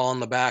on the wall in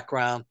the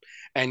background,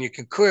 and you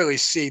can clearly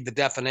see the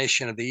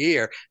definition of the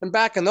ear. And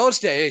back in those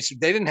days,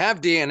 they didn't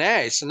have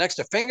DNA, so next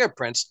to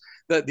fingerprints,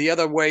 the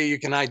other way you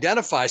can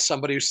identify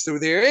somebody who's through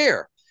their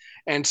ear.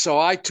 And so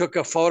I took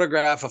a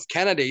photograph of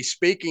Kennedy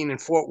speaking in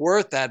Fort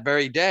Worth that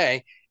very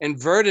day,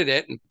 inverted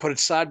it and put it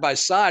side by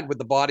side with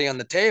the body on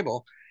the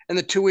table. And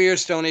the two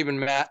ears don't even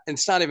match.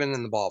 It's not even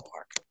in the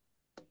ballpark.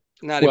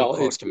 Not even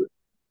close to me.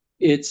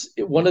 It's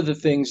one of the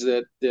things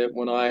that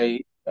when I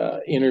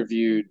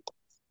interviewed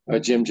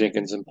Jim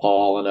Jenkins and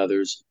Paul and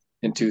others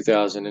in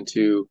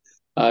 2002,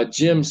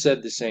 Jim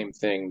said the same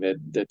thing,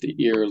 that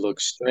the ear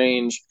looks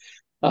strange.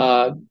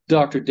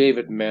 Dr.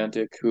 David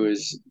Mantic, who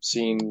has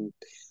seen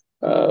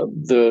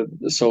the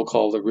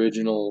so-called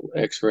original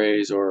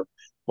X-rays, or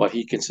what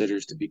he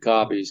considers to be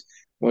copies,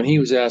 when he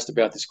was asked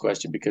about this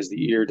question, because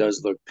the ear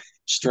does look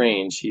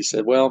strange, he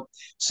said, well,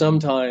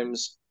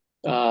 sometimes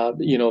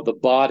the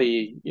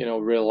body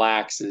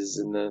relaxes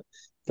and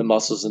the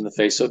muscles in the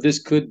face, so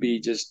this could be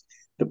just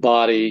the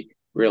body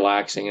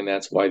relaxing, and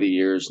that's why the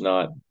ear's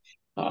not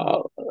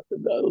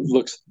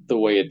looks the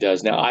way it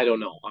does. Now, I don't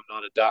know, I'm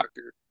not a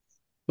doctor,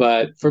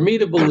 but for me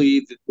to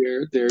believe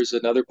that there's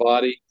another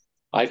body,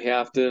 I'd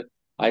have to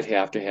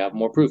have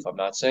more proof. I'm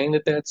not saying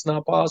that that's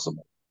not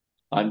possible.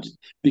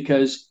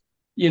 Because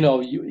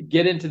you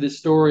get into the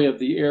story of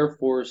the Air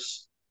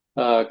Force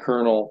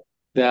colonel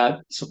that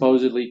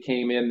supposedly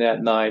came in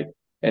that night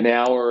an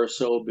hour or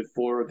so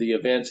before the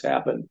events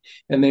happened,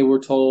 and they were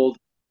told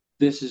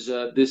this is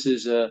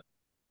a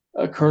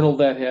colonel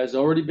that has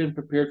already been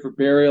prepared for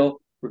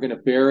burial. We're going to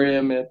bury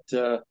him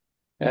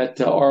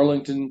at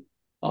Arlington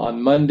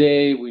on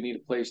Monday. We need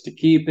a place to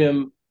keep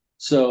him,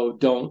 so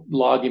don't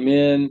log him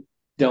in.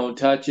 Don't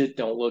touch it.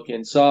 Don't look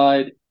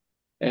inside.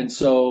 And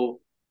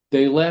so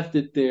They left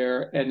it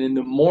there, and in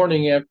the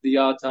morning after the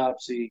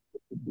autopsy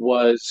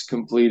was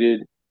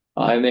completed,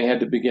 and they had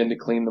to begin to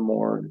clean the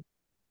morgue,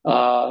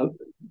 uh,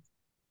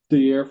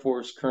 the Air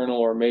Force colonel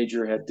or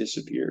major had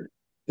disappeared.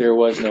 There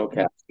was no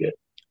casket.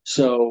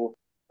 So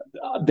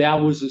that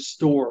was a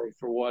story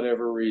for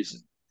whatever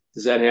reason.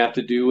 Does that have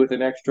to do with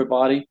an extra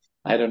body?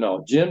 I don't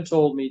know. Jim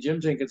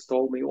Jenkins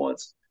told me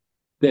once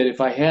that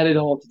if I had it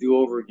all to do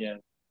over again,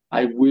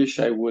 I wish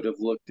I would have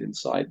looked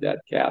inside that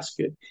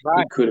casket.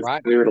 Right, It could have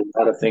right, cleared a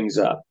lot of things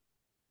up.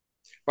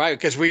 right.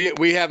 Because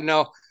we have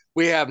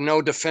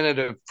no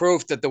definitive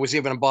proof that there was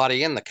even a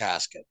body in the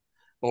casket,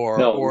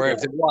 No, or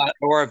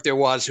if there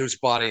was, whose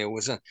body it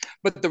was in.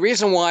 But the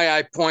reason why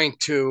I point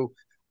to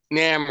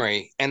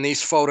Namry and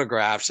these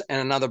photographs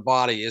and another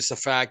body is the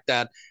fact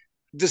that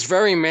this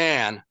very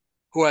man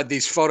who had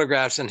these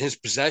photographs in his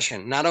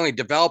possession not only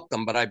developed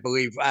them, but I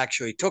believe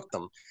actually took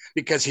them,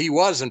 because he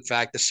was, in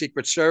fact, the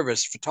Secret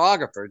Service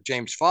photographer,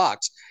 James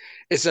Fox.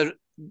 Is that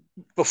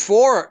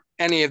before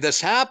any of this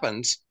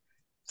happens,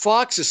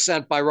 Fox is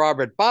sent by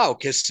Robert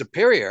Bauck, his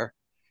superior,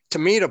 to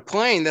meet a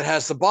plane that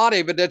has the body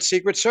of a dead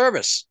Secret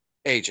Service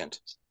agent.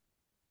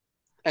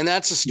 And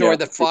that's a story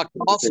that Fox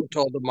also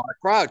told to Mark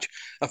Crouch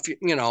a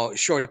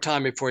short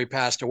time before he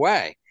passed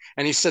away.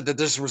 And he said that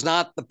this was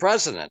not the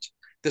president.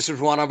 This was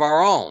one of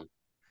our own.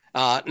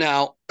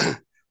 Now,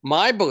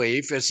 my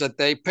belief is that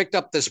they picked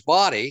up this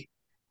body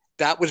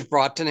that was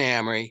brought to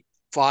Namry.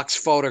 Fox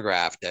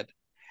photographed it,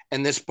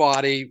 and this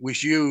body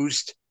was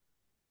used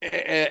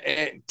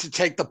to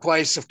take the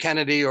place of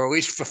Kennedy, or at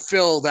least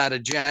fulfill that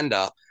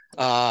agenda,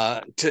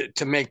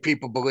 to make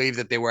people believe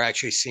that they were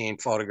actually seeing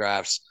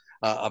photographs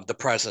of the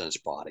president's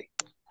body.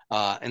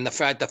 And the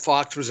fact that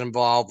Fox was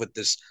involved with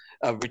this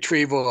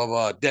retrieval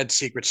of a dead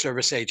Secret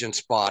Service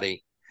agent's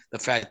body, the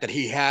fact that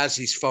he has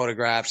these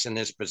photographs in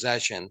his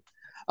possession,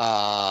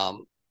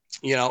 and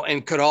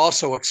could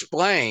also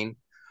explain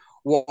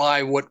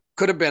why what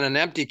could have been an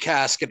empty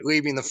casket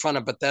leaving the front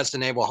of Bethesda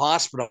Naval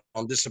Hospital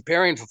and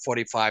disappearing for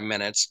 45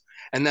 minutes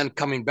and then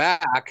coming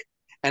back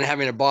and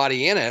having a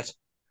body in it.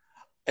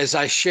 As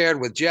I shared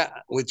with Jeff,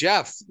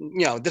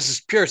 this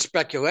is pure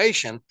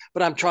speculation,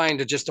 but I'm trying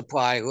to just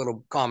apply a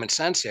little common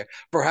sense here.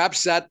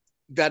 Perhaps that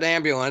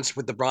ambulance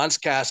with the bronze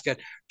casket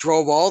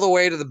drove all the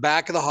way to the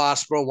back of the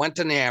hospital, went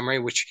to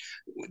Namry, which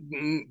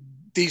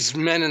these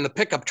men in the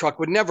pickup truck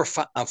would never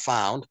have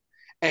found.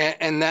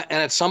 And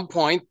at some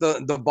point,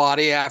 the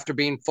body, after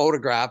being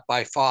photographed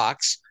by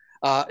Fox,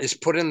 is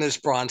put in this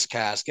bronze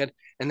casket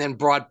and then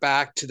brought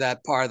back to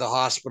that part of the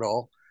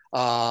hospital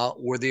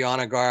where the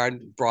honor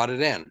guard brought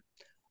it in.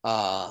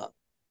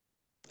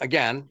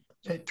 Again,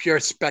 pure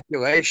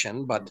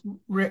speculation, but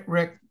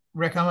Rick,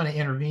 I'm going to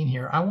intervene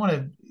here. I want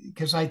to,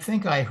 because I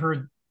think I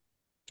heard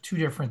two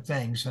different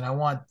things, and I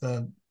want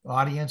the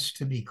audience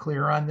to be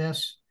clear on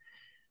this.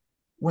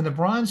 When the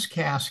bronze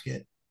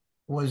casket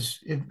was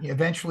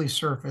eventually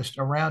surfaced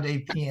around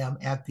 8 p.m.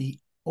 at the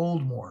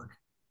old morgue,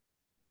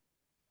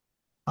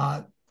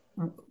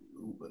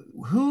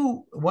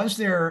 who was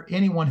there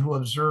anyone who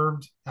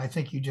observed? I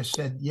think you just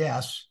said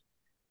yes.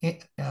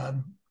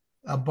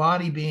 A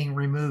body being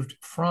removed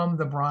from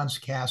the bronze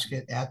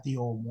casket at the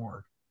old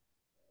morgue.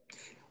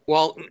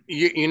 Well,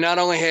 you not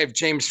only have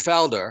James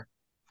Felder,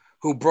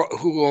 who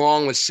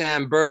along with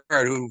Sam Bird,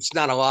 who's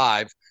not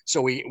alive,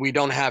 so we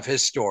don't have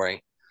his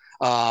story,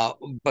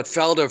 but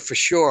Felder for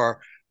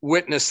sure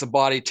witnessed the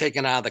body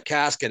taken out of the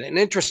casket. And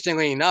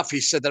interestingly enough,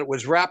 he said that it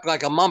was wrapped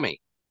like a mummy,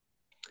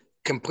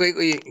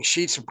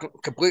 sheets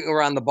completely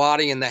around the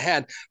body and the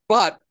head.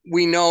 But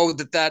we know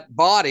that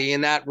body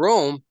in that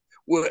room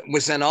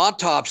was then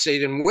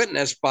autopsied and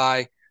witnessed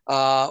by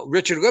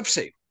Richard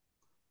Lipsey,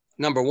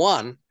 number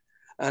one.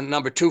 And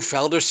number two,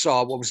 Felder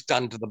saw what was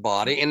done to the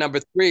body. And number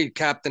three,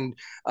 Captain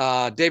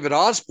David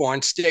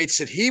Osborne states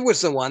that he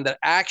was the one that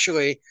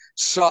actually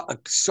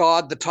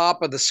sawed the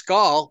top of the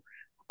skull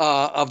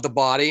of the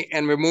body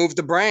and removed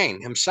the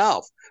brain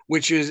himself,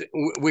 which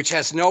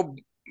has no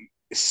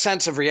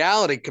sense of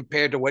reality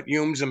compared to what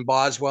Humes and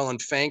Boswell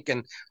and Fink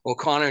and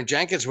O'Connor and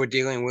Jenkins were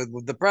dealing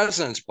with the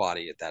president's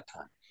body at that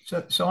time.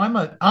 So I'm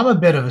a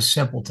bit of a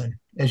simpleton,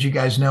 as you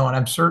guys know, and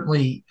I'm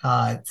certainly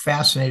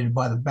fascinated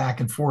by the back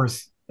and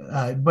forth.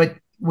 But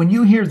when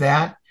you hear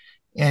that,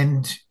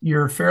 and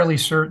you're fairly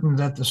certain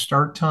that the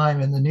start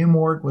time in the new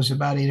morgue was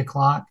about 8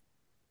 o'clock,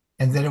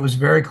 and that it was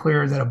very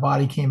clear that a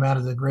body came out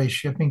of the gray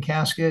shipping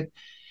casket.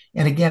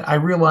 And again, I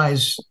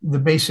realize the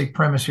basic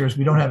premise here is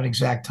we don't have an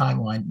exact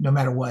timeline, no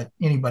matter what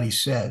anybody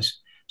says.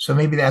 So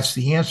maybe that's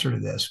the answer to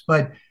this.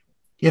 But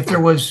if there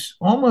was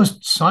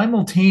almost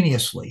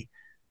simultaneously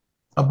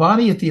a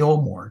body at the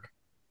old morgue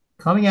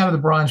coming out of the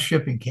bronze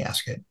shipping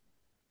casket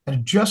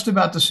at just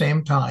about the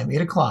same time,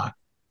 8 o'clock,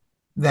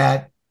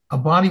 that a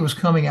body was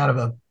coming out of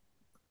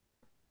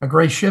a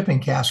gray shipping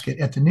casket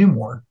at the new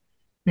morgue,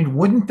 I mean,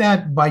 wouldn't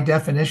that by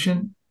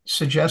definition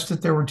suggest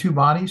that there were two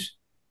bodies?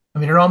 I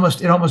mean, it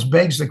almost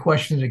begs the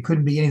question that it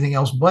couldn't be anything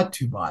else but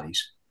two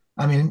bodies.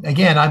 I mean,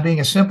 again, I'm being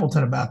a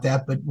simpleton about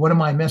that, but what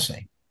am I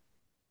missing?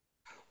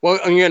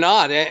 Well, you're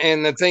not.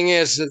 And the thing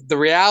is, the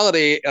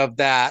reality of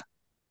that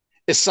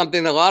is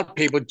something that a lot of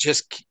people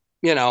just,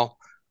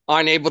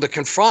 aren't able to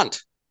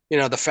confront.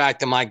 The fact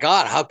that, my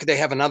God, how could they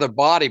have another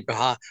body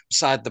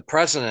beside the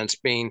president's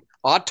being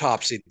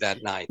autopsied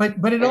that night?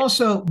 But it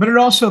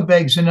also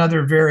begs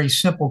another very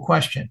simple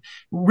question.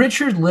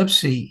 Richard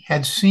Lipsey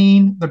had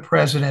seen the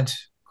president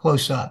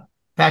close up.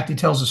 In fact, he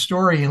tells a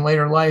story in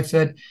later life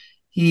that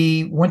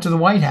he went to the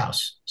White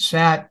House,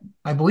 sat,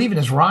 I believe, in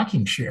his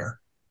rocking chair,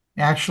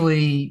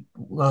 actually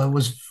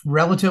was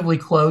relatively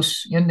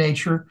close in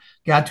nature,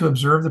 got to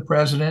observe the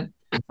president,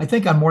 I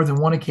think on more than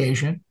one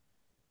occasion,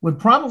 would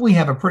probably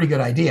have a pretty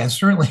good idea. And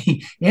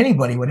certainly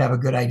anybody would have a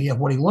good idea of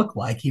what he looked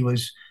like. He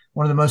was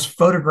one of the most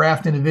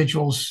photographed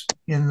individuals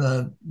in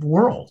the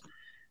world.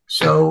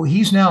 So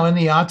he's now in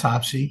the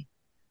autopsy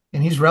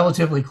and he's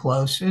relatively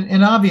close.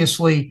 And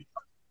obviously,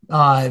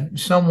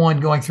 someone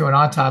going through an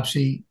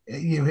autopsy,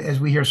 as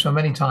we hear so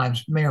many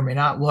times, may or may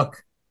not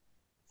look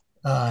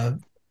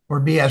or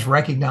be as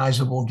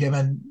recognizable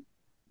given,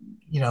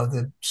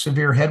 the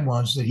severe head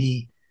wounds that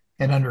he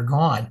had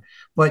undergone.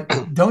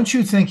 But don't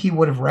you think he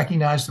would have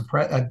recognized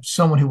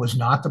someone who was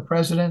not the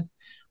president?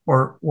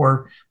 Or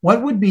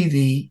what would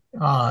be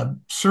the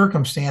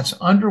circumstance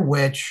under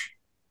which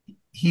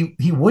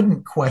he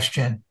wouldn't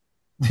question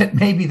that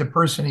maybe the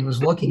person he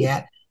was looking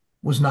at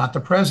was not the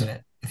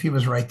president if he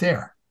was right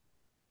there?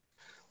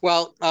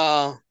 Well,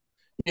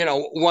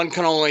 one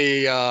can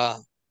only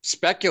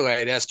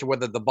speculate as to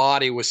whether the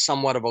body was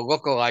somewhat of a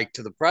lookalike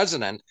to the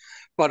president.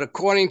 But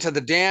according to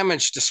the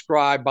damage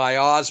described by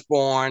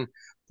Osborne,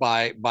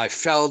 by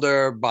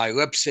Felder, by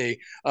Lipsey,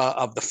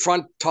 of the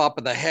front top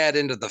of the head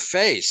into the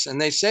face,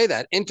 and they say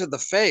that into the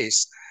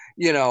face,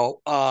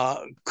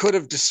 could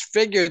have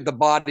disfigured the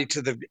body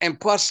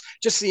and plus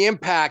just the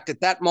impact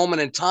at that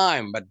moment in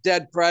time, a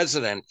dead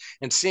president,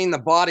 and seeing the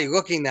body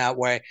looking that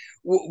way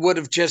would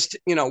have just,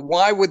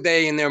 why would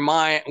they in their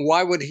mind,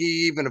 why would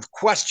he even have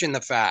questioned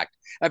the fact?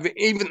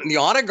 Even the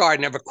honor guard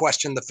never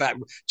questioned the fact.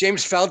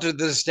 James Felder to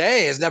this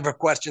day has never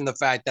questioned the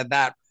fact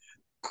that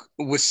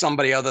was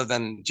somebody other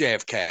than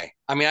JFK.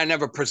 I mean, I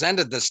never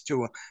presented this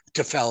to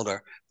Felder,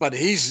 but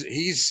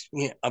he's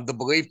of the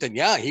belief that,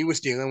 yeah, he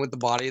was dealing with the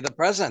body of the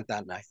president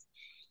that night.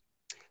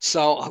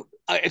 So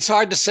it's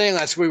hard to say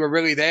unless we were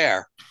really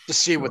there to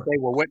see what they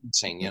were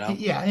witnessing,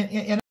 Yeah.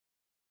 And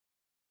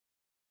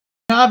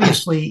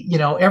obviously,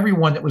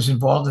 everyone that was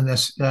involved in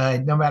this,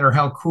 no matter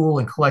how cool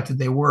and collected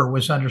they were,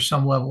 was under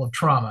some level of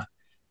trauma.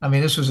 I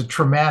mean, this was a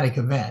traumatic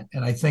event.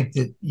 And I think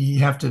that you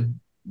have to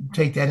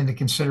take that into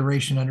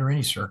consideration under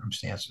any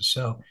circumstances.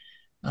 So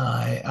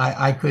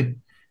I could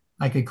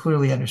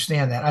clearly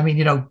understand that. I mean,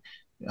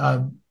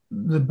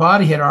 the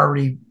body had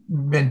already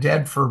been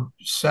dead for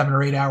 7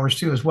 or 8 hours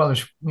too, as well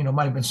as,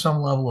 might have been some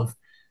level of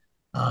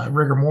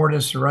rigor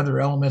mortis or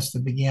other elements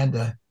that began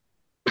to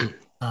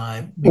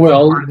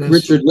well,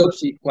 Richard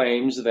Lipsey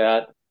claims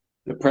that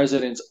the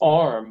president's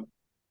arm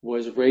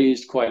was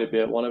raised quite a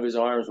bit. One of his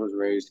arms was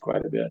raised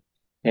quite a bit.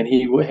 And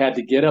he had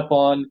to get up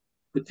on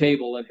the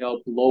table and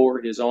help lower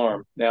his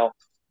arm. Now,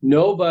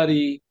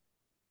 nobody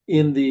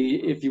in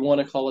if you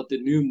want to call it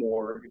the new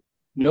morgue,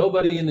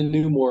 nobody in the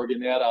new morgue in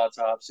that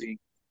autopsy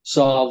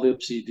saw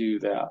Lipsey do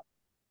that.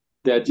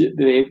 That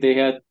they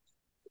had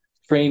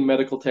trained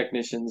medical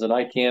technicians, and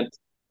I can't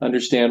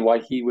understand why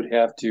he would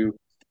have to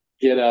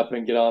get up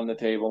and get on the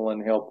table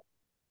and help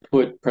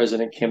put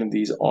President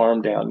Kennedy's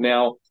arm down.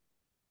 Now,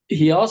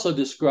 he also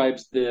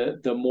describes the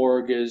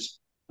morgue as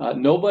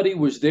nobody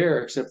was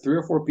there except 3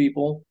 or 4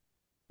 people,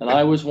 and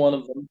I was one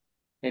of them.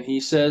 And he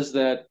says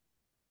that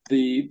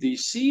the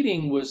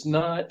seating was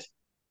not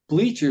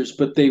bleachers,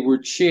 but they were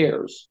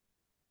chairs.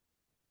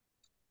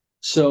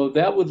 So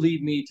that would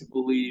lead me to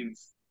believe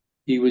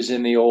he was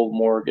in the old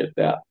morgue at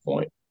that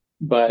point.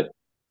 But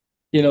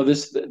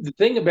the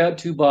thing about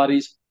 2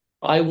 bodies,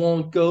 I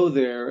won't go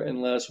there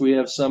unless we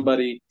have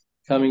somebody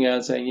coming out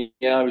and saying,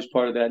 yeah, I was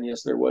part of that, and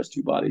yes, there was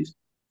 2 bodies.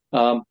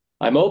 I'm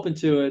open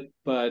to it,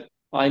 but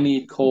I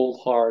need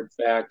cold, hard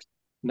fact,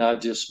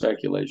 not just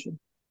speculation.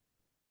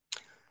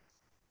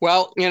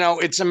 Well,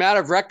 it's a matter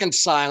of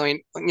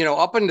reconciling,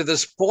 up until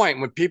this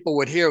point, when people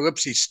would hear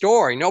Lipsey's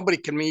story, nobody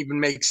can even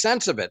make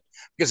sense of it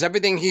because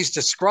everything he's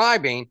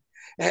describing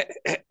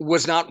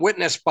was not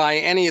witnessed by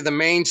any of the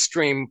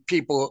mainstream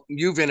people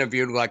you've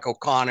interviewed, like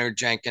O'Connor,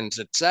 Jenkins,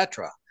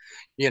 etc.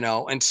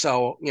 And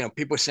so,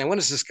 people are saying, what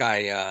is this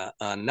guy,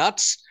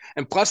 nuts?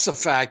 And plus the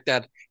fact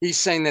that he's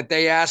saying that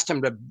they asked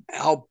him to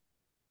help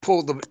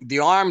pull the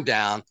arm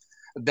down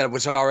that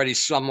was already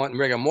somewhat in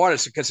rigor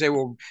mortis because they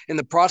were in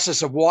the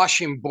process of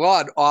washing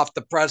blood off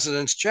the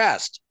president's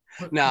chest.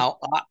 Now,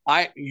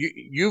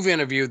 you've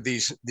interviewed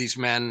these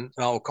men,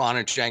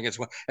 O'Connor, Jenkins.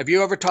 Have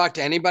you ever talked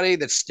to anybody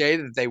that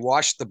stated that they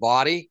washed the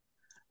body,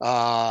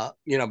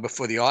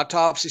 before the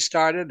autopsy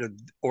started,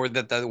 or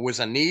that there was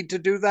a need to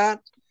do that?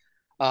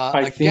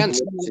 I think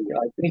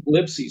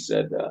Lipsey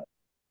said that.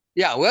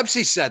 Yeah,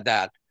 Lipsey said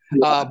that.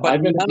 Yeah,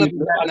 but none of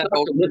that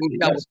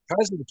was the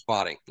president's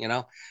body,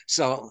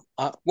 So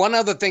one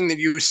other thing that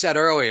you said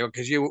earlier,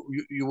 because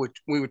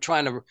we were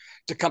trying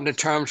to come to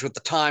terms with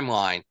the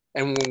timeline,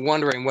 and we were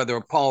wondering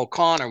whether Paul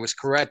O'Connor was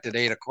correct at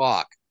 8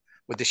 o'clock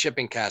with the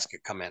shipping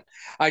casket come in.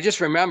 I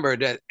just remembered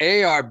that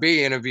ARB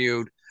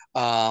interviewed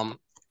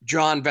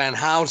John Van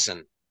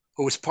Housen,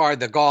 who was part of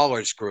the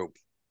Gallers group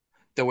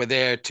that were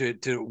there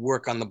to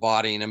work on the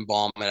body and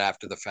embalm it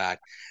after the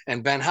fact.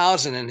 And Van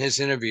Housen, in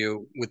his interview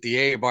with the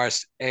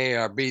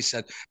ARB,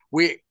 said,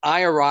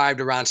 I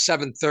arrived around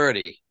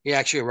 7:30. He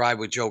actually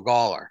arrived with Joe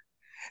Galler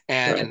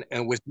and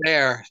was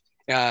there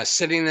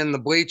sitting in the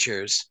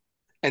bleachers.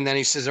 And then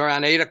he says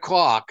around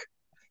 8:00,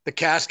 the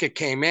casket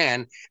came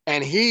in,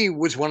 and he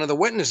was one of the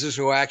witnesses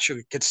who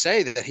actually could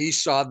say that he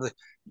saw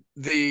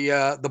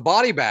the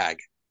body bag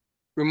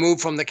removed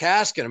from the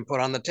casket and put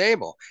on the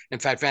table. In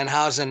fact, Van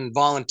Housen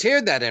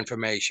volunteered that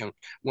information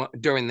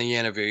during the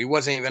interview. He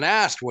wasn't even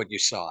asked what you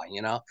saw,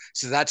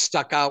 so that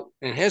stuck out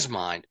in his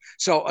mind.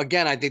 So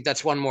again, I think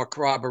that's one more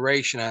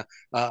corroboration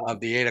of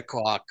the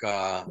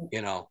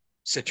 8:00,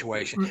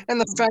 situation. And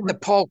the fact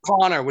that Paul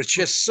Connor was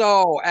just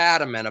so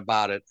adamant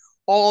about it,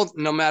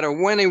 no matter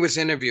when he was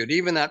interviewed,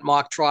 even that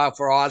mock trial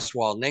for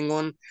Oswald in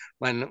England,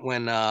 when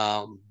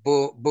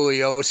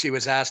Bugliosi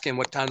was asking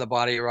what time the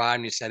body arrived,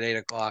 and he said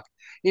 8:00.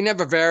 He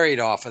never varied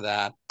off of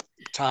that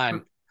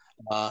time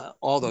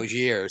all those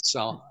years.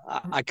 So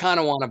I kind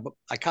of want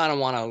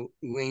to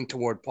lean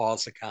toward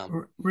Paul's account.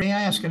 May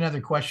I ask another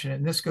question?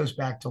 And this goes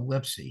back to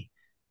Lipsy.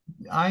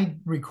 I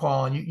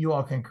recall, and you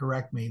all can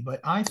correct me,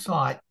 but I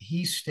thought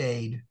he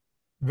stayed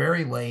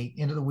very late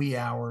into the wee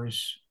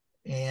hours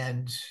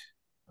and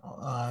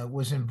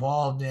was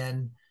involved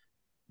in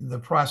the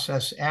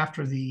process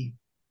after the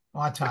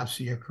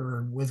autopsy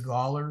occurred with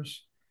Gallers.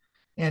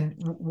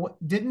 And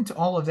didn't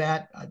all of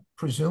that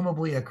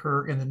presumably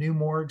occur in the new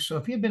morgue? So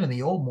if he had been in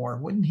the old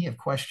morgue, wouldn't he have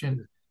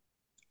questioned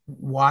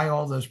why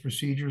all those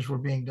procedures were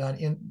being done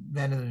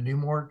then in the new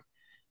morgue?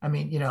 I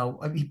mean,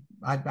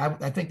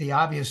 I think the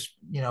obvious,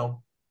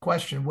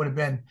 question would have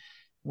been,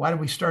 why did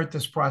we start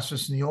this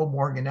process in the old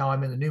morgue and now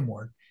I'm in the new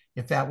morgue?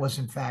 If that was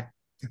in fact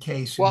the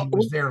case, and he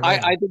was there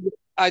later.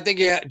 I think,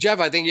 Jeff,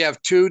 I think you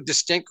have two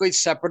distinctly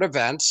separate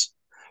events.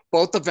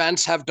 Both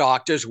events have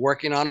doctors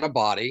working on a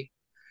body.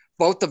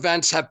 Both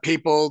events have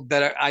people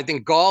that are, I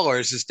think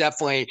Gallers is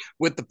definitely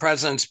with the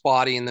president's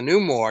body in the new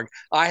morgue.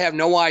 I have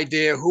no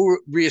idea who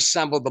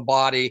reassembled the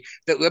body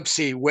that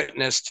Lipsy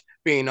witnessed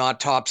being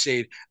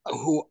autopsied,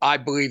 who I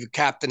believe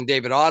Captain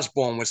David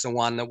Osborne was the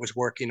one that was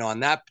working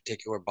on that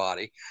particular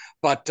body.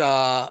 But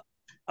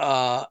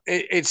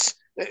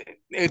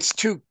it's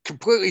two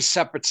completely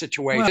separate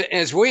situations. Well,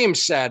 as William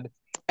said,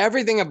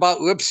 everything about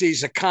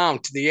Lipsy's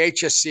account to the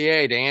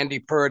HSCA, to Andy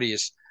Purdy,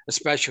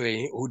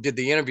 especially, who did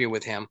the interview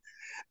with him,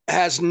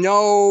 has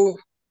no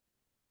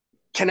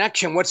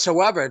connection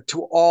whatsoever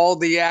to all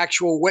the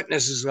actual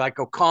witnesses like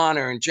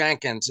O'Connor and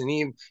Jenkins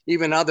and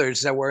even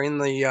others that were in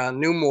the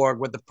new morgue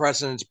with the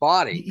president's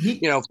body.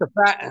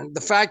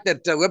 The fact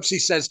that Lipsy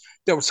says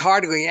there was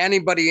hardly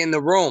anybody in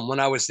the room when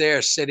I was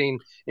there sitting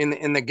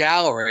in the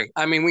gallery.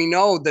 I mean, we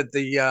know that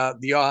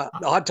the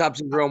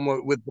autopsy room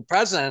with the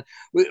president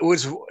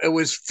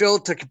was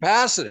filled to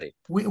capacity.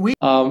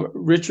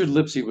 Richard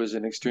Lipsy was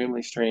an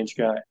extremely strange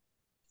guy.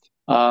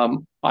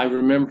 I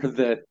remember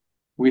that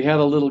we had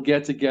a little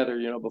get together,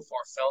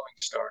 before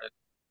filming started,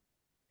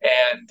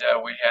 and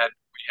we had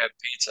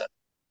pizza,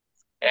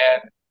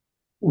 and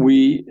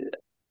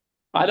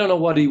I don't know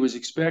what he was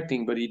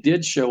expecting, but he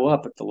did show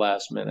up at the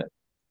last minute,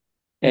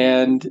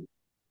 and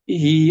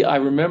I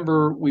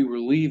remember we were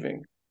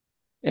leaving,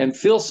 and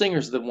Phil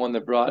Singer's the one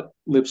that brought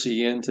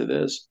Lipsy into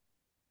this,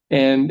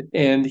 and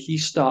he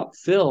stopped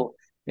Phil,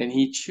 and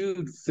he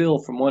chewed Phil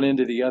from one end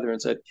to the other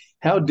and said,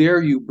 "How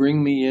dare you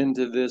bring me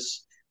into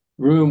this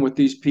room with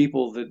these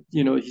people that,"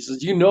 he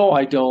says,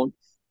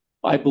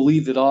 I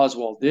believe that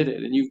Oswald did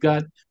it. And you've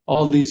got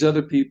all these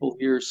other people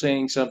here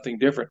saying something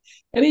different.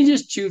 And he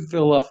just chewed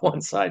Phil off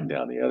one side and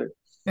down the other.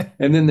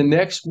 And then the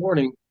next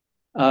morning,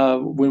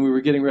 when we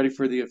were getting ready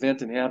for the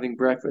event and having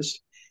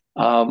breakfast,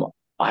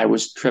 I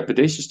was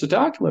trepidatious to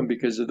talk to him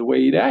because of the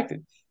way he'd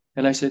acted.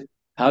 And I said,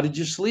 "How did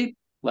you sleep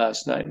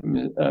last night,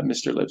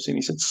 Mr. Lipsy?" And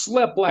he said,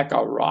 "Slept like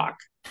a rock."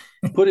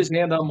 Put his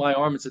hand on my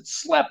arm and said,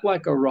 "Slept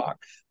like a rock,"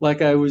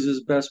 like I was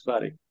his best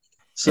buddy.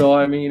 So,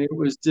 I mean, it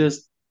was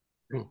just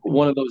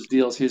one of those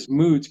deals. His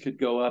moods could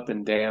go up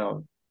and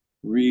down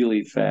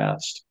really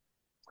fast.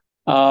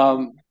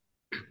 What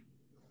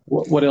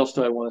else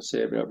do I want to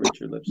say about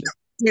Richard Lipsy?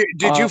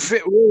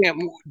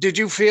 Did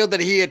you feel that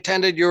he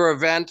attended your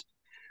event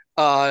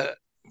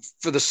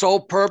for the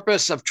sole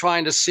purpose of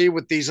trying to see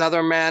what these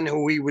other men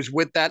who he was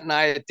with that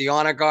night at the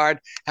Honor Guard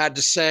had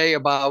to say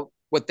about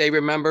what they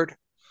remembered?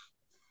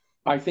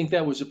 I think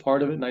that was a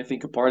part of it, and I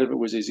think a part of it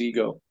was his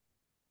ego.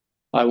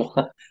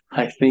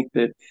 I think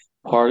that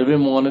part of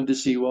him wanted to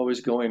see what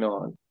was going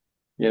on.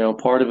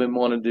 Part of him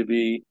wanted to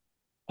be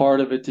part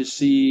of it to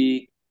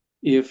see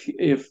if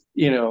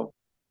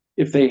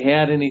they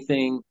had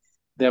anything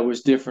that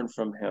was different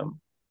from him.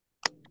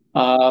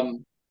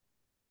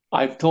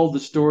 I've told the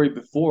story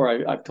before.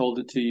 I've told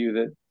it to you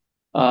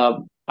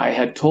that I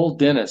had told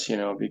Dennis,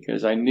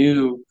 because I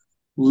knew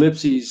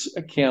Lipsy's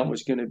account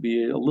was going to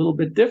be a little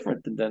bit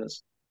different than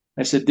Dennis.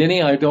 I said,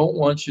 "Denny, I don't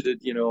want you to,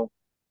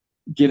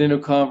 get into a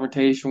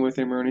confrontation with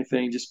him or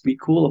anything. Just be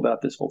cool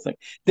about this whole thing.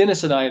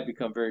 Dennis and I had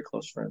become very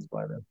close friends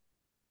by then.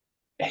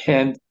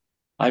 And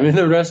I'm in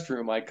the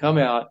restroom. I come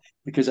out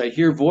because I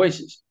hear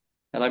voices.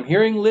 And I'm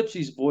hearing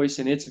Lipsy's voice,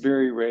 and it's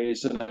very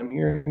raised. And I'm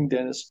hearing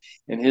Dennis,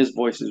 and his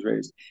voice is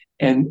raised.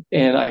 And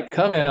I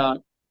come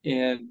out,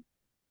 and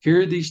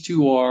here these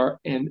two are.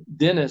 And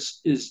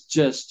Dennis is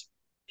just,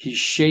 he's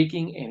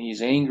shaking, and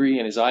he's angry,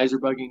 and his eyes are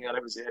bugging out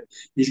of his head.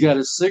 He's got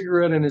a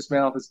cigarette in his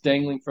mouth that's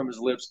dangling from his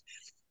lips.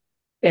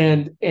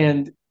 And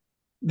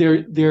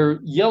they're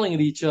yelling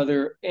at each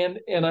other, and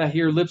I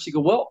hear Lipsy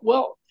go,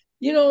 well,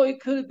 it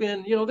could have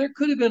been, there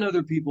could have been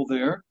other people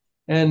there.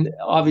 And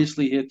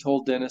obviously he had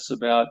told Dennis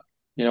about,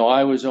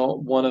 I was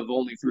one of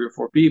only 3 or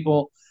 4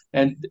 people.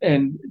 And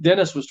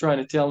Dennis was trying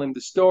to tell him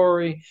the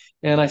story.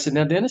 And I said,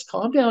 now, Dennis,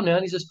 calm down now.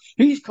 And he says,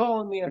 he's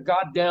calling me a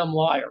goddamn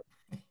liar,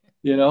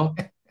 you know?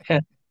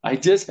 And I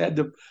had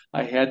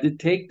to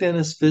take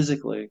Dennis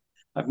physically.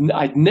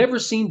 I'd never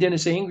seen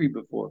Dennis angry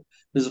before.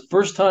 This is the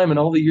first time in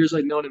all the years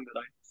I'd known him that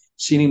I'd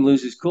seen him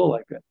lose his cool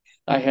like that.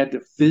 I had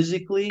to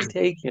physically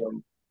take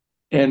him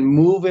and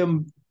move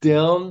him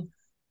down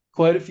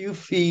quite a few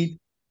feet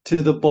to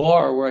the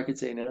bar where I could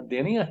say, now,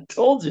 Danny, I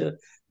told you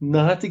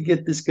not to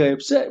get this guy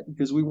upset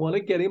because we want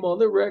to get him on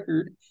the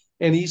record.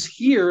 And he's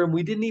here, and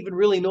we didn't even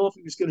really know if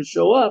he was going to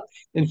show up.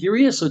 And here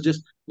he is. So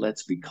just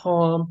let's be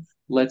calm.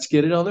 Let's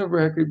get it on the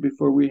record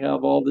before we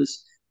have all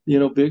this,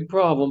 big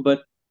problem.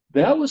 But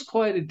that was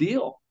quite a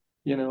deal.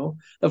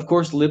 Of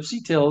course,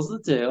 Lipsy tells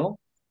the tale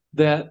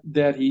that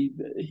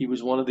he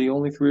was one of the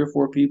only 3 or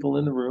 4 people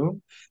in the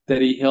room,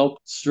 that he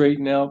helped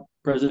straighten out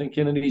President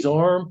Kennedy's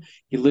arm.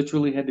 He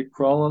literally had to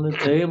crawl on the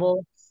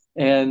table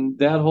and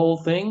that whole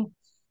thing.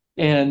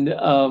 And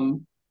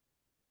the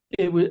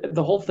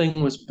whole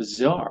thing was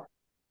bizarre.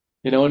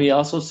 And he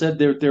also said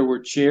there were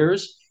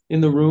chairs in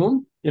the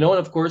room, and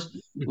of course,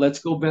 let's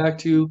go back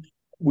to,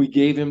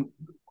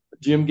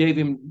 Jim gave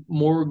him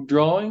more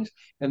drawings,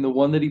 and the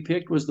one that he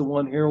picked was the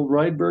one Harold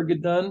Rydberg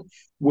had done,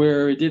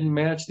 where it didn't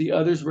match the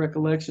others'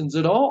 recollections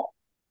at all.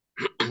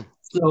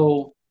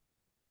 So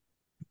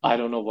I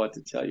don't know what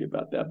to tell you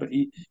about that, but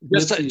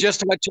just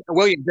to let you,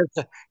 William,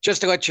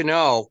 just to let you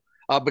know,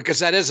 because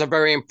that is a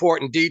very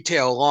important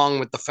detail, along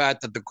with the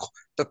fact that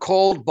the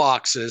cold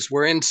boxes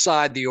were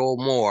inside the old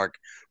morgue,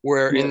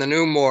 where in the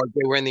new morgue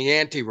they were in the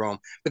anteroom.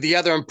 But the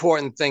other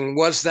important thing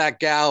was that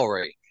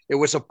gallery. It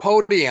was a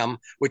podium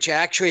which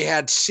actually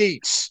had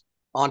seats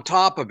on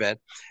top of it,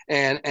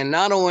 and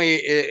not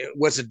only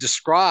was it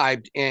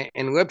described in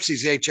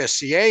Lipsy's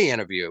HSCA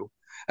interview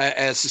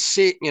as a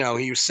seat,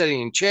 he was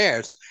sitting in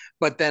chairs,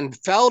 but then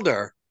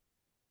Felder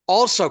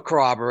also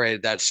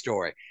corroborated that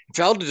story.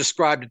 Felder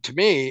described it to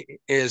me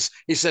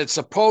he said it's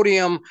a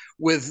podium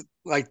with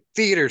like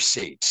theater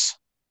seats.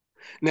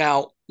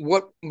 Now,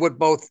 what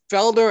both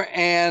Felder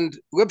and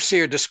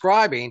Lipsy are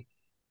describing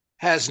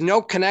has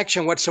no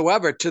connection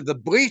whatsoever to the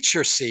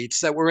bleacher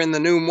seats that were in the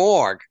new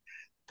morgue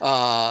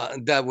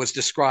that was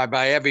described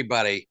by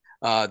everybody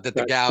that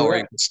the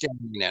gallery was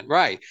standing in.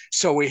 Right.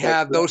 So we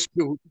have those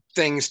two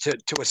things to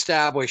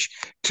establish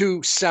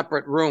 2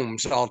 separate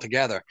rooms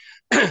altogether.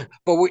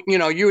 But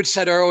you had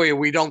said earlier,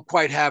 we don't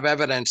quite have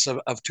evidence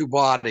of 2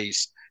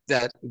 bodies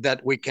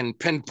that we can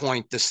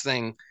pinpoint this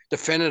thing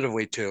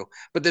definitively to.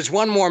 But there's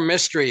one more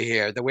mystery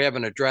here that we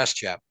haven't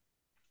addressed yet.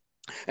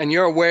 And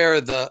you're aware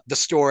of the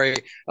story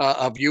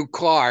of Hugh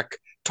Clark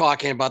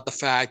talking about the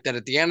fact that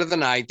at the end of the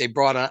night, they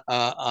brought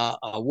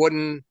a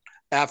wooden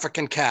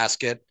African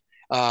casket.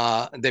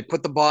 They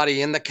put the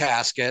body in the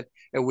casket.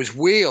 It was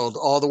wheeled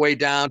all the way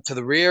down to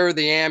the rear of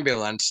the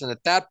ambulance. And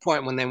at that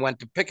point, when they went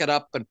to pick it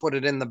up and put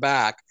it in the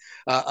back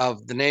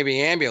of the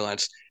Navy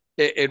ambulance,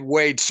 it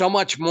weighed so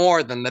much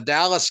more than the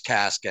Dallas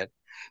casket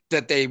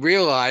that they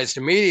realized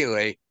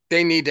immediately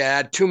they need to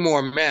add 2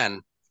 more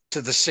men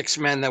to the 6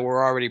 men that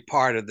were already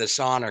part of this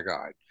honor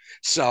guard.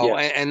 So,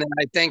 and then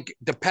I think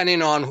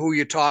depending on who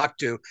you talk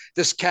to,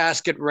 this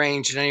casket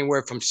ranged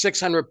anywhere from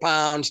 600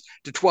 pounds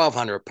to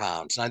 1,200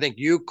 pounds. And I think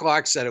Hugh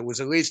Clark said it was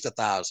at least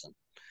 1,000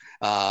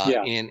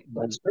 in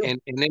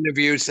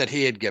interviews that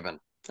he had given.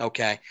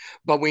 Okay,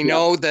 but we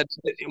know that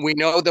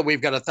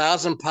we've got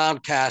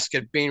 1,000-pound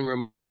casket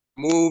being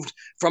removed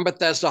from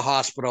Bethesda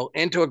Hospital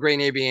into a Grey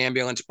Navy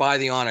ambulance by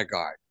the honor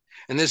guard.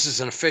 And this is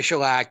an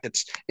official act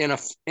that's in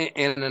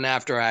an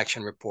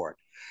after-action report.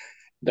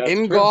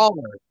 In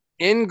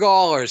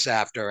Gawler's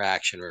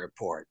after-action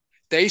report,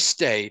 they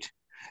state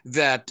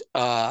that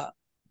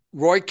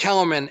Roy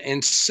Kellerman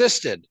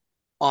insisted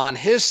on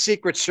his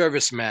Secret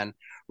Service men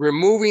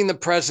removing the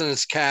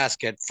president's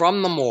casket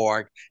from the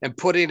morgue and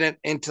putting it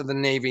into the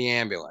Navy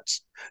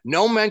ambulance.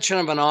 No mention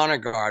of an honor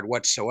guard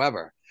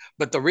whatsoever.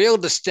 But the real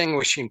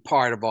distinguishing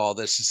part of all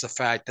this is the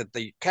fact that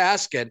the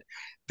casket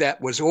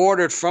that was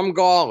ordered from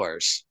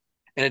Gawler's,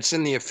 and it's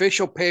in the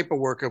official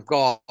paperwork of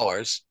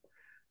Gawler's,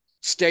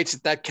 states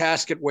that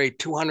casket weighed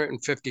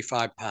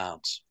 255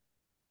 pounds.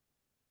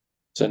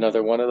 It's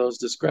another one of those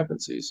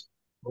discrepancies.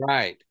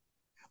 Right.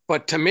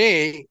 But to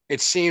me,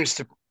 it seems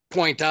to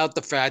point out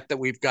the fact that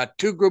we've got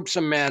 2 groups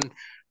of men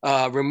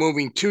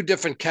removing two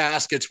different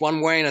caskets,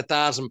 one weighing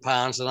 1,000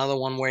 pounds, another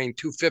one weighing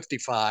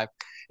 255,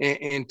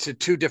 into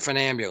two different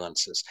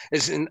ambulances.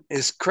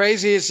 As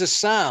crazy as this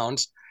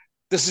sounds,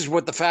 this is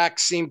what the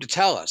facts seem to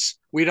tell us.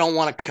 We don't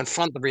want to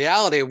confront the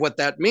reality of what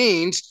that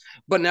means,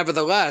 but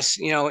nevertheless,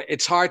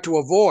 it's hard to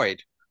avoid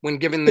when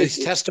given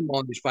these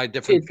testimonies by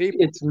different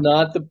people. It's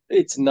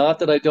not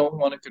that I don't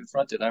want to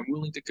confront it. I'm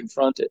willing to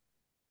confront it.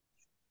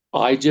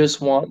 I just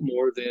want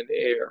more than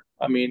air.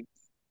 I mean,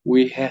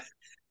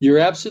 you're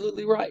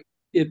absolutely right.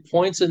 It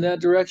points in that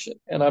direction.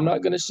 And I'm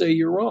not going to say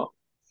you're wrong.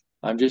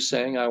 I'm just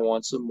saying I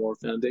want some more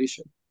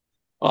foundation.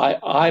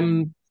 I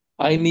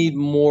need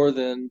more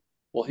than,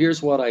 well,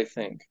 here's what I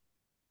think.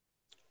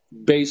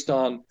 Based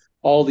on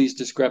all these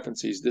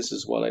discrepancies, this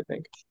is what I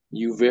think.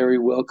 You very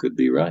well could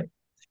be right.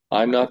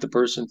 I'm not the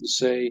person to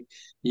say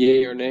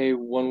yay or nay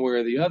one way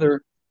or the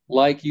other.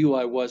 Like you,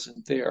 I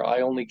wasn't there.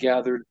 I only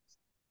gathered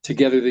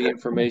together the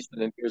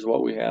information, and here's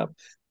what we have.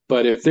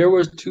 But if there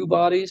was two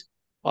bodies,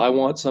 I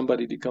want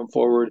somebody to come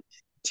forward,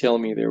 tell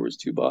me there was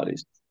two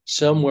bodies.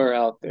 Somewhere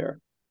out there,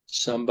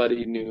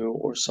 somebody knew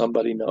or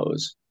somebody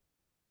knows.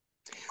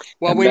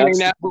 Well,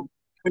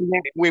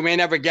 we may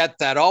never get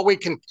that. All we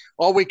can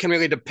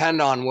really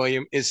depend on,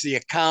 William, is the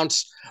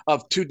accounts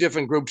of two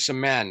different groups of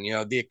men.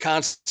 The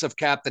accounts of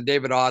Captain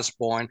David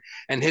Osborne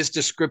and his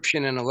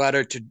description in a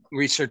letter to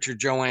researcher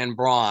Joanne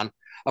Braun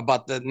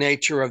about the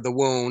nature of the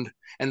wound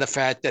and the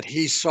fact that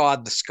he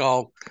sawed the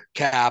skull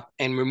cap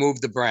and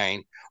removed the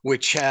brain,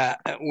 which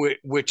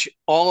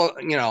all,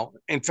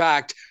 in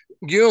fact,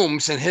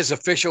 Humes in his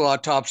official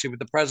autopsy with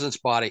the president's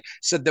body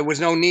said there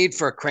was no need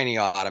for a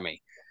craniotomy.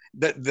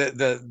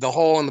 The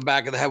hole in the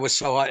back of the head was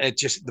so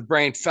the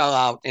brain fell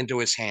out into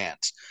his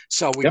hands.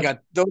 So we got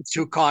those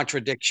two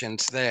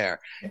contradictions there,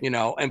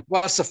 and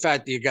plus the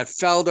fact that you got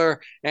Felder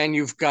and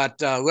you've got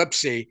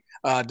Lipsey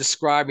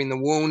describing the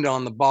wound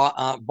on the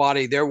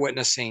body they're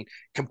witnessing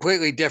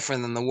completely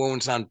different than the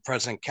wounds on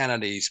President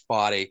Kennedy's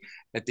body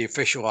at the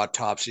official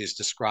autopsy is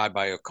described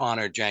by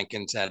O'Connor,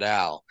 Jenkins, et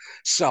al.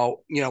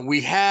 So, we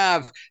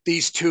have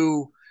these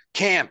two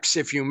camps,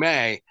 if you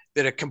may,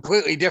 that are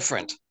completely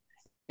different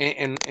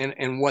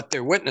in what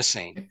they're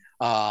witnessing.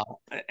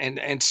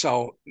 And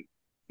so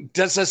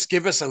does this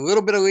give us a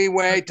little bit of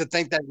leeway to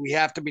think that we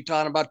have to be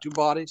talking about two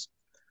bodies?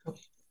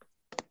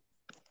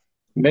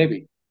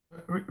 Maybe.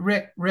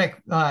 Rick,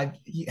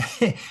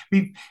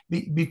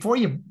 before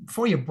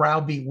you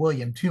browbeat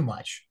William too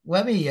much,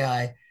 let me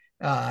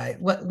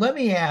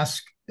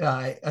ask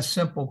a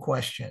simple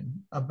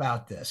question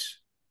about this.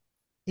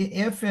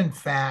 If in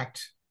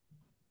fact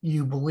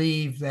you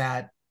believe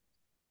that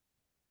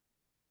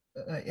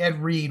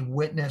Ed Reed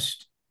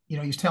witnessed,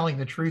 he's telling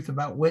the truth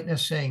about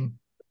witnessing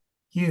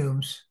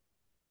Humes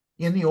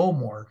in the old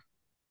morgue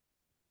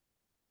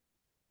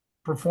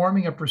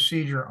performing a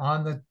procedure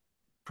on the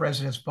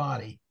president's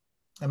body.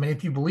 I mean,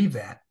 if you believe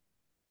that,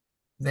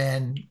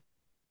 then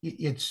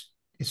it's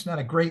not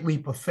a great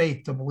leap of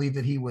faith to believe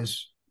that he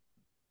was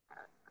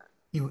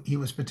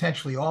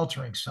potentially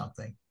altering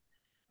something.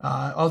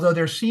 Although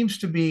there seems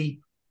to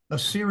be a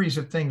series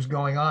of things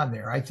going on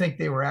there. I think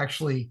they were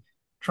actually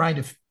trying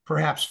to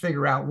perhaps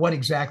figure out what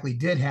exactly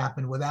did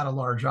happen without a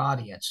large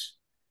audience.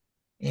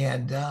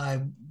 And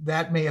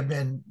that may have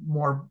been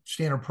more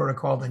standard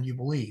protocol than you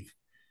believe.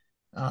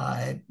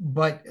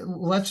 But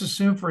let's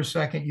assume for a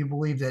second you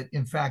believe that,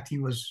 in fact, he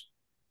was,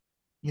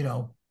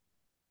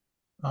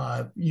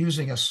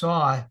 using a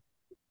saw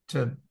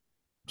to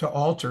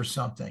alter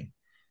something.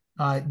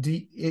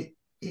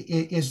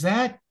 Is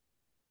that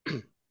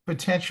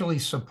potentially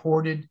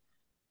supported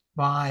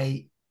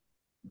by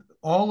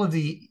all of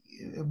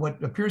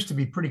what appears to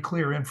be pretty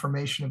clear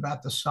information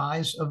about the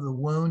size of the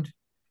wound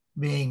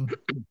being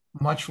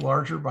much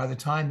larger by the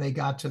time they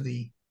got to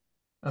the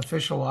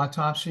official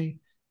autopsy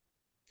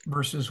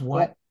versus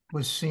what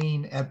was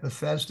seen at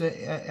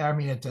Bethesda,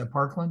 at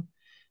Parkland?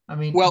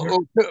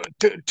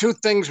 Two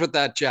things with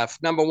that, Jeff.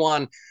 Number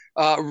one,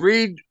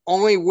 Reed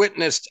only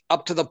witnessed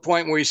up to the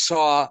point where he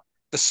saw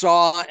the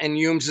saw in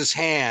Humes'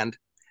 hand.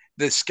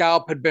 The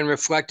scalp had been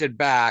reflected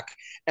back,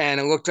 and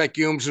it looked like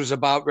Humes was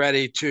about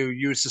ready to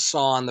use the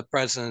saw on the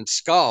president's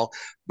skull.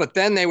 But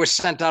then they were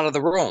sent out of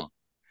the room.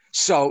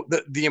 So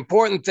the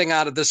important thing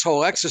out of this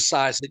whole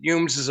exercise that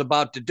Humes is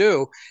about to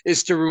do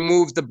is to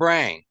remove the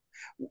brain.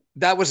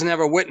 That was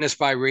never witnessed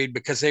by Reed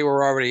because they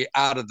were already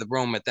out of the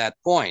room at that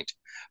point.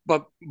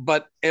 But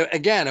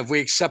again, if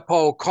we accept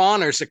Paul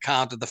O'Connor's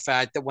account of the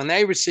fact that when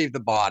they received the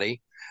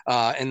body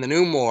in the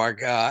new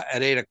morgue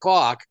at 8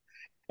 o'clock,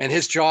 and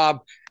his job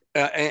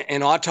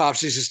in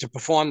autopsies is to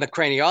perform the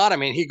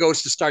craniotomy, and he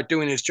goes to start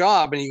doing his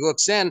job, and he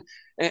looks in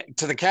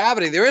to the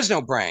cavity, there is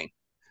no brain.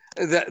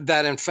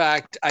 That in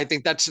fact, I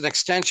think that's an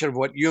extension of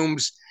what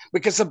Humes,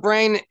 because the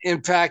brain,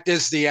 in fact,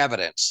 is the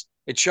evidence.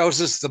 It shows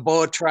us the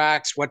bullet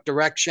tracks, what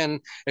direction,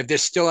 if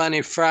there's still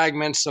any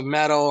fragments of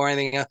metal or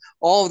anything.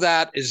 All of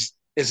that is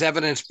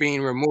evidence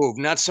being removed,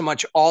 not so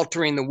much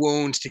altering the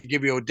wounds to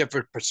give you a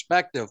different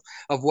perspective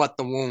of what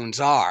the wounds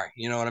are.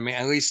 You know what I mean?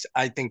 At least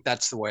I think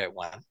that's the way it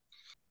went.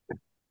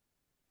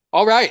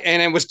 All right.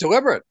 And it was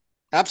deliberate.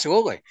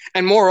 Absolutely.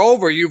 And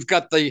moreover, you've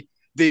got the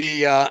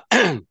uh,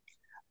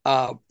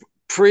 I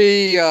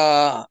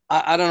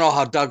don't know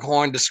how Doug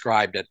Horn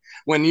described it.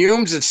 When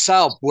Humes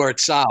itself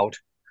works out,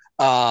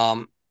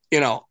 um, you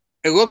know,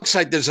 it looks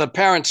like there's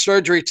apparent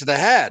surgery to the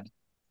head.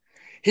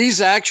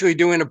 He's actually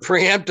doing a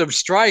preemptive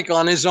strike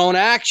on his own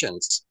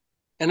actions.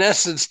 In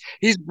essence,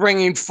 he's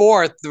bringing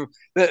forth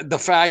the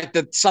fact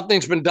that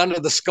something's been done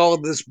to the skull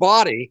of this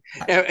body,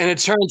 and it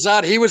turns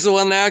out he was the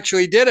one that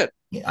actually did it.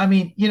 I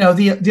mean,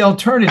 the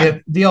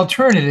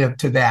alternative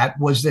to that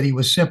was that he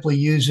was simply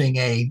using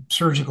a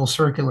surgical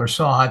circular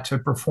saw to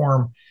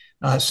perform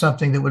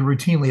something that would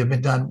routinely have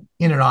been done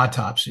in an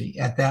autopsy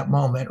at that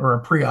moment, or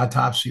a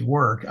pre-autopsy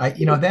work. I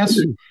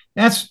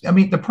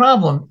mean, the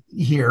problem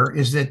here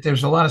is that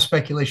there's a lot of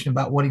speculation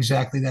about what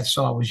exactly that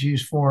saw was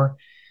used for,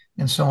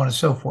 and so on and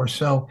so forth.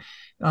 So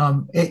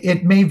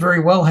it may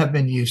very well have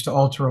been used to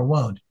alter a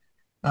wound,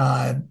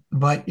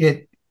 but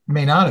it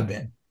may not have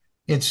been.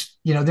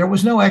 There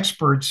was no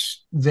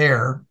experts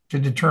there to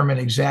determine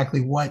exactly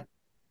what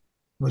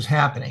was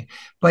happening.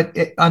 But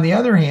on the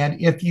other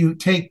hand, if you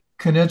take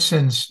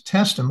Knudsen's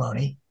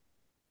testimony,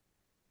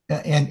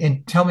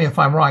 and tell me if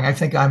I'm wrong, I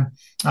think I'm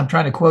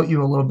trying to quote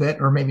you a little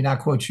bit, or maybe not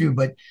quote you,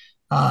 but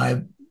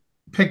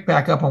pick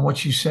back up on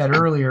what you said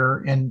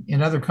earlier and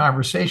in other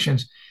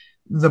conversations.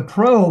 The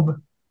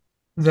probe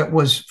that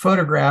was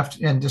photographed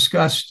and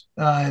discussed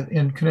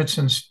in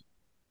Knudsen's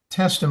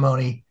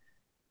testimony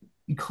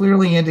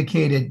clearly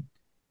indicated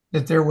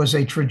that there was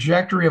a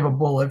trajectory of a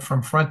bullet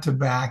from front to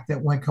back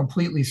that went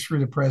completely through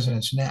the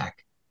president's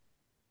neck.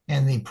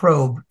 And the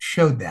probe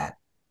showed that.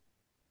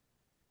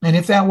 And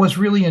if that was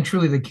really and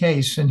truly the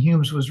case, and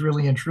Humes was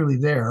really and truly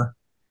there,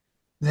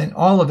 then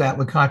all of that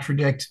would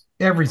contradict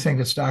everything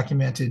that's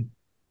documented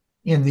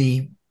in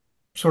the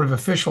sort of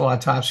official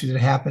autopsy that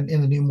happened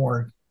in the new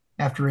morgue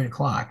after 8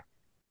 o'clock.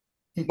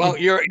 Well,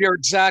 you're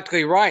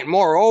exactly right.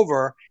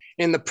 Moreover,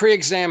 in the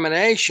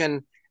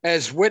pre-examination,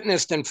 as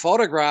witnessed and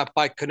photographed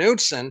by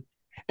Knudsen,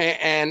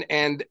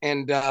 and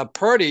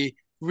Purdy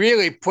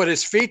really put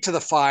his feet to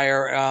the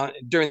fire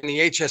during the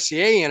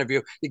HSCA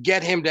interview to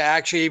get him to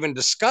actually even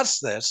discuss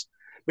this,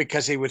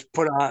 because he was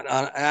put on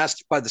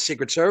asked by the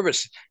Secret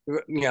Service,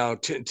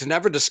 to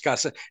never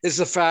discuss it, is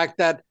the fact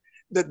that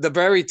the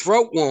very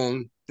throat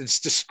wound that's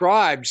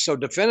described so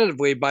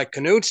definitively by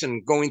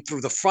Knudsen, going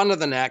through the front of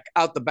the neck,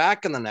 out the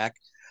back of the neck,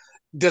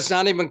 this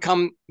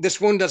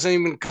wound doesn't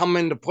even come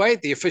into play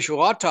at the official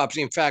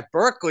autopsy. In fact,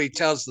 Berkeley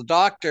tells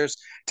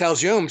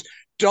Humes,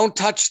 don't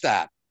touch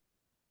that.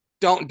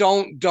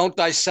 Don't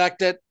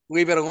dissect it.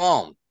 Leave it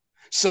alone.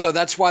 So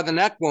that's why the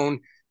neck wound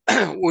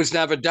was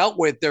never dealt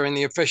with during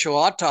the official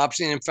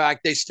autopsy. And in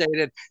fact, they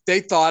stated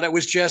they thought it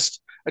was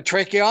just a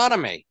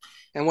tracheotomy,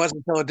 and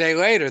wasn't until a day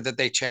later that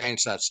they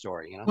changed that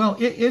story. Well,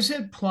 is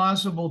it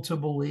plausible to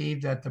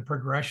believe that the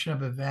progression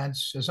of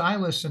events, as I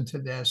listen to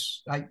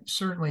this,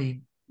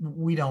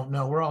 we don't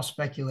know. We're all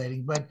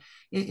speculating, but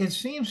it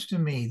seems to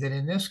me that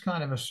in this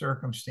kind of a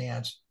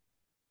circumstance,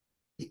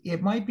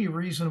 it might be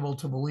reasonable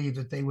to believe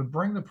that they would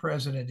bring the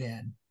president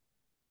in.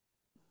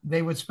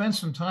 They would spend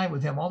some time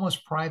with him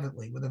almost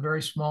privately, with a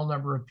very small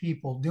number of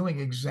people, doing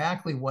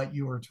exactly what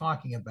you were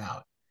talking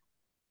about,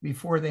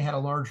 before they had a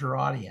larger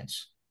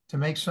audience, to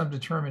make some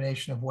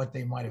determination of what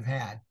they might have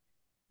had.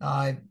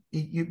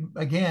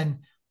 Again,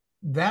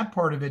 that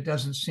part of it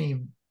doesn't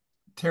seem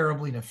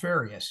terribly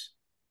nefarious.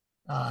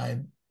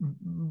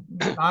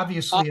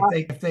 Obviously,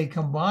 if they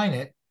combine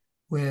it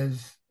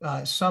with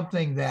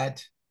something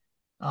that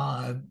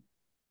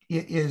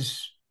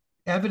is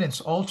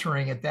evidence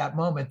altering at that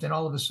moment, then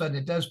all of a sudden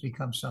it does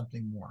become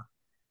something more.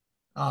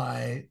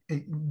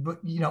 But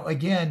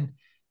again,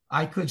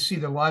 I could see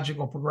the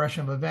logical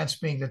progression of events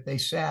being that they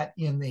sat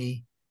in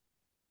the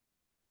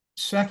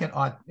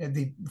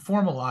the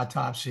formal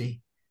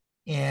autopsy,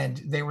 and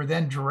they were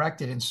then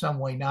directed in some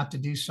way not to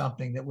do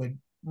something that would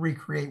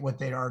recreate what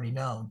they'd already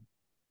known,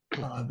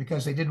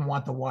 because they didn't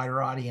want the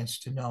wider audience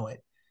to know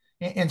it.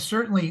 And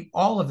certainly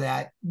all of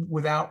that,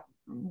 without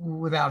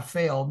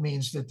fail,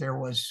 means that there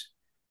was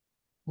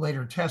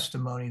later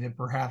testimony that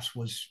perhaps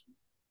was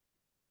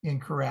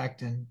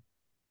incorrect and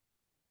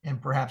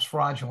perhaps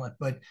fraudulent.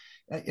 But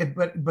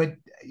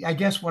I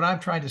guess what I'm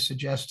trying to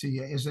suggest to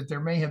you is that there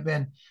may have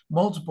been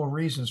multiple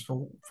reasons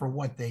for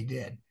what they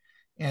did,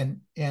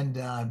 and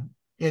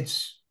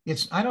it's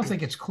I don't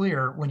think it's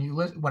clear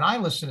when I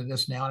listen to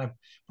this now, and I've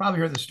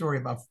probably heard the story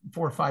about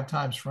 4 or 5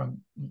 times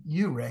from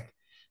you, Rick,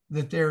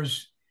 that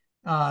there's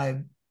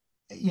that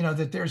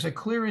there's a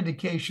clear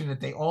indication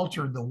that they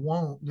altered the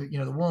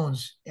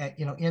wounds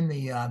in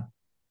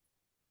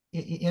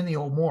the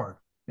old morgue.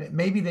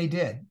 Maybe they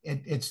did.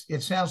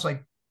 It sounds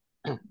like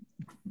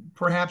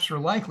perhaps or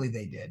likely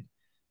they did,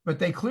 but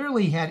they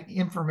clearly had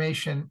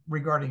information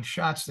regarding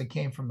shots that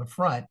came from the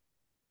front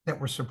that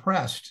were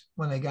suppressed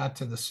when they got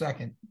to the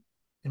second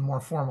and more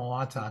formal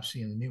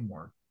autopsy in the new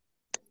morgue.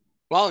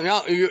 Well,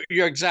 no,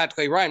 you're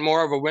exactly right.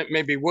 Moreover,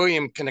 maybe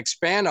William can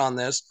expand on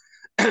this,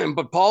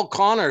 but Paul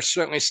Connor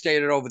certainly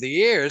stated over the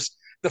years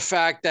the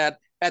fact that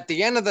at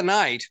the end of the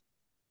night,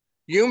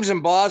 Humes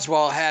and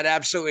Boswell had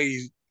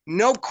absolutely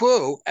no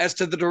clue as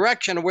to the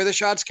direction of where the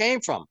shots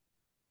came from.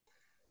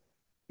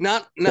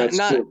 Not.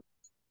 True.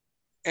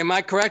 Am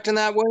I correct in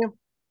that, William?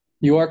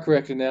 You are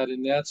correct in that,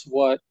 and that's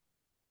what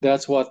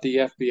the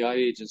FBI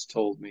agents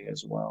told me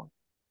as well.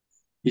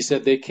 He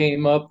said they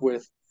came up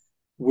with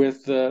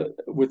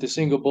the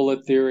single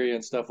bullet theory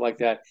and stuff like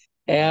that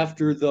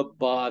after the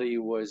body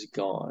was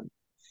gone.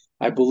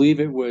 I believe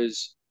it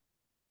was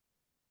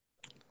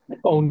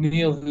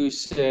O'Neill who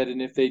said,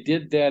 and if they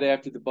did that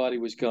after the body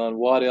was gone,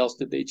 what else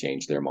did they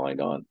change their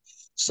mind on?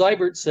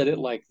 Seibert said it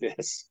like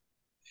this: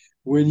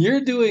 when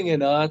you're doing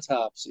an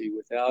autopsy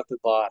without the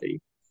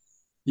body,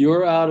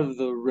 you're out of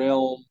the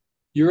realm.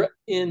 You're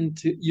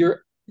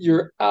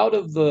out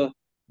of the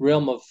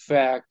realm of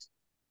fact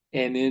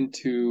and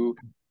into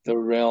the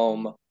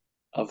realm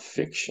of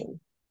fiction,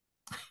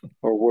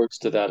 or words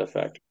to that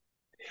effect.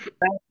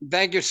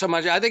 Thank you so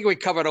much. I think we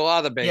covered a lot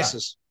of the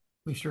bases.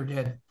 Yeah, we sure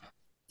did.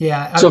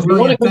 Yeah. So if you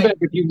want to come back,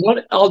 if you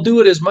want, I'll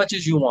do it as much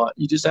as you want.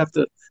 You just have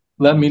to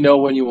let me know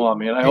when you want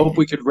me, and I hope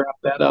we could wrap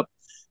that up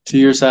to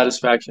your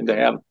satisfaction to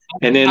have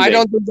an ending. I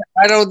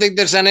don't think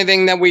there's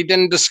anything that we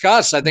didn't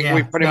discuss. I think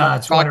we pretty much.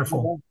 It's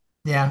wonderful.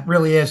 Yeah, it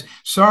really is.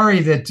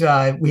 Sorry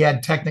that we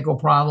had technical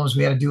problems.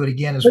 We had to do it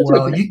again as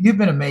well. Okay. You've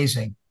been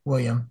amazing,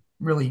 William.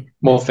 Really.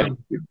 Well, thank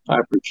you. I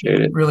appreciate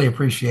it. Really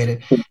appreciate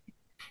it.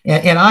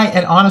 And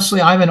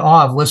honestly, I'm in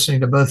awe of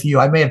listening to both of you.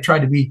 I may have tried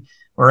to be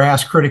or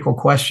ask critical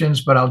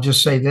questions, but I'll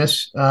just say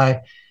this.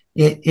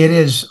 It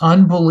is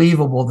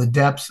unbelievable the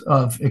depth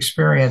of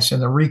experience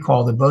and the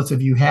recall that both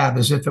of you have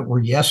as if it were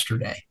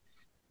yesterday.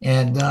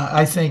 And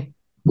I think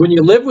when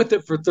you live with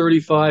it for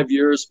 35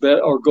 years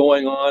or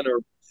going on or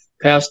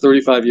past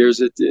 35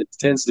 years, it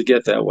tends to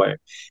get that way.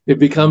 It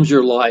becomes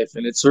your life,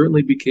 and it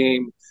certainly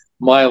became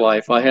my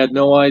life. I had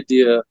no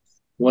idea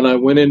when I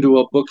went into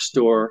a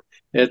bookstore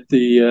at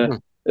the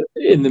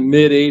in the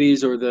mid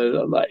 80s or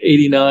the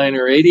 89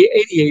 or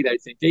 88, I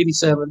think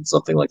 87,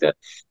 something like that.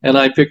 And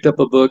I picked up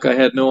a book. I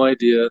had no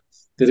idea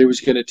that it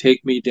was going to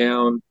take me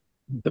down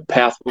the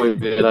pathway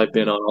that I've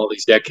been on all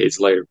these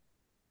decades later.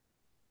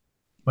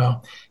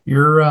 Well,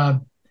 you're an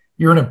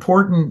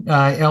important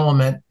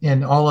element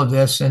in all of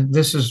this, and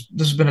this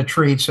has been a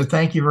treat. So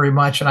thank you very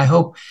much, and I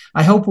hope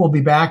we'll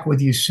be back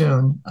with you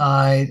soon.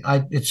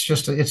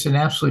 It's an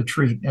absolute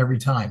treat every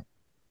time.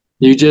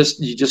 You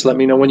just let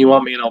me know when you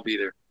want me, and I'll be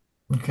there.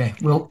 Okay,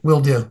 we'll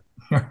do.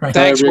 All right.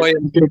 Thanks,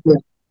 William.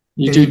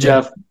 You too,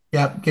 Jeff.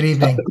 Yep. Good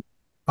evening.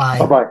 Bye.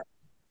 Bye-bye.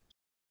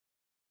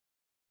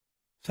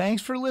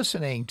 Thanks for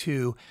listening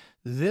to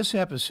this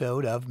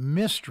episode of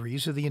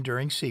Mysteries of the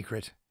Enduring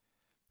Secret.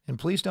 And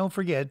please don't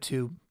forget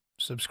to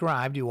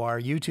subscribe to our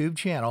YouTube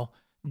channel,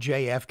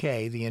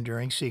 JFK, The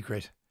Enduring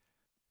Secret.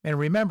 And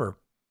remember,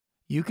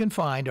 you can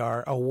find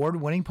our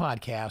award-winning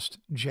podcast,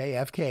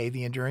 JFK,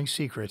 The Enduring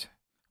Secret,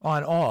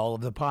 on all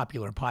of the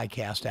popular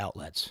podcast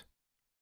outlets.